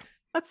 Yeah.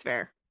 That's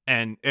fair.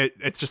 And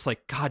it's just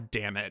like, God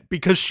damn it.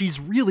 Because she's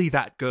really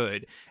that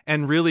good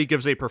and really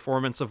gives a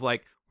performance of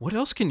like, what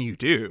else can you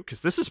do?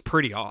 Because this is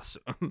pretty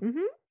awesome.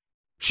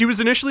 She was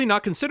initially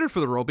not considered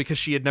for the role because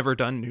she had never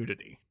done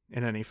nudity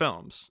in any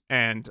films.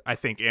 And I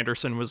think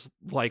Anderson was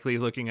likely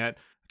looking at,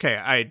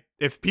 okay,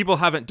 if people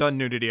haven't done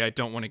nudity, I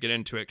don't want to get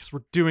into it because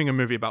we're doing a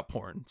movie about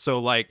porn. So,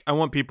 like, I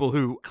want people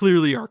who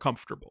clearly are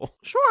comfortable.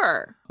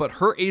 Sure. But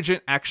her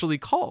agent actually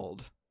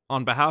called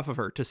on behalf of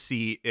her to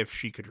see if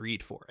she could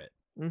read for it.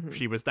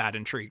 She was that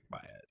intrigued by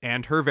it.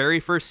 And her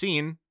very first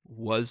scene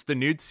was the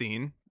nude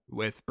scene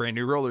with brand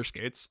new roller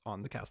skates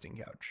on the casting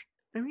couch.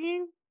 I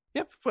mean,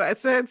 yep.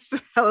 It's a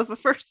hell of a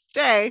first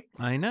day.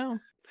 I know.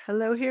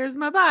 Hello, here's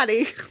my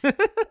body.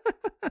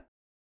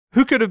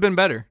 Who could have been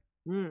better?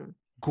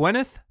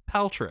 Gwyneth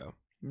Paltrow.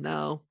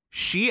 No.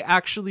 She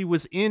actually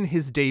was in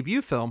his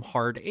debut film,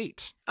 Hard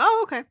 8.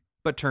 Oh, okay.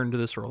 But turned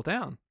this role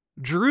down.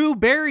 Drew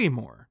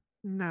Barrymore.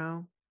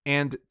 No.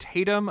 And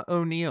Tatum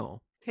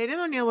O'Neal.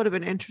 Tatum O'Neal would have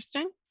been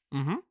interesting.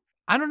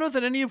 I don't know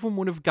that any of them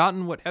would have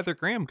gotten what Heather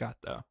Graham got,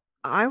 though.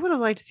 I would have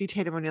liked to see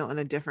Tatum O'Neal in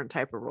a different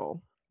type of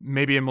role.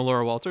 Maybe in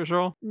Melora Walters'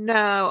 role?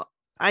 No.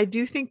 I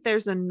do think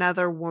there's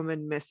another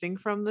woman missing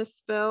from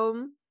this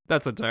film.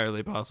 That's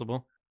entirely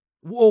possible.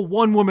 Whoa,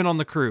 one woman on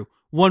the crew.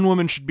 One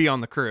woman should be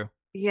on the crew.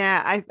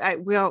 Yeah, I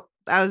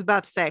was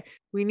about to say,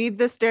 we need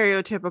the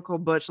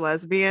stereotypical butch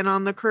lesbian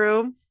on the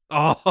crew.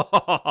 Oh.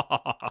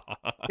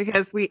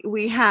 Because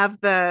we have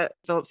the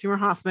Philip Seymour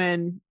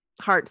Hoffman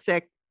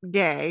heartsick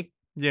gay.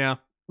 Yeah.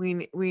 We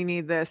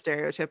need the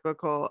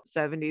stereotypical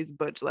 70s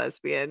butch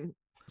lesbian.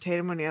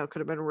 Tatum O'Neal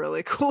could have been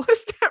really cool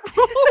as that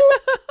role.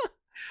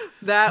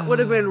 That would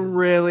have been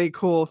really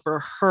cool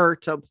for her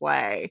to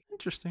play.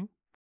 Interesting.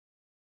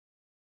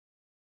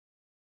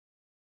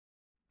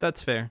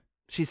 That's fair.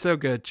 She's so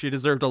good. She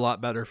deserved a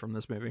lot better from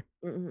this movie.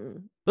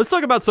 Let's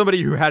talk about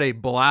somebody who had a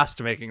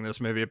blast making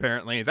this movie,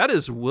 apparently. That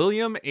is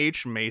William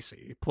H.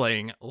 Macy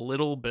playing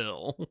Little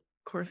Bill. Of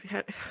course he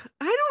had.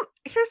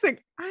 Here's the thing.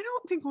 I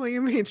don't think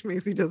William H.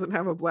 Macy doesn't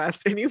have a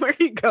blast anywhere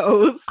he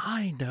goes.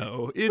 I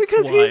know. It's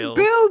because wild.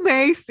 He's Bill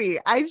Macy.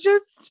 I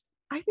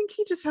think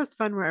he just has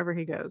fun wherever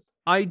he goes.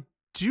 I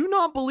do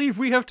not believe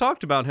we have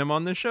talked about him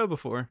on this show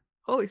before.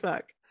 Holy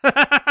fuck.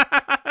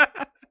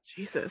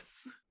 Jesus.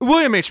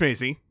 William H.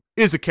 Macy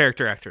is a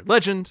character actor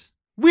legend.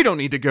 We don't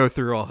need to go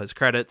through all his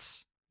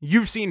credits.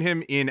 You've seen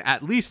him in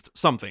at least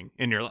something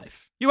in your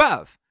life. You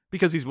have,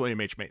 because he's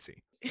William H.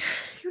 Macy.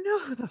 You know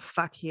who the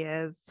fuck he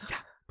is. Yeah,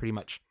 pretty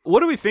much. What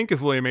do we think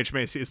of William H.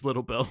 Macy as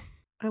Little Bill?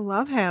 I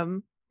love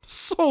him.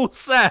 So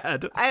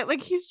sad.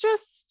 He's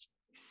just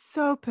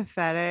so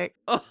pathetic.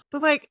 Ugh.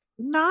 But like,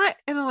 not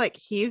in a like,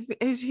 he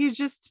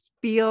just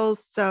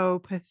feels so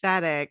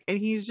pathetic and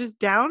he's just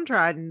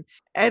downtrodden.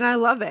 And I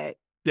love it.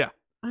 Yeah.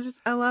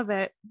 I love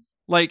it.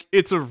 Like,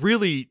 it's a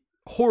really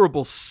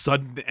horrible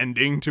sudden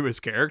ending to his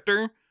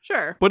character.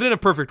 Sure. But in a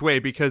perfect way,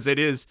 because it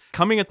is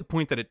coming at the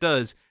point that it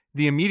does.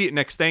 The immediate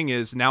next thing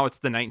is now it's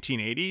the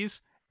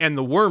 1980s and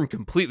the worm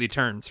completely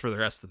turns for the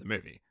rest of the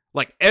movie.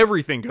 Like,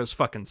 everything goes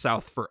fucking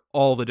south for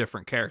all the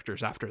different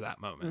characters after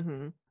that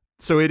moment.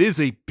 So it is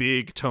a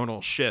big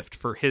tonal shift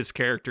for his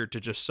character to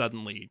just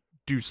suddenly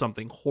do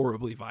something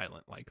horribly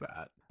violent like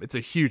that. It's a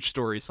huge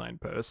story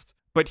signpost.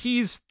 But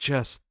he's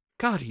just,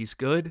 God, he's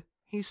good.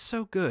 He's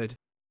so good.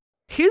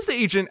 His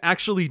agent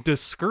actually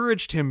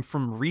discouraged him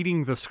from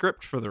reading the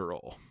script for the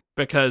role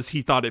because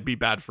he thought it'd be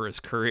bad for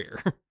his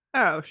career.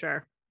 Oh,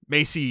 sure.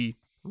 Macy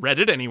read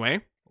it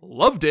anyway,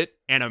 loved it,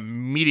 and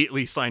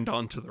immediately signed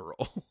on to the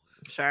role.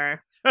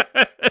 Sure.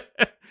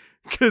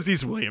 Because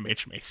he's William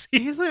H. Macy.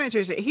 He's William H.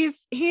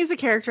 Macy. He's a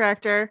character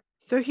actor,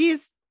 so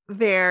he's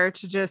there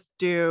to just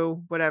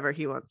do whatever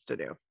he wants to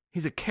do.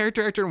 He's a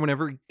character actor, and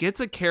whenever he gets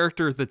a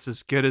character that's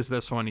as good as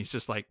this one, he's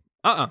just like,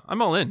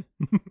 I'm all in.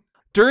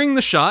 During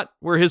the shot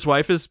where his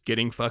wife is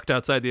getting fucked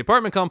outside the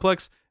apartment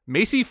complex,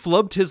 Macy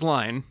flubbed his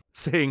line,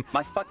 saying,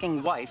 My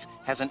fucking wife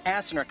has an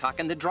ass in her cock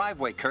in the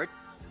driveway, Kurt.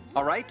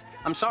 All right?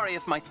 I'm sorry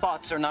if my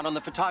thoughts are not on the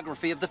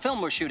photography of the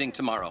film we're shooting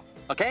tomorrow,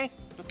 okay?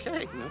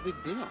 Okay, no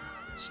big deal.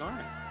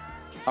 Sorry.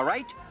 All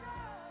right?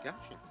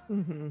 Gotcha.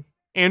 Mm-hmm.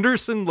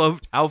 Anderson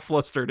loved how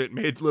flustered it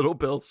made Little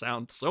Bill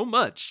sound so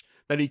much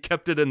that he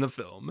kept it in the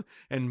film.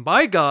 And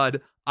by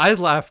God, I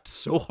laughed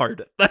so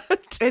hard at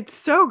that. It's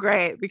so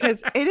great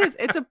because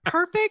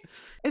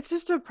it's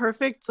just a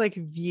perfect like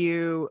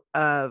view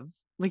of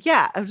like,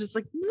 yeah, of just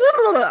like, blah,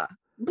 blah, blah,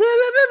 blah,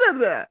 blah, blah,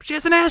 blah. She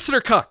has an ass in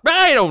her cock.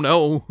 I don't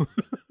know.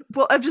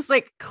 Well, of just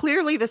like,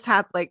 clearly this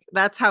happened. Like,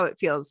 that's how it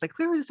feels. Like,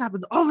 clearly this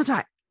happens all the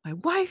time. My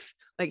wife,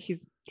 like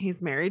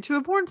he's married to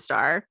a porn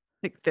star.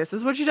 Like, this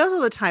is what she does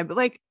all the time. But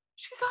like,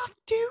 she's off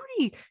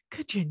duty.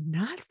 Could you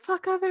not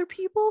fuck other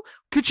people?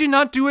 Could you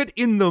not do it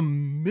in the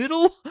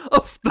middle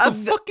of the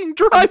fucking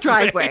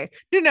driveway?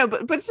 No,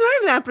 but it's not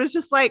even that. But it's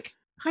just like,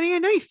 honey, I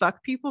know you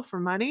fuck people for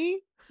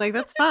money. Like,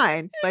 that's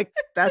fine. Like,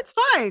 that's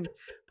fine.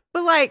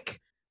 But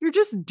like, you're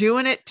just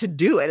doing it to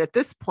do it at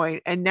this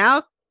point. And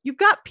now you've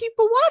got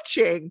people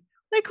watching.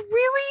 Like,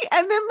 really?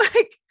 And then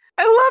like,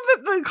 I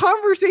love that the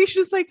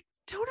conversation is like,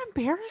 don't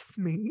embarrass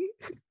me.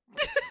 And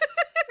he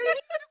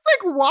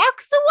just like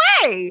walks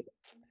away.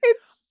 It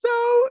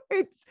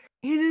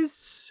is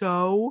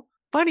so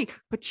funny.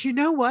 But you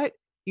know what?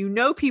 You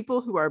know,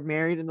 people who are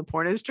married in the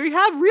porn industry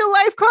have real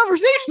life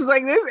conversations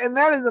like this, and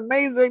that is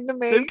amazing to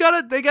me.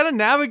 They gotta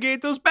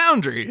navigate those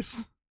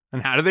boundaries.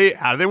 And how do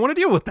they want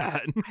to deal with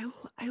that?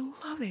 I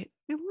love it.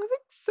 I love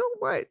it so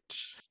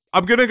much.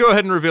 I'm going to go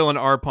ahead and reveal an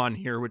ARPON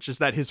here, which is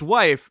that his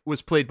wife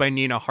was played by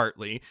Nina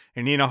Hartley.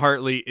 And Nina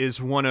Hartley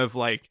is one of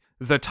like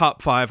the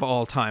top 5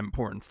 all-time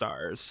porn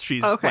stars.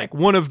 She's like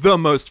one of the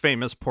most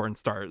famous porn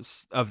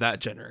stars of that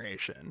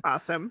generation.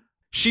 Awesome.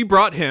 She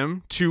brought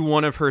him to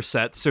one of her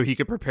sets so he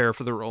could prepare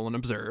for the role and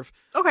observe.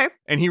 Okay.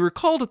 And he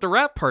recalled at the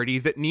wrap party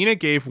that Nina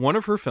gave one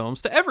of her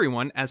films to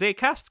everyone as a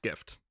cast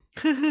gift.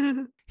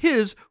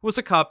 His was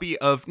a copy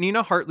of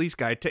Nina Hartley's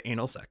Guide to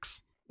Anal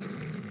Sex.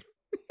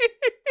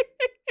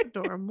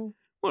 Adorable.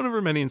 One of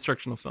her many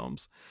instructional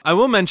films. I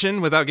will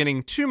mention, without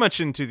getting too much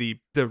into the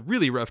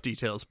really rough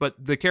details, but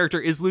the character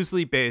is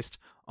loosely based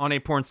on a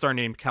porn star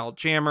named Cal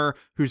Jammer,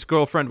 whose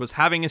girlfriend was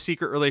having a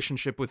secret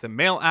relationship with a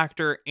male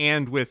actor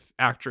and with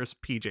actress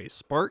PJ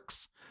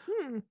Sparks.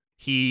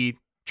 He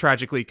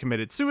tragically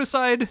committed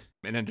suicide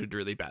and ended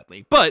really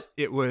badly, but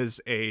it was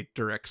a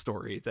direct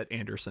story that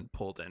Anderson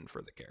pulled in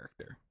for the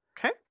character.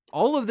 Okay.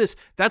 All of this,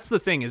 that's the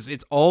thing, is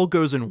it's all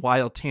goes in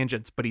wild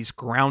tangents, but he's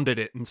grounded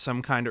it in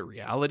some kind of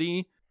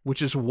reality,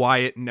 which is why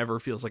it never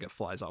feels like it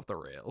flies off the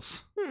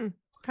rails.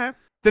 Okay.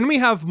 Then we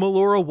have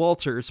Melora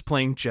Walters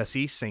playing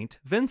Jessie St.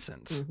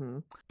 Vincent.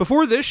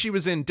 Before this, she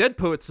was in Dead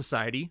Poets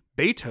Society,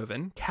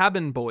 Beethoven,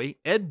 Cabin Boy,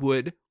 Ed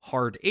Wood,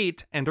 Hard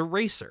 8, and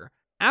Eraser.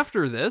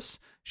 After this,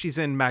 she's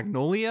in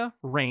Magnolia,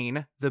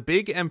 Rain, The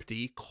Big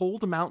Empty,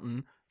 Cold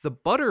Mountain, The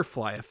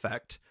Butterfly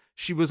Effect.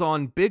 She was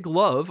on Big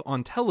Love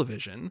on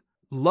television,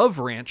 Love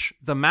Ranch,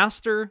 The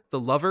Master, The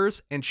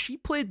Lovers, and she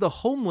played the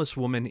homeless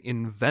woman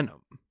in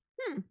Venom.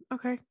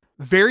 Okay.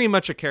 Very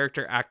much a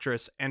character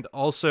actress and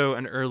also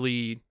an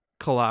early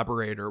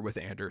collaborator with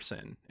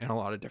Anderson in a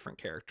lot of different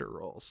character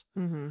roles.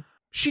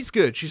 She's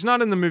good. She's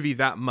not in the movie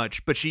that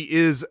much, but she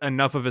is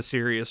enough of a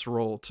serious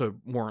role to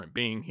warrant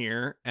being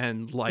here.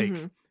 And like,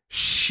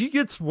 she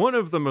gets one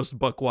of the most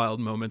buck wild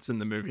moments in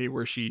the movie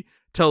where she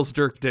tells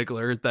Dirk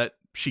Diggler that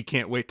she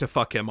can't wait to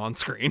fuck him on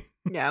screen.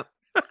 Yep.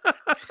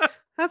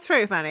 That's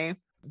very funny.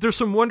 There's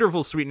some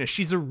wonderful sweetness.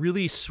 She's a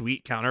really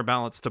sweet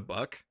counterbalance to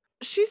Buck.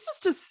 She's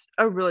just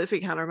a really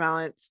sweet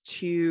counterbalance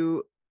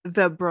to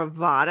the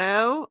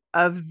bravado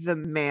of the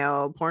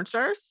male porn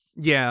stars.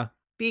 Yeah.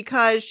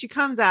 Because she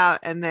comes out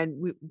and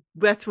then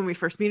that's when we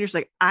first meet her. She's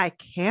like, I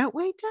can't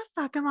wait to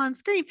fuck him on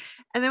screen.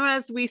 And then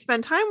as we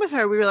spend time with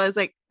her, we realize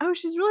like, oh,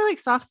 she's really like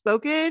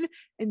soft-spoken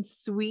and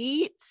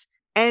sweet.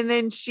 And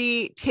then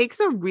she takes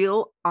a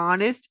real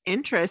honest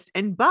interest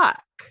in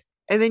Buck.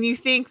 And then you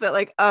think that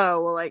like,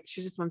 oh, well, like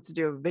she just wants to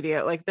do a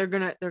video. Like they're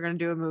gonna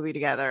do a movie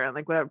together and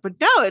like whatever. But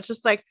no, it's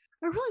just like,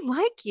 I really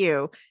like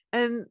you.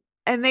 And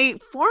they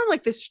form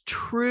like this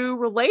true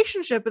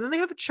relationship and then they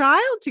have a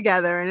child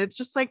together. And it's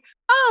just like,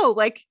 oh,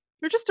 like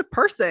you're just a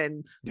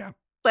person. Yeah.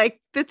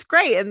 Like that's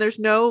great. And there's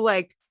no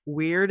like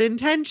weird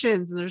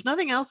intentions and there's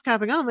nothing else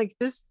happening on. Like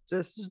this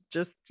is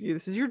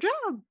your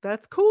job.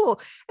 That's cool.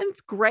 And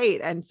it's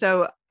great. And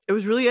so it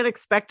was really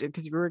unexpected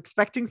because you were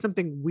expecting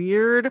something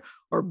weird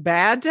or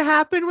bad to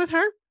happen with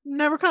her.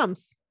 Never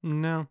comes.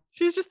 No.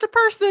 She's just a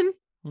person.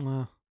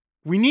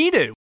 We need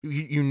it.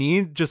 You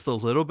need just a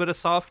little bit of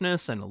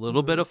softness and a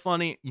little bit of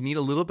funny. You need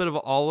a little bit of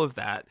all of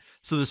that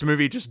so this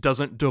movie just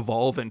doesn't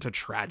devolve into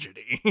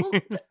tragedy.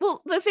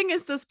 Well, the thing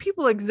is, those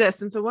people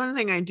exist. And so one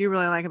thing I do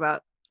really like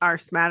about our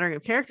smattering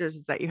of characters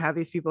is that you have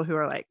these people who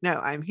are like, no,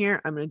 I'm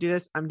here. I'm going to do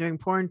this. I'm doing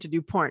porn to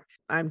do porn.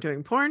 I'm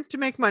doing porn to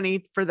make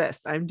money for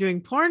this. I'm doing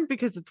porn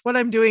because it's what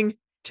I'm doing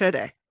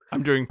today.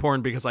 I'm doing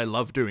porn because I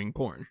love doing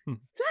porn.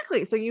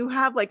 Exactly. So you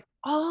have like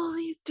all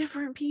these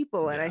different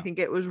people. And I think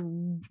it was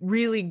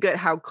really good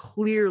how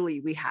clearly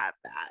we had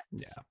that.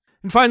 Yeah.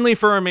 And finally,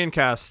 for our main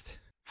cast,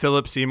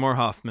 Philip Seymour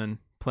Hoffman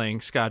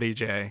playing Scotty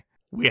J.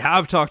 We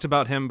have talked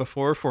about him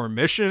before for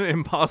Mission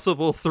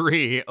Impossible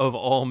 3 of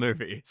all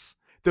movies,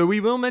 though we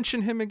will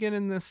mention him again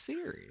in this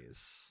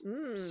series.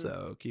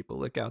 So keep a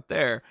lookout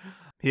there.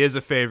 He is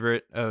a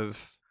favorite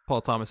of Paul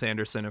Thomas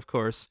Anderson, of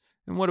course.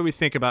 And what do we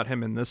think about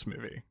him in this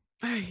movie?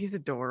 He's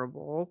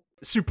adorable.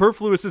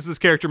 Superfluous as this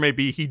character may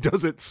be, he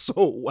does it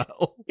so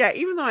well. Yeah,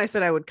 even though I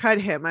said I would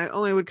cut him, I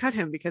only would cut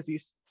him because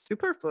he's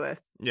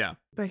superfluous. Yeah.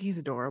 But he's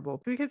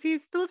adorable because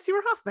he's Philip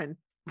Seymour Hoffman.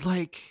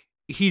 Like,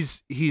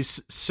 he's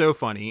so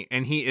funny,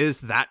 and he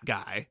is that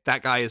guy.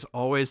 That guy is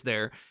always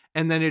there.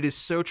 And then it is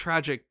so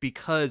tragic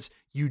because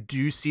you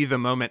do see the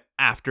moment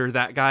after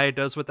that guy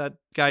does what that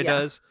guy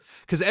does.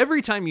 Because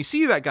every time you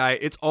see that guy,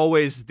 it's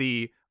always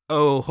the,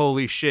 oh,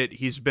 holy shit,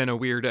 he's been a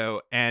weirdo,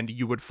 and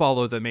you would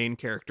follow the main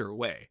character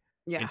away.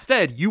 Yeah.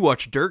 Instead, you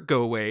watch Dirk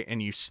go away,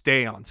 and you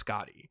stay on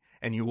Scotty,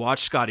 and you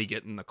watch Scotty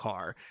get in the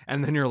car,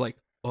 and then you're like,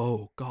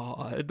 oh,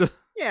 God.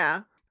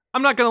 Yeah.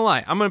 I'm not going to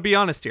lie. I'm going to be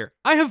honest here.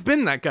 I have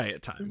been that guy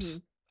at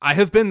times. I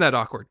have been that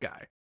awkward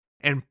guy.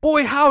 And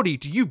boy, howdy,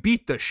 do you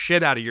beat the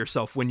shit out of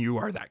yourself when you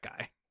are that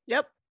guy.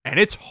 Yep. And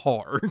it's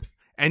hard.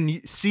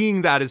 And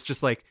seeing that is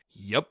just like,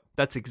 yep,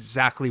 that's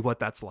exactly what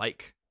that's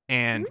like.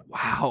 And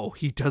wow,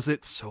 he does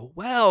it so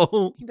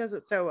well. He does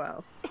it so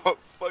well. I'm a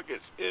fucking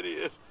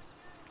idiot.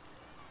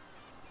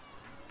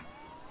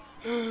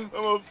 I'm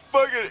a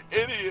fucking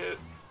idiot.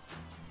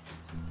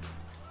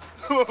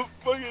 I'm a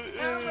fucking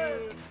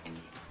idiot.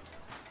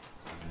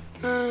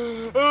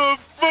 I'm a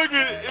fucking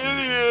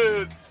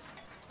idiot.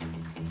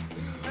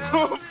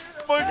 I'm a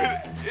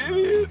fucking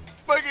idiot.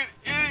 Fucking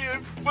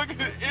idiot. Fucking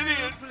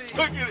idiot.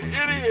 Fucking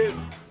idiot.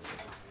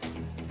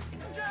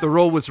 The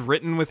role was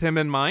written with him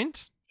in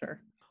mind.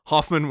 Sure.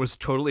 Hoffman was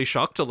totally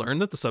shocked to learn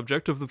that the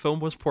subject of the film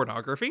was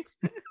pornography.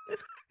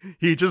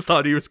 He just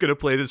thought he was going to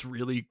play this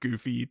really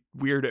goofy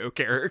weirdo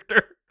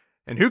character.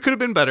 And who could have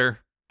been better?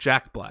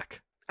 Jack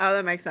Black. Oh,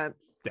 that makes sense.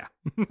 Yeah.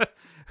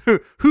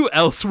 Who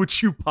else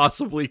would you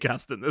possibly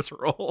cast in this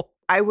role?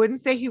 I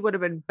wouldn't say he would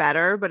have been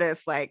better, but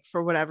if like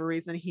for whatever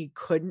reason he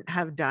couldn't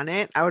have done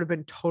it, I would have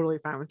been totally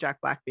fine with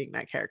Jack Black being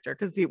that character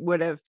because he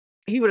would have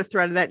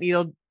threaded that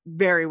needle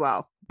very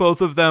well. Both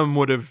of them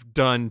would have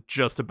done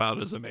just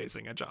about as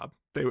amazing a job.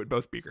 They would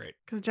both be great.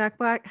 Because Jack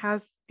Black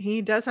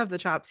does have the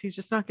chops. He's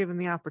just not given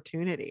the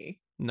opportunity.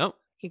 Nope.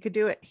 He could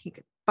do it. He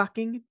could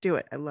fucking do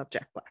it. I love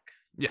Jack Black.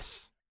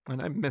 Yes.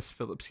 And I miss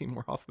Philip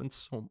Seymour Hoffman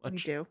so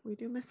much. We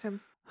do miss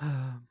him.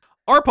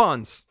 Our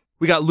pawns.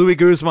 We got Louis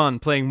Guzman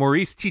playing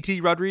Maurice Titi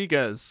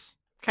Rodriguez.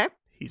 Okay.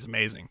 He's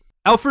amazing.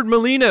 Alfred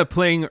Molina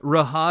playing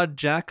Rahad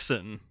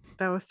Jackson.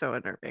 That was so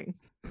unnerving.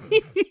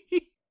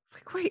 It's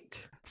like,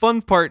 wait.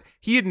 Fun part,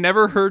 he had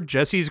never heard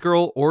Jesse's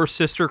Girl or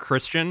Sister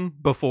Christian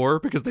before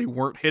because they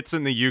weren't hits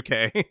in the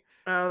UK.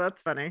 Oh,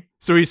 that's funny.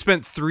 So he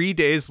spent 3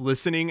 days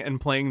listening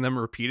and playing them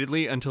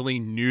repeatedly until he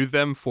knew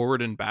them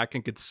forward and back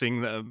and could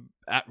sing them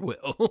at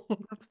will.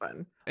 That's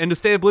fun. And to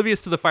stay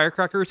oblivious to the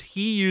firecrackers,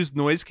 he used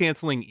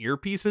noise-canceling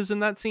earpieces in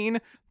that scene.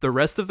 The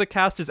rest of the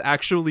cast is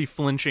actually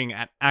flinching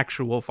at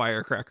actual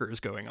firecrackers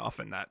going off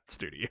in that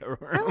studio.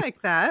 I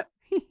like that.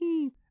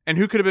 And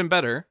who could have been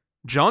better?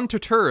 John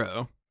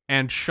Turturro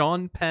and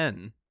Sean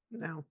Penn.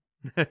 No.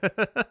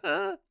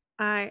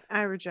 I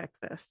reject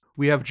this.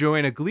 We have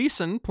Joanna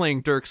Gleason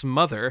playing Dirk's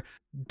mother,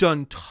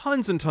 done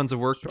tons and tons of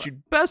work, but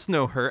you'd best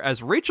know her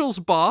as Rachel's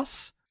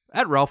boss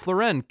at Ralph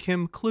Lauren,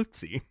 Kim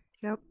Klutzy.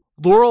 Yep.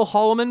 Laurel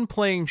Holloman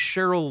playing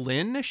Cheryl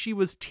Lynn. She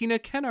was Tina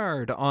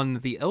Kennard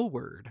on The L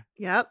Word.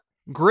 Yep.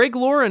 Greg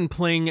Lauren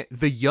playing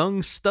the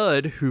young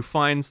stud who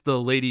finds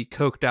the lady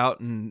coked out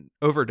and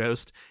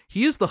overdosed.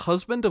 He is the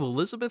husband of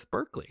Elizabeth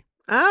Berkley.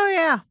 Oh,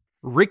 yeah.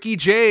 Ricky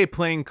Jay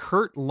playing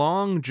Kurt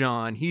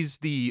Longjohn. He's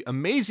the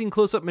amazing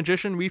close-up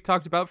magician we've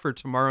talked about for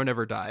Tomorrow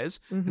Never Dies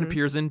and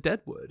appears in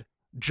Deadwood.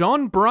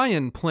 John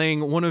Bryan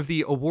playing one of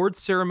the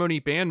awards ceremony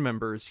band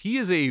members. He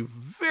is a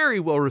very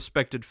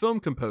well-respected film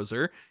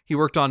composer. He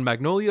worked on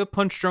Magnolia,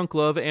 Punch Drunk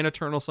Love, and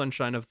Eternal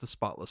Sunshine of the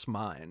Spotless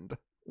Mind.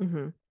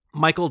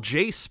 Michael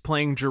Jace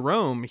playing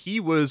Jerome. He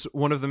was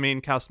one of the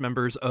main cast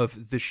members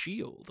of The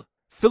Shield.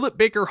 Philip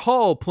Baker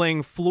Hall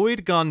playing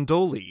Floyd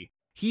Gondoli.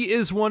 He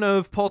is one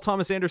of Paul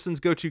Thomas Anderson's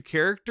go-to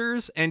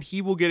characters, and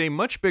he will get a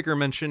much bigger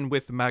mention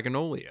with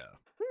Magnolia.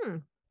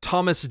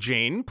 Thomas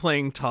Jane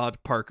playing Todd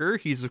Parker.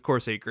 He's, of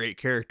course, a great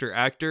character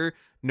actor,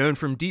 known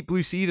from Deep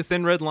Blue Sea, The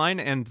Thin Red Line,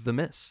 and The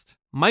Mist.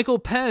 Michael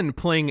Penn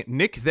playing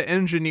Nick the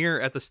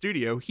engineer at the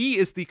studio. He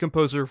is the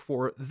composer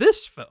for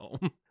this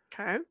film.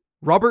 Okay.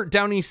 Robert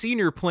Downey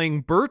Sr.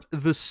 playing Bert,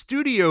 the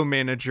studio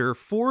manager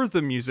for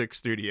the music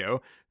studio.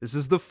 This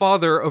is the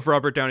father of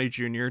Robert Downey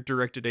Jr.,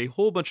 directed a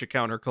whole bunch of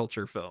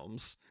counterculture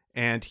films.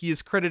 And he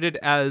is credited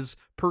as,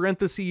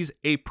 parentheses,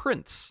 a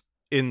prince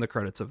in the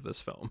credits of this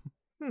film.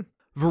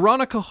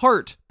 Veronica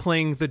Hart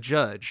playing the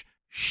judge.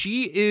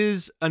 She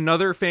is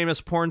another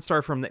famous porn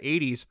star from the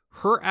 80s.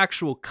 Her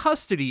actual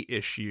custody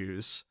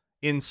issues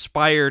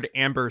inspired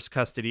Amber's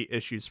custody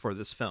issues for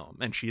this film,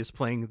 and she is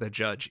playing the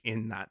judge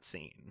in that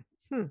scene.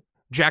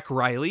 Jack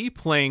Riley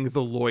playing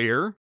the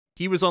lawyer.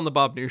 He was on the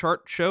Bob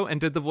Newhart show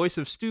and did the voice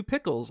of Stu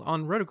Pickles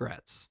on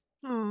Rugrats.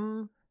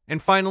 Aww. And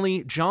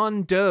finally,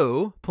 John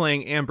Doe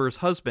playing Amber's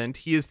husband.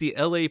 He is the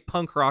LA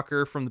punk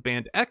rocker from the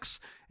band X,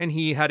 and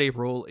he had a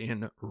role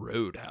in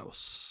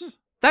Roadhouse.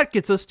 That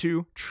gets us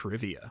to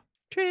trivia.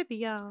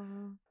 Trivia.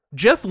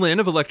 Jeff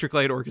Lynne of Electric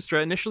Light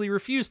Orchestra initially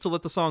refused to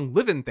let the song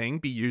Livin' Thing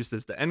be used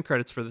as the end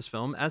credits for this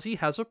film, as he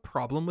has a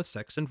problem with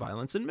sex and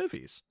violence in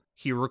movies.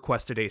 He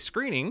requested a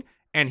screening,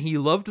 and he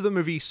loved the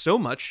movie so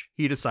much,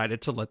 he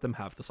decided to let them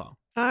have the song.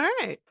 All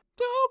right.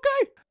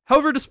 Okay.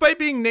 However, despite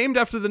being named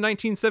after the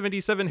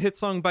 1977 hit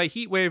song by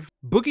Heatwave,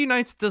 Boogie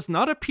Nights does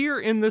not appear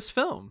in this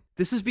film.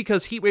 This is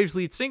because Heatwave's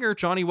lead singer,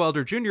 Johnny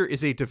Wilder Jr.,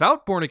 is a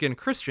devout born-again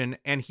Christian,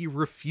 and he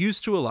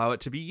refused to allow it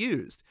to be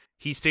used.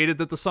 He stated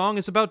that the song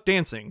is about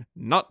dancing,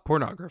 not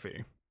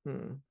pornography.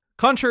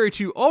 Contrary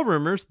to all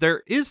rumors,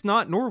 there is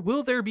not nor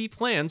will there be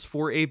plans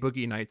for a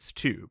Boogie Nights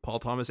 2. Paul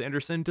Thomas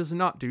Anderson does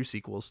not do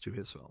sequels to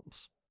his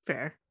films.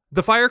 Fair.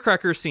 The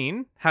firecracker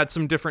scene had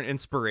some different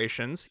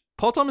inspirations.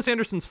 Paul Thomas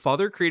Anderson's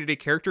father created a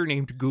character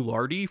named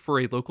Ghoulardi for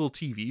a local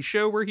TV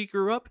show where he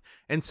grew up,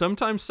 and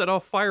sometimes set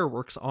off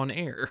fireworks on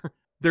air.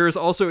 There is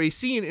also a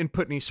scene in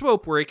Putney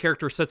Swope where a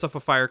character sets off a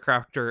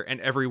firecracker and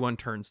everyone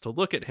turns to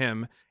look at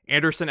him.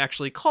 Anderson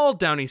actually called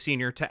Downey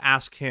Sr. to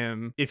ask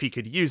him if he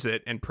could use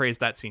it and praised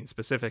that scene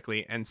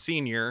specifically, and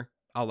Sr.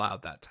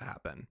 allowed that to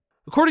happen.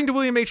 According to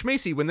William H.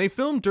 Macy, when they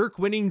filmed Dirk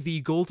winning the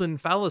Golden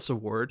Phallus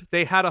Award,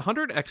 they had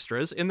 100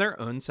 extras in their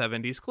own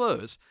 70s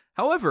clothes.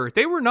 However,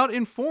 they were not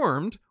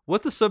informed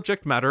what the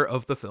subject matter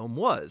of the film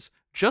was,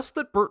 just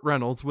that Burt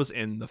Reynolds was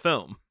in the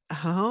film.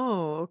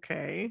 Oh,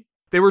 okay.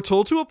 They were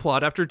told to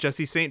applaud after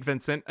Jessie St.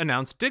 Vincent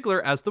announced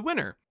Diggler as the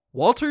winner.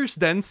 Walters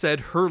then said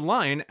her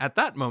line at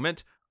that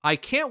moment, "I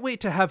can't wait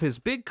to have his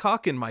big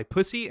cock in my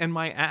pussy and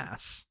my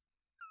ass."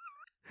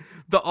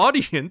 The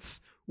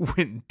audience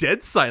went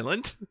dead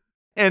silent,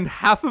 and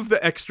half of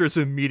the extras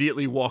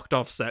immediately walked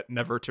off set,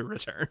 never to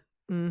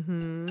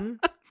return.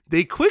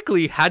 They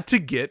quickly had to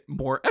get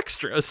more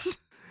extras,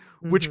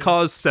 which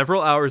caused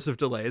several hours of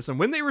delays. And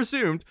when they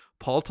resumed,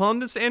 Paul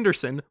Thomas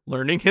Anderson,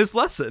 learning his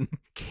lesson,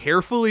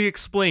 carefully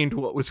explained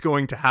what was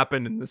going to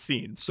happen in the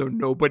scene so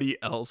nobody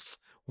else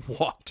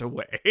walked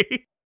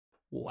away.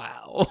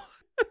 Wow.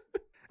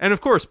 And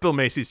of course, Bill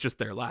Macy's just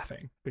there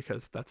laughing,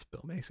 because that's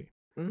Bill Macy.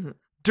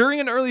 During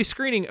an early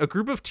screening, a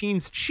group of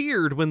teens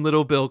cheered when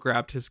Little Bill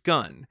grabbed his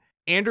gun.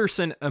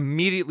 Anderson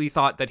immediately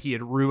thought that he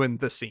had ruined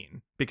the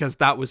scene, because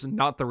that was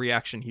not the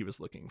reaction he was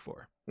looking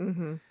for.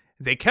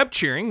 They kept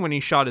cheering when he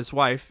shot his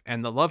wife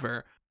and the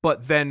lover,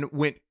 but then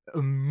went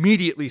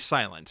immediately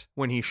silent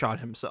when he shot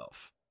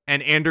himself.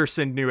 And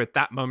Anderson knew at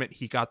that moment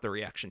he got the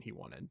reaction he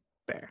wanted.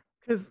 Fair.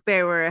 Because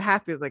they were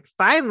happy, like,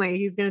 finally,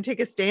 he's going to take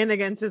a stand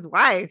against his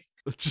wife.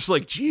 Just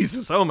like,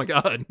 Jesus, oh my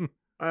God.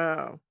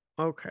 Oh,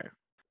 okay.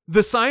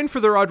 The sign for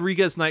the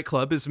Rodriguez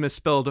nightclub is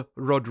misspelled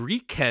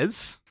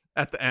Rodriguez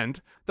at the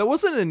end. That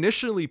wasn't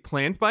initially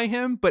planned by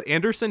him, but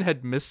Anderson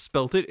had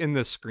misspelled it in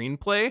the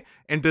screenplay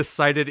and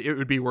decided it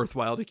would be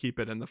worthwhile to keep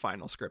it in the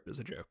final script as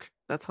a joke.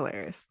 That's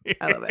hilarious.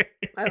 I love it.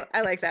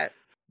 I like that.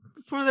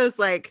 It's one of those,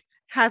 like,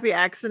 happy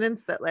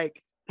accidents that,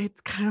 like,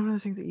 it's kind of one of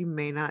those things that you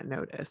may not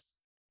notice.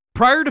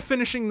 Prior to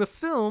finishing the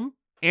film,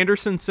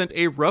 Anderson sent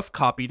a rough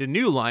copy to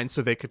New Line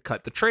so they could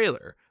cut the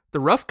trailer. The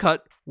rough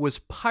cut was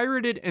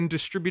pirated and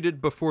distributed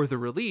before the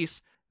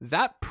release.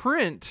 That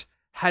print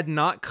had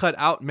not cut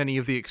out many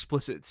of the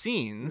explicit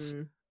scenes,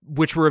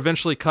 which were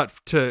eventually cut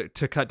to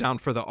cut down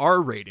for the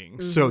R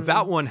rating. So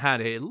that one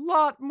had a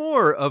lot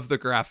more of the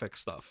graphic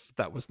stuff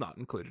that was not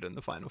included in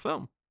the final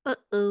film.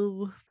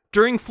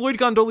 During Floyd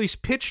Gondoli's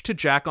pitch to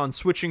Jack on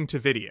switching to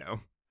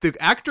video, the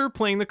actor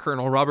playing the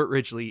Colonel, Robert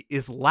Ridgely,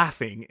 is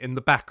laughing in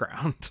the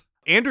background.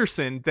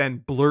 Anderson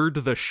then blurred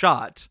the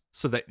shot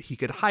so that he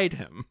could hide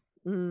him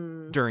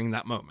during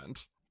that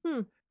moment.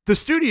 The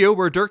studio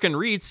where Dirk and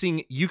Reed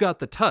sing You Got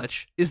the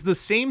Touch is the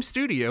same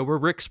studio where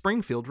Rick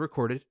Springfield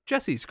recorded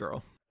Jesse's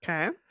Girl.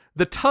 Okay.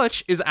 The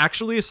Touch is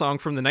actually a song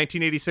from the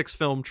 1986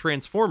 film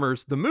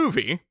Transformers, the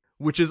movie,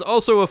 which is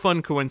also a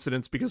fun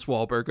coincidence because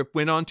Wahlberg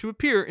went on to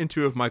appear in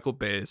two of Michael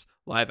Bay's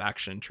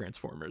live-action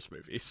Transformers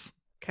movies.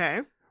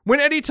 Okay. When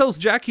Eddie tells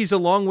Jack he's a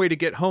long way to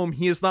get home,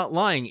 he is not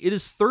lying. It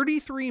is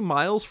 33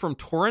 miles from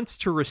Torrance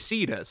to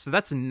Reseda, so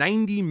that's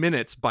 90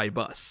 minutes by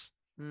bus.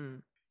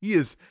 He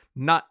is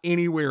not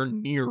anywhere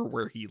near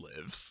where he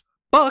lives.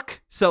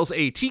 Buck sells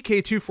a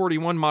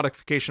TK-241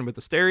 modification with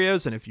the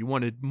stereos, and if you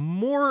wanted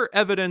more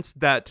evidence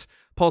that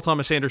Paul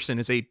Thomas Anderson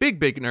is a big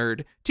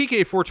nerd,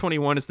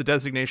 TK-421 is the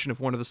designation of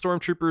one of the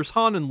stormtroopers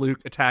Han and Luke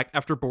attack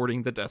after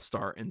boarding the Death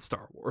Star in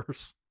Star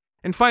Wars.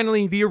 And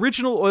finally, the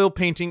original oil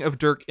painting of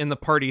Dirk in the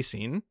party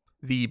scene,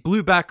 the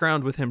blue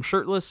background with him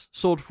shirtless,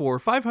 sold for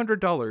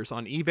 $500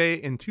 on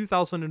eBay in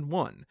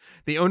 2001.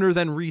 The owner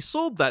then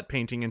resold that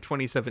painting in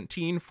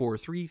 2017 for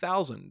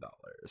 $3,000.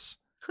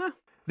 Huh.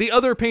 The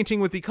other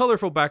painting with the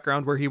colorful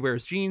background where he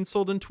wears jeans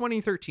sold in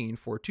 2013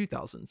 for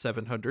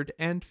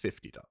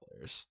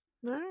 $2,750.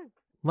 All right.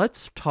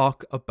 Let's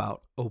talk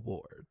about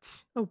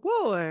awards.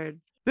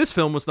 Award. This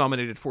film was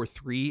nominated for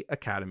 3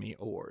 Academy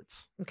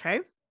Awards. Okay.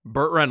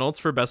 Burt Reynolds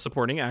for Best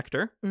Supporting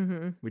Actor.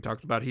 Mm-hmm. We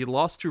talked about he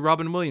lost to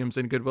Robin Williams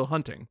in Good Will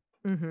Hunting.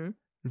 Mm-hmm.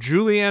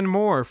 Julianne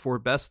Moore for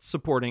Best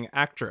Supporting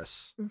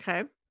Actress.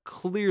 Okay.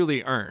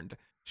 Clearly earned.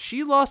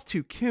 She lost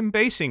to Kim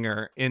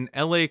Basinger in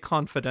LA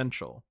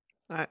Confidential.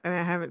 I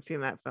haven't seen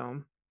that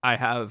film. I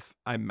have.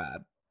 I'm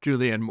mad.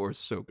 Julianne Moore's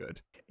so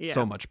good. Yeah.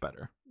 So much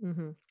better.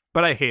 Mm-hmm.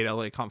 But I hate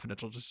LA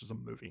Confidential just as a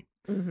movie.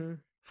 Mm-hmm.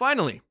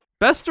 Finally,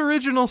 Best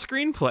Original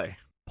Screenplay.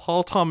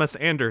 Paul Thomas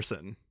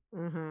Anderson.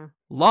 Mm-hmm.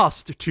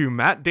 Lost to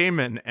Matt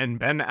Damon and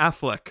Ben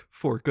Affleck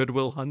for Good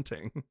Will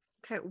Hunting.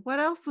 Okay. What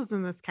else was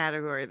in this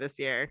category this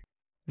year?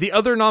 The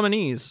other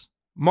nominees,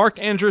 Mark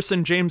Andrus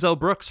and James L.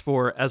 Brooks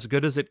for As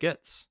Good as It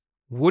Gets,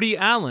 Woody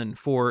Allen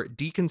for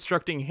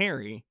Deconstructing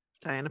Harry,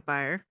 Diana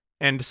Fire.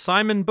 and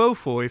Simon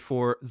Beaufoy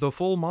for The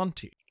Full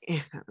Monty.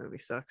 Yeah, that movie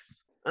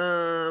sucks.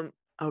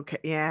 Okay,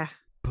 yeah.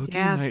 Boogie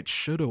Yeah. Nights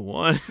should have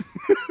won.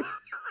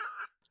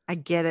 I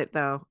get it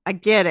though. I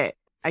get it.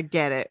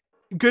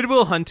 Good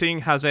Will Hunting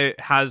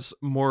has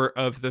more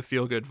of the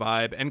feel good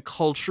vibe, and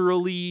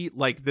culturally,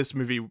 like, this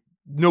movie,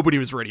 nobody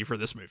was ready for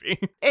this movie.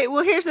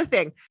 Well, here's the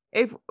thing.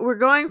 If we're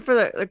going for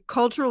the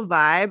cultural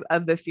vibe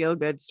of the feel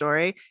good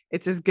story,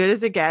 it's As Good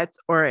as It Gets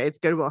or it's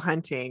Good Will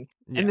Hunting.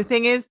 Yeah. And the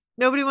thing is,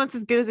 nobody wants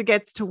As Good as It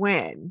Gets to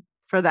win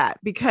for that,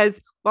 because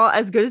while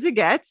As Good as It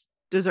Gets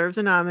deserves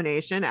a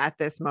nomination at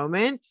this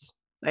moment,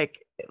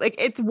 like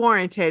it's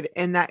warranted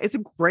in that it's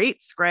a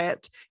great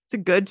script. It's a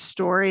good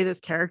story. Those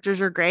characters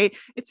are great.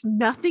 It's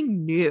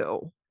nothing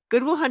new.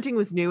 Good Will Hunting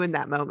was new in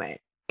that moment.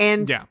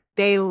 And Yeah.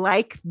 they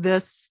like the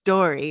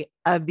story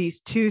of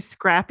these 2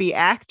 scrappy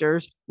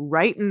actors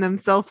writing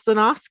themselves an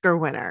Oscar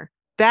winner.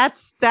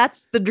 That's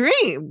the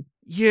dream.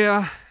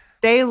 Yeah.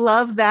 They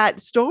love that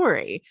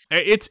story.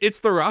 It's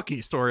the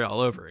Rocky story all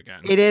over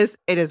again. It is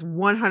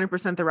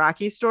 100% the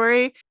Rocky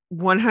story.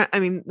 I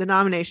mean, the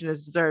nomination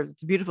is deserved.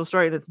 It's a beautiful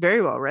story and it's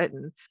very well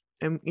written.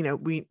 And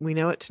we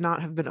know it to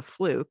not have been a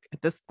fluke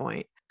at this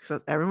point,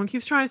 because everyone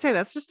keeps trying to say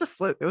that's just a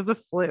fluke. It was a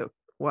fluke.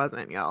 It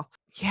wasn't, y'all.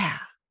 Yeah.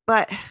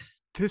 But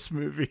This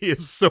movie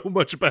is so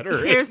much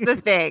better. here's the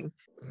thing.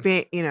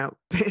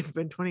 It's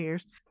been 20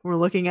 years. We're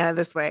looking at it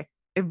this way.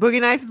 If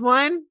Boogie Nights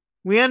won,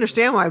 we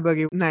understand why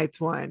Boogie Nights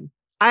won.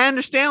 I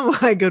understand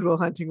why Good Will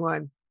Hunting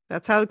won.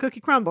 That's how the cookie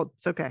crumbled.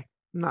 It's okay.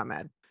 I'm not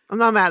mad. I'm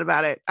not mad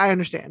about it. I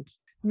understand.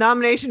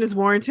 Nomination is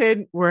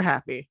warranted. We're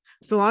happy.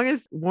 So long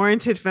as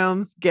warranted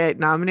films get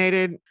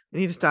nominated, I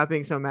need to stop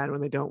being so mad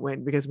when they don't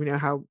win, because we know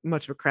how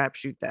much of a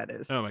crapshoot that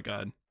is. Oh my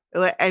God.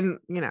 And,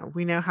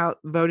 we know how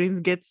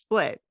votings get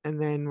split,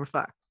 and then we're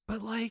fucked.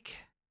 But, like,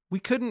 we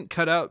couldn't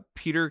cut out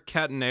Peter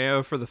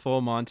Cataneo for The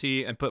Full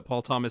Monty and put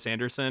Paul Thomas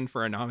Anderson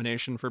for a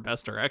nomination for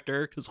Best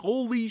Director, because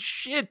holy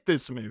shit,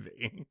 this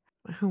movie.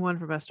 Who won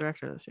for Best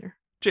Director this year?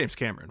 James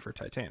Cameron for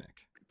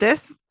Titanic.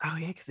 Oh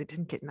yeah, because it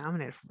didn't get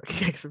nominated for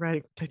because the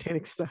writing for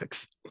Titanic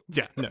sucks.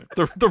 Yeah, no,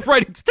 the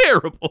writing's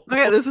terrible.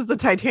 Okay, this is the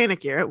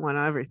Titanic year. It won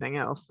everything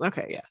else.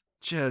 Okay, yeah.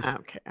 Just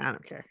I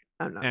don't care.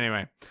 I'm not.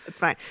 anyway. It's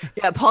fine.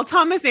 Yeah, Paul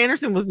Thomas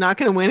Anderson was not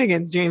going to win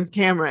against James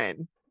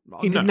Cameron.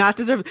 He did not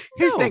deserve.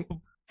 Here's the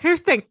thing. Here's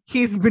the thing.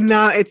 He's been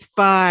not. It's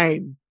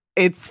fine.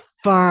 It's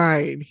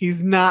fine.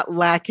 He's not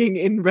lacking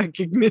in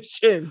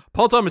recognition.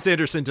 Paul Thomas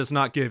Anderson does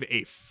not give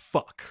a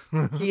fuck.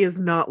 He is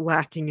not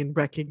lacking in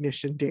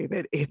recognition,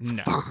 David. It's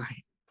No.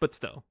 fine. But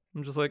still,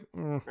 I'm just like,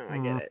 I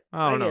get it.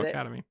 I don't know, get it.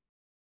 Academy.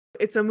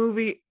 It's a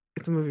movie.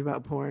 It's a movie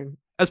about porn.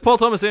 As Paul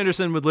Thomas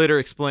Anderson would later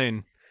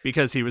explain,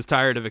 because he was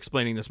tired of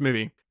explaining this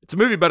movie, it's a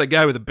movie about a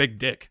guy with a big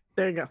dick.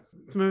 There you go.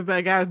 It's a movie about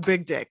a guy with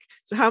big dick.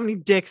 So how many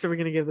dicks are we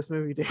going to give this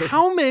movie, Dave?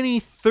 How many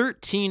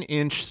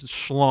 13-inch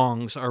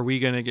schlongs are we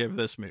going to give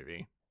this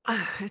movie?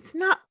 It's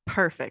not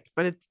perfect,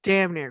 but it's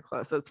damn near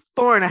close. So it's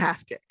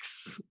 4.5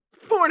 dicks.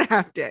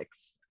 4.5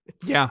 dicks.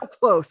 It's Yeah. So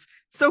close.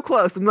 So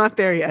close. I'm not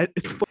there yet.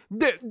 It's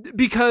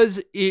Because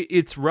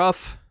it's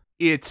rough.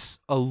 It's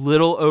a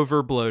little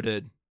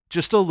overbloated.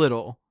 Just a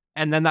little.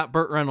 And then that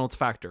Burt Reynolds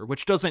factor,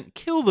 which doesn't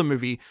kill the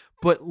movie,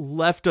 but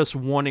left us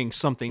wanting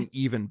something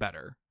even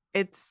better.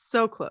 It's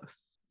so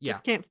close. Yeah.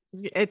 Just can't.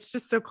 It's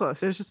just so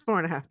close. It's just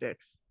 4.5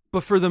 dicks.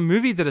 But for the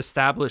movie that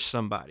established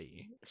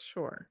somebody,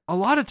 Sure. a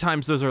lot of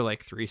times those are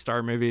like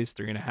 3-star movies,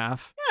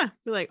 3.5. Yeah.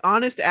 They're like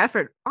honest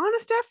effort.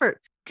 Honest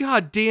effort.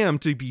 God damn,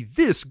 to be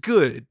this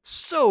good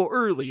so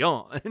early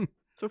on.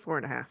 So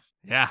 4.5.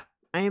 Yeah.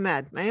 I am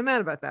mad. I am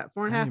mad about that.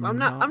 4.5. I'm I'm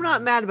not not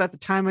mad. mad about the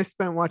time I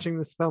spent watching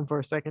this film for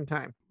a second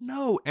time.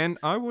 No, and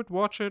I would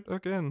watch it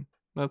again.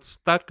 That's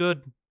that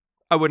good.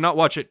 I would not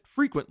watch it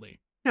frequently.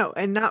 No,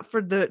 and not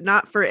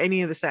for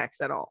any of the sex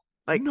at all.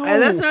 Like No.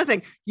 and that's another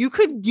thing. You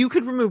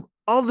could remove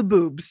all the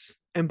boobs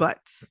and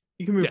butts.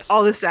 You can remove Yes.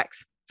 all the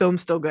sex.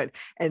 Film's still good.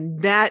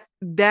 And that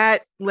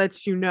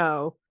lets you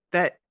know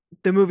that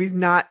the movie's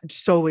not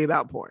solely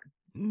about porn.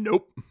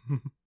 Nope.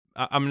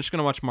 I'm just going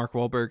to watch Mark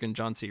Wahlberg and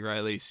John C.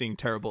 Reilly sing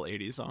terrible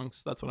 80s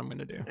songs. That's what I'm going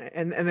to do.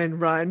 And then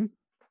run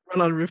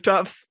on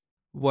rooftops.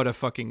 What a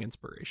fucking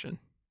inspiration.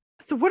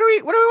 So what are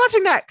we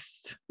watching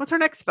next? What's our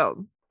next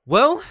film?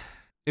 Well,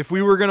 if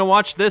we were going to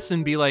watch this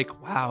and be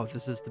like, wow,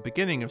 this is the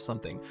beginning of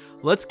something,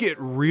 let's get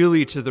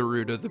really to the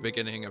root of the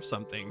beginning of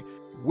something.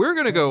 We're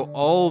going to go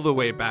all the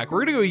way back. We're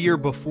going to go a year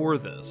before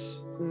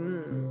this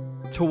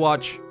to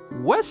watch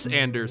Wes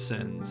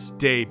Anderson's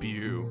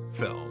debut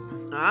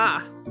film.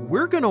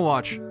 We're going to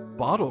watch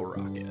Bottle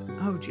Rocket.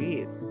 Oh,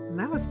 geez. And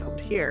that was filmed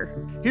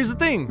here. Here's the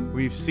thing.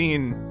 We've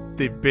seen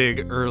the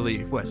big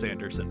early Wes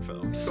Anderson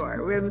films,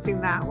 Sure. We haven't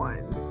seen that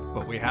one.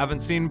 but we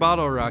haven't seen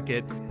Bottle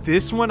Rocket.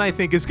 This one I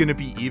think is going to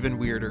be even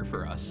weirder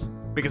for us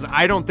because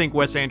I don't think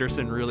Wes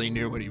Anderson really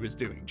knew what he was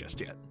doing just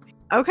yet.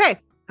 Okay.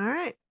 All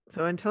right.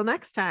 So until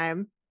next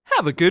time.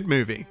 Have a good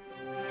movie.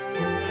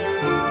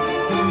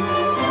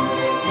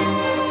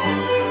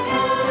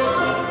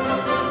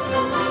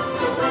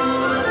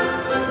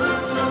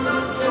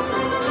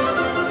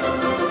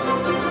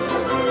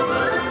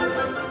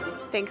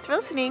 Thanks for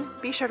listening.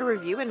 Be sure to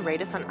review and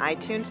rate us on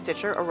iTunes,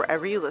 Stitcher, or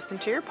wherever you listen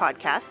to your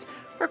podcast.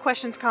 For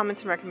questions,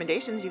 comments, and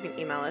recommendations, you can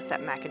email us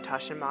at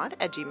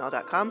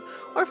macintoshandmod@gmail.com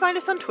or find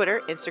us on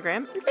Twitter,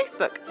 Instagram, and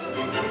Facebook.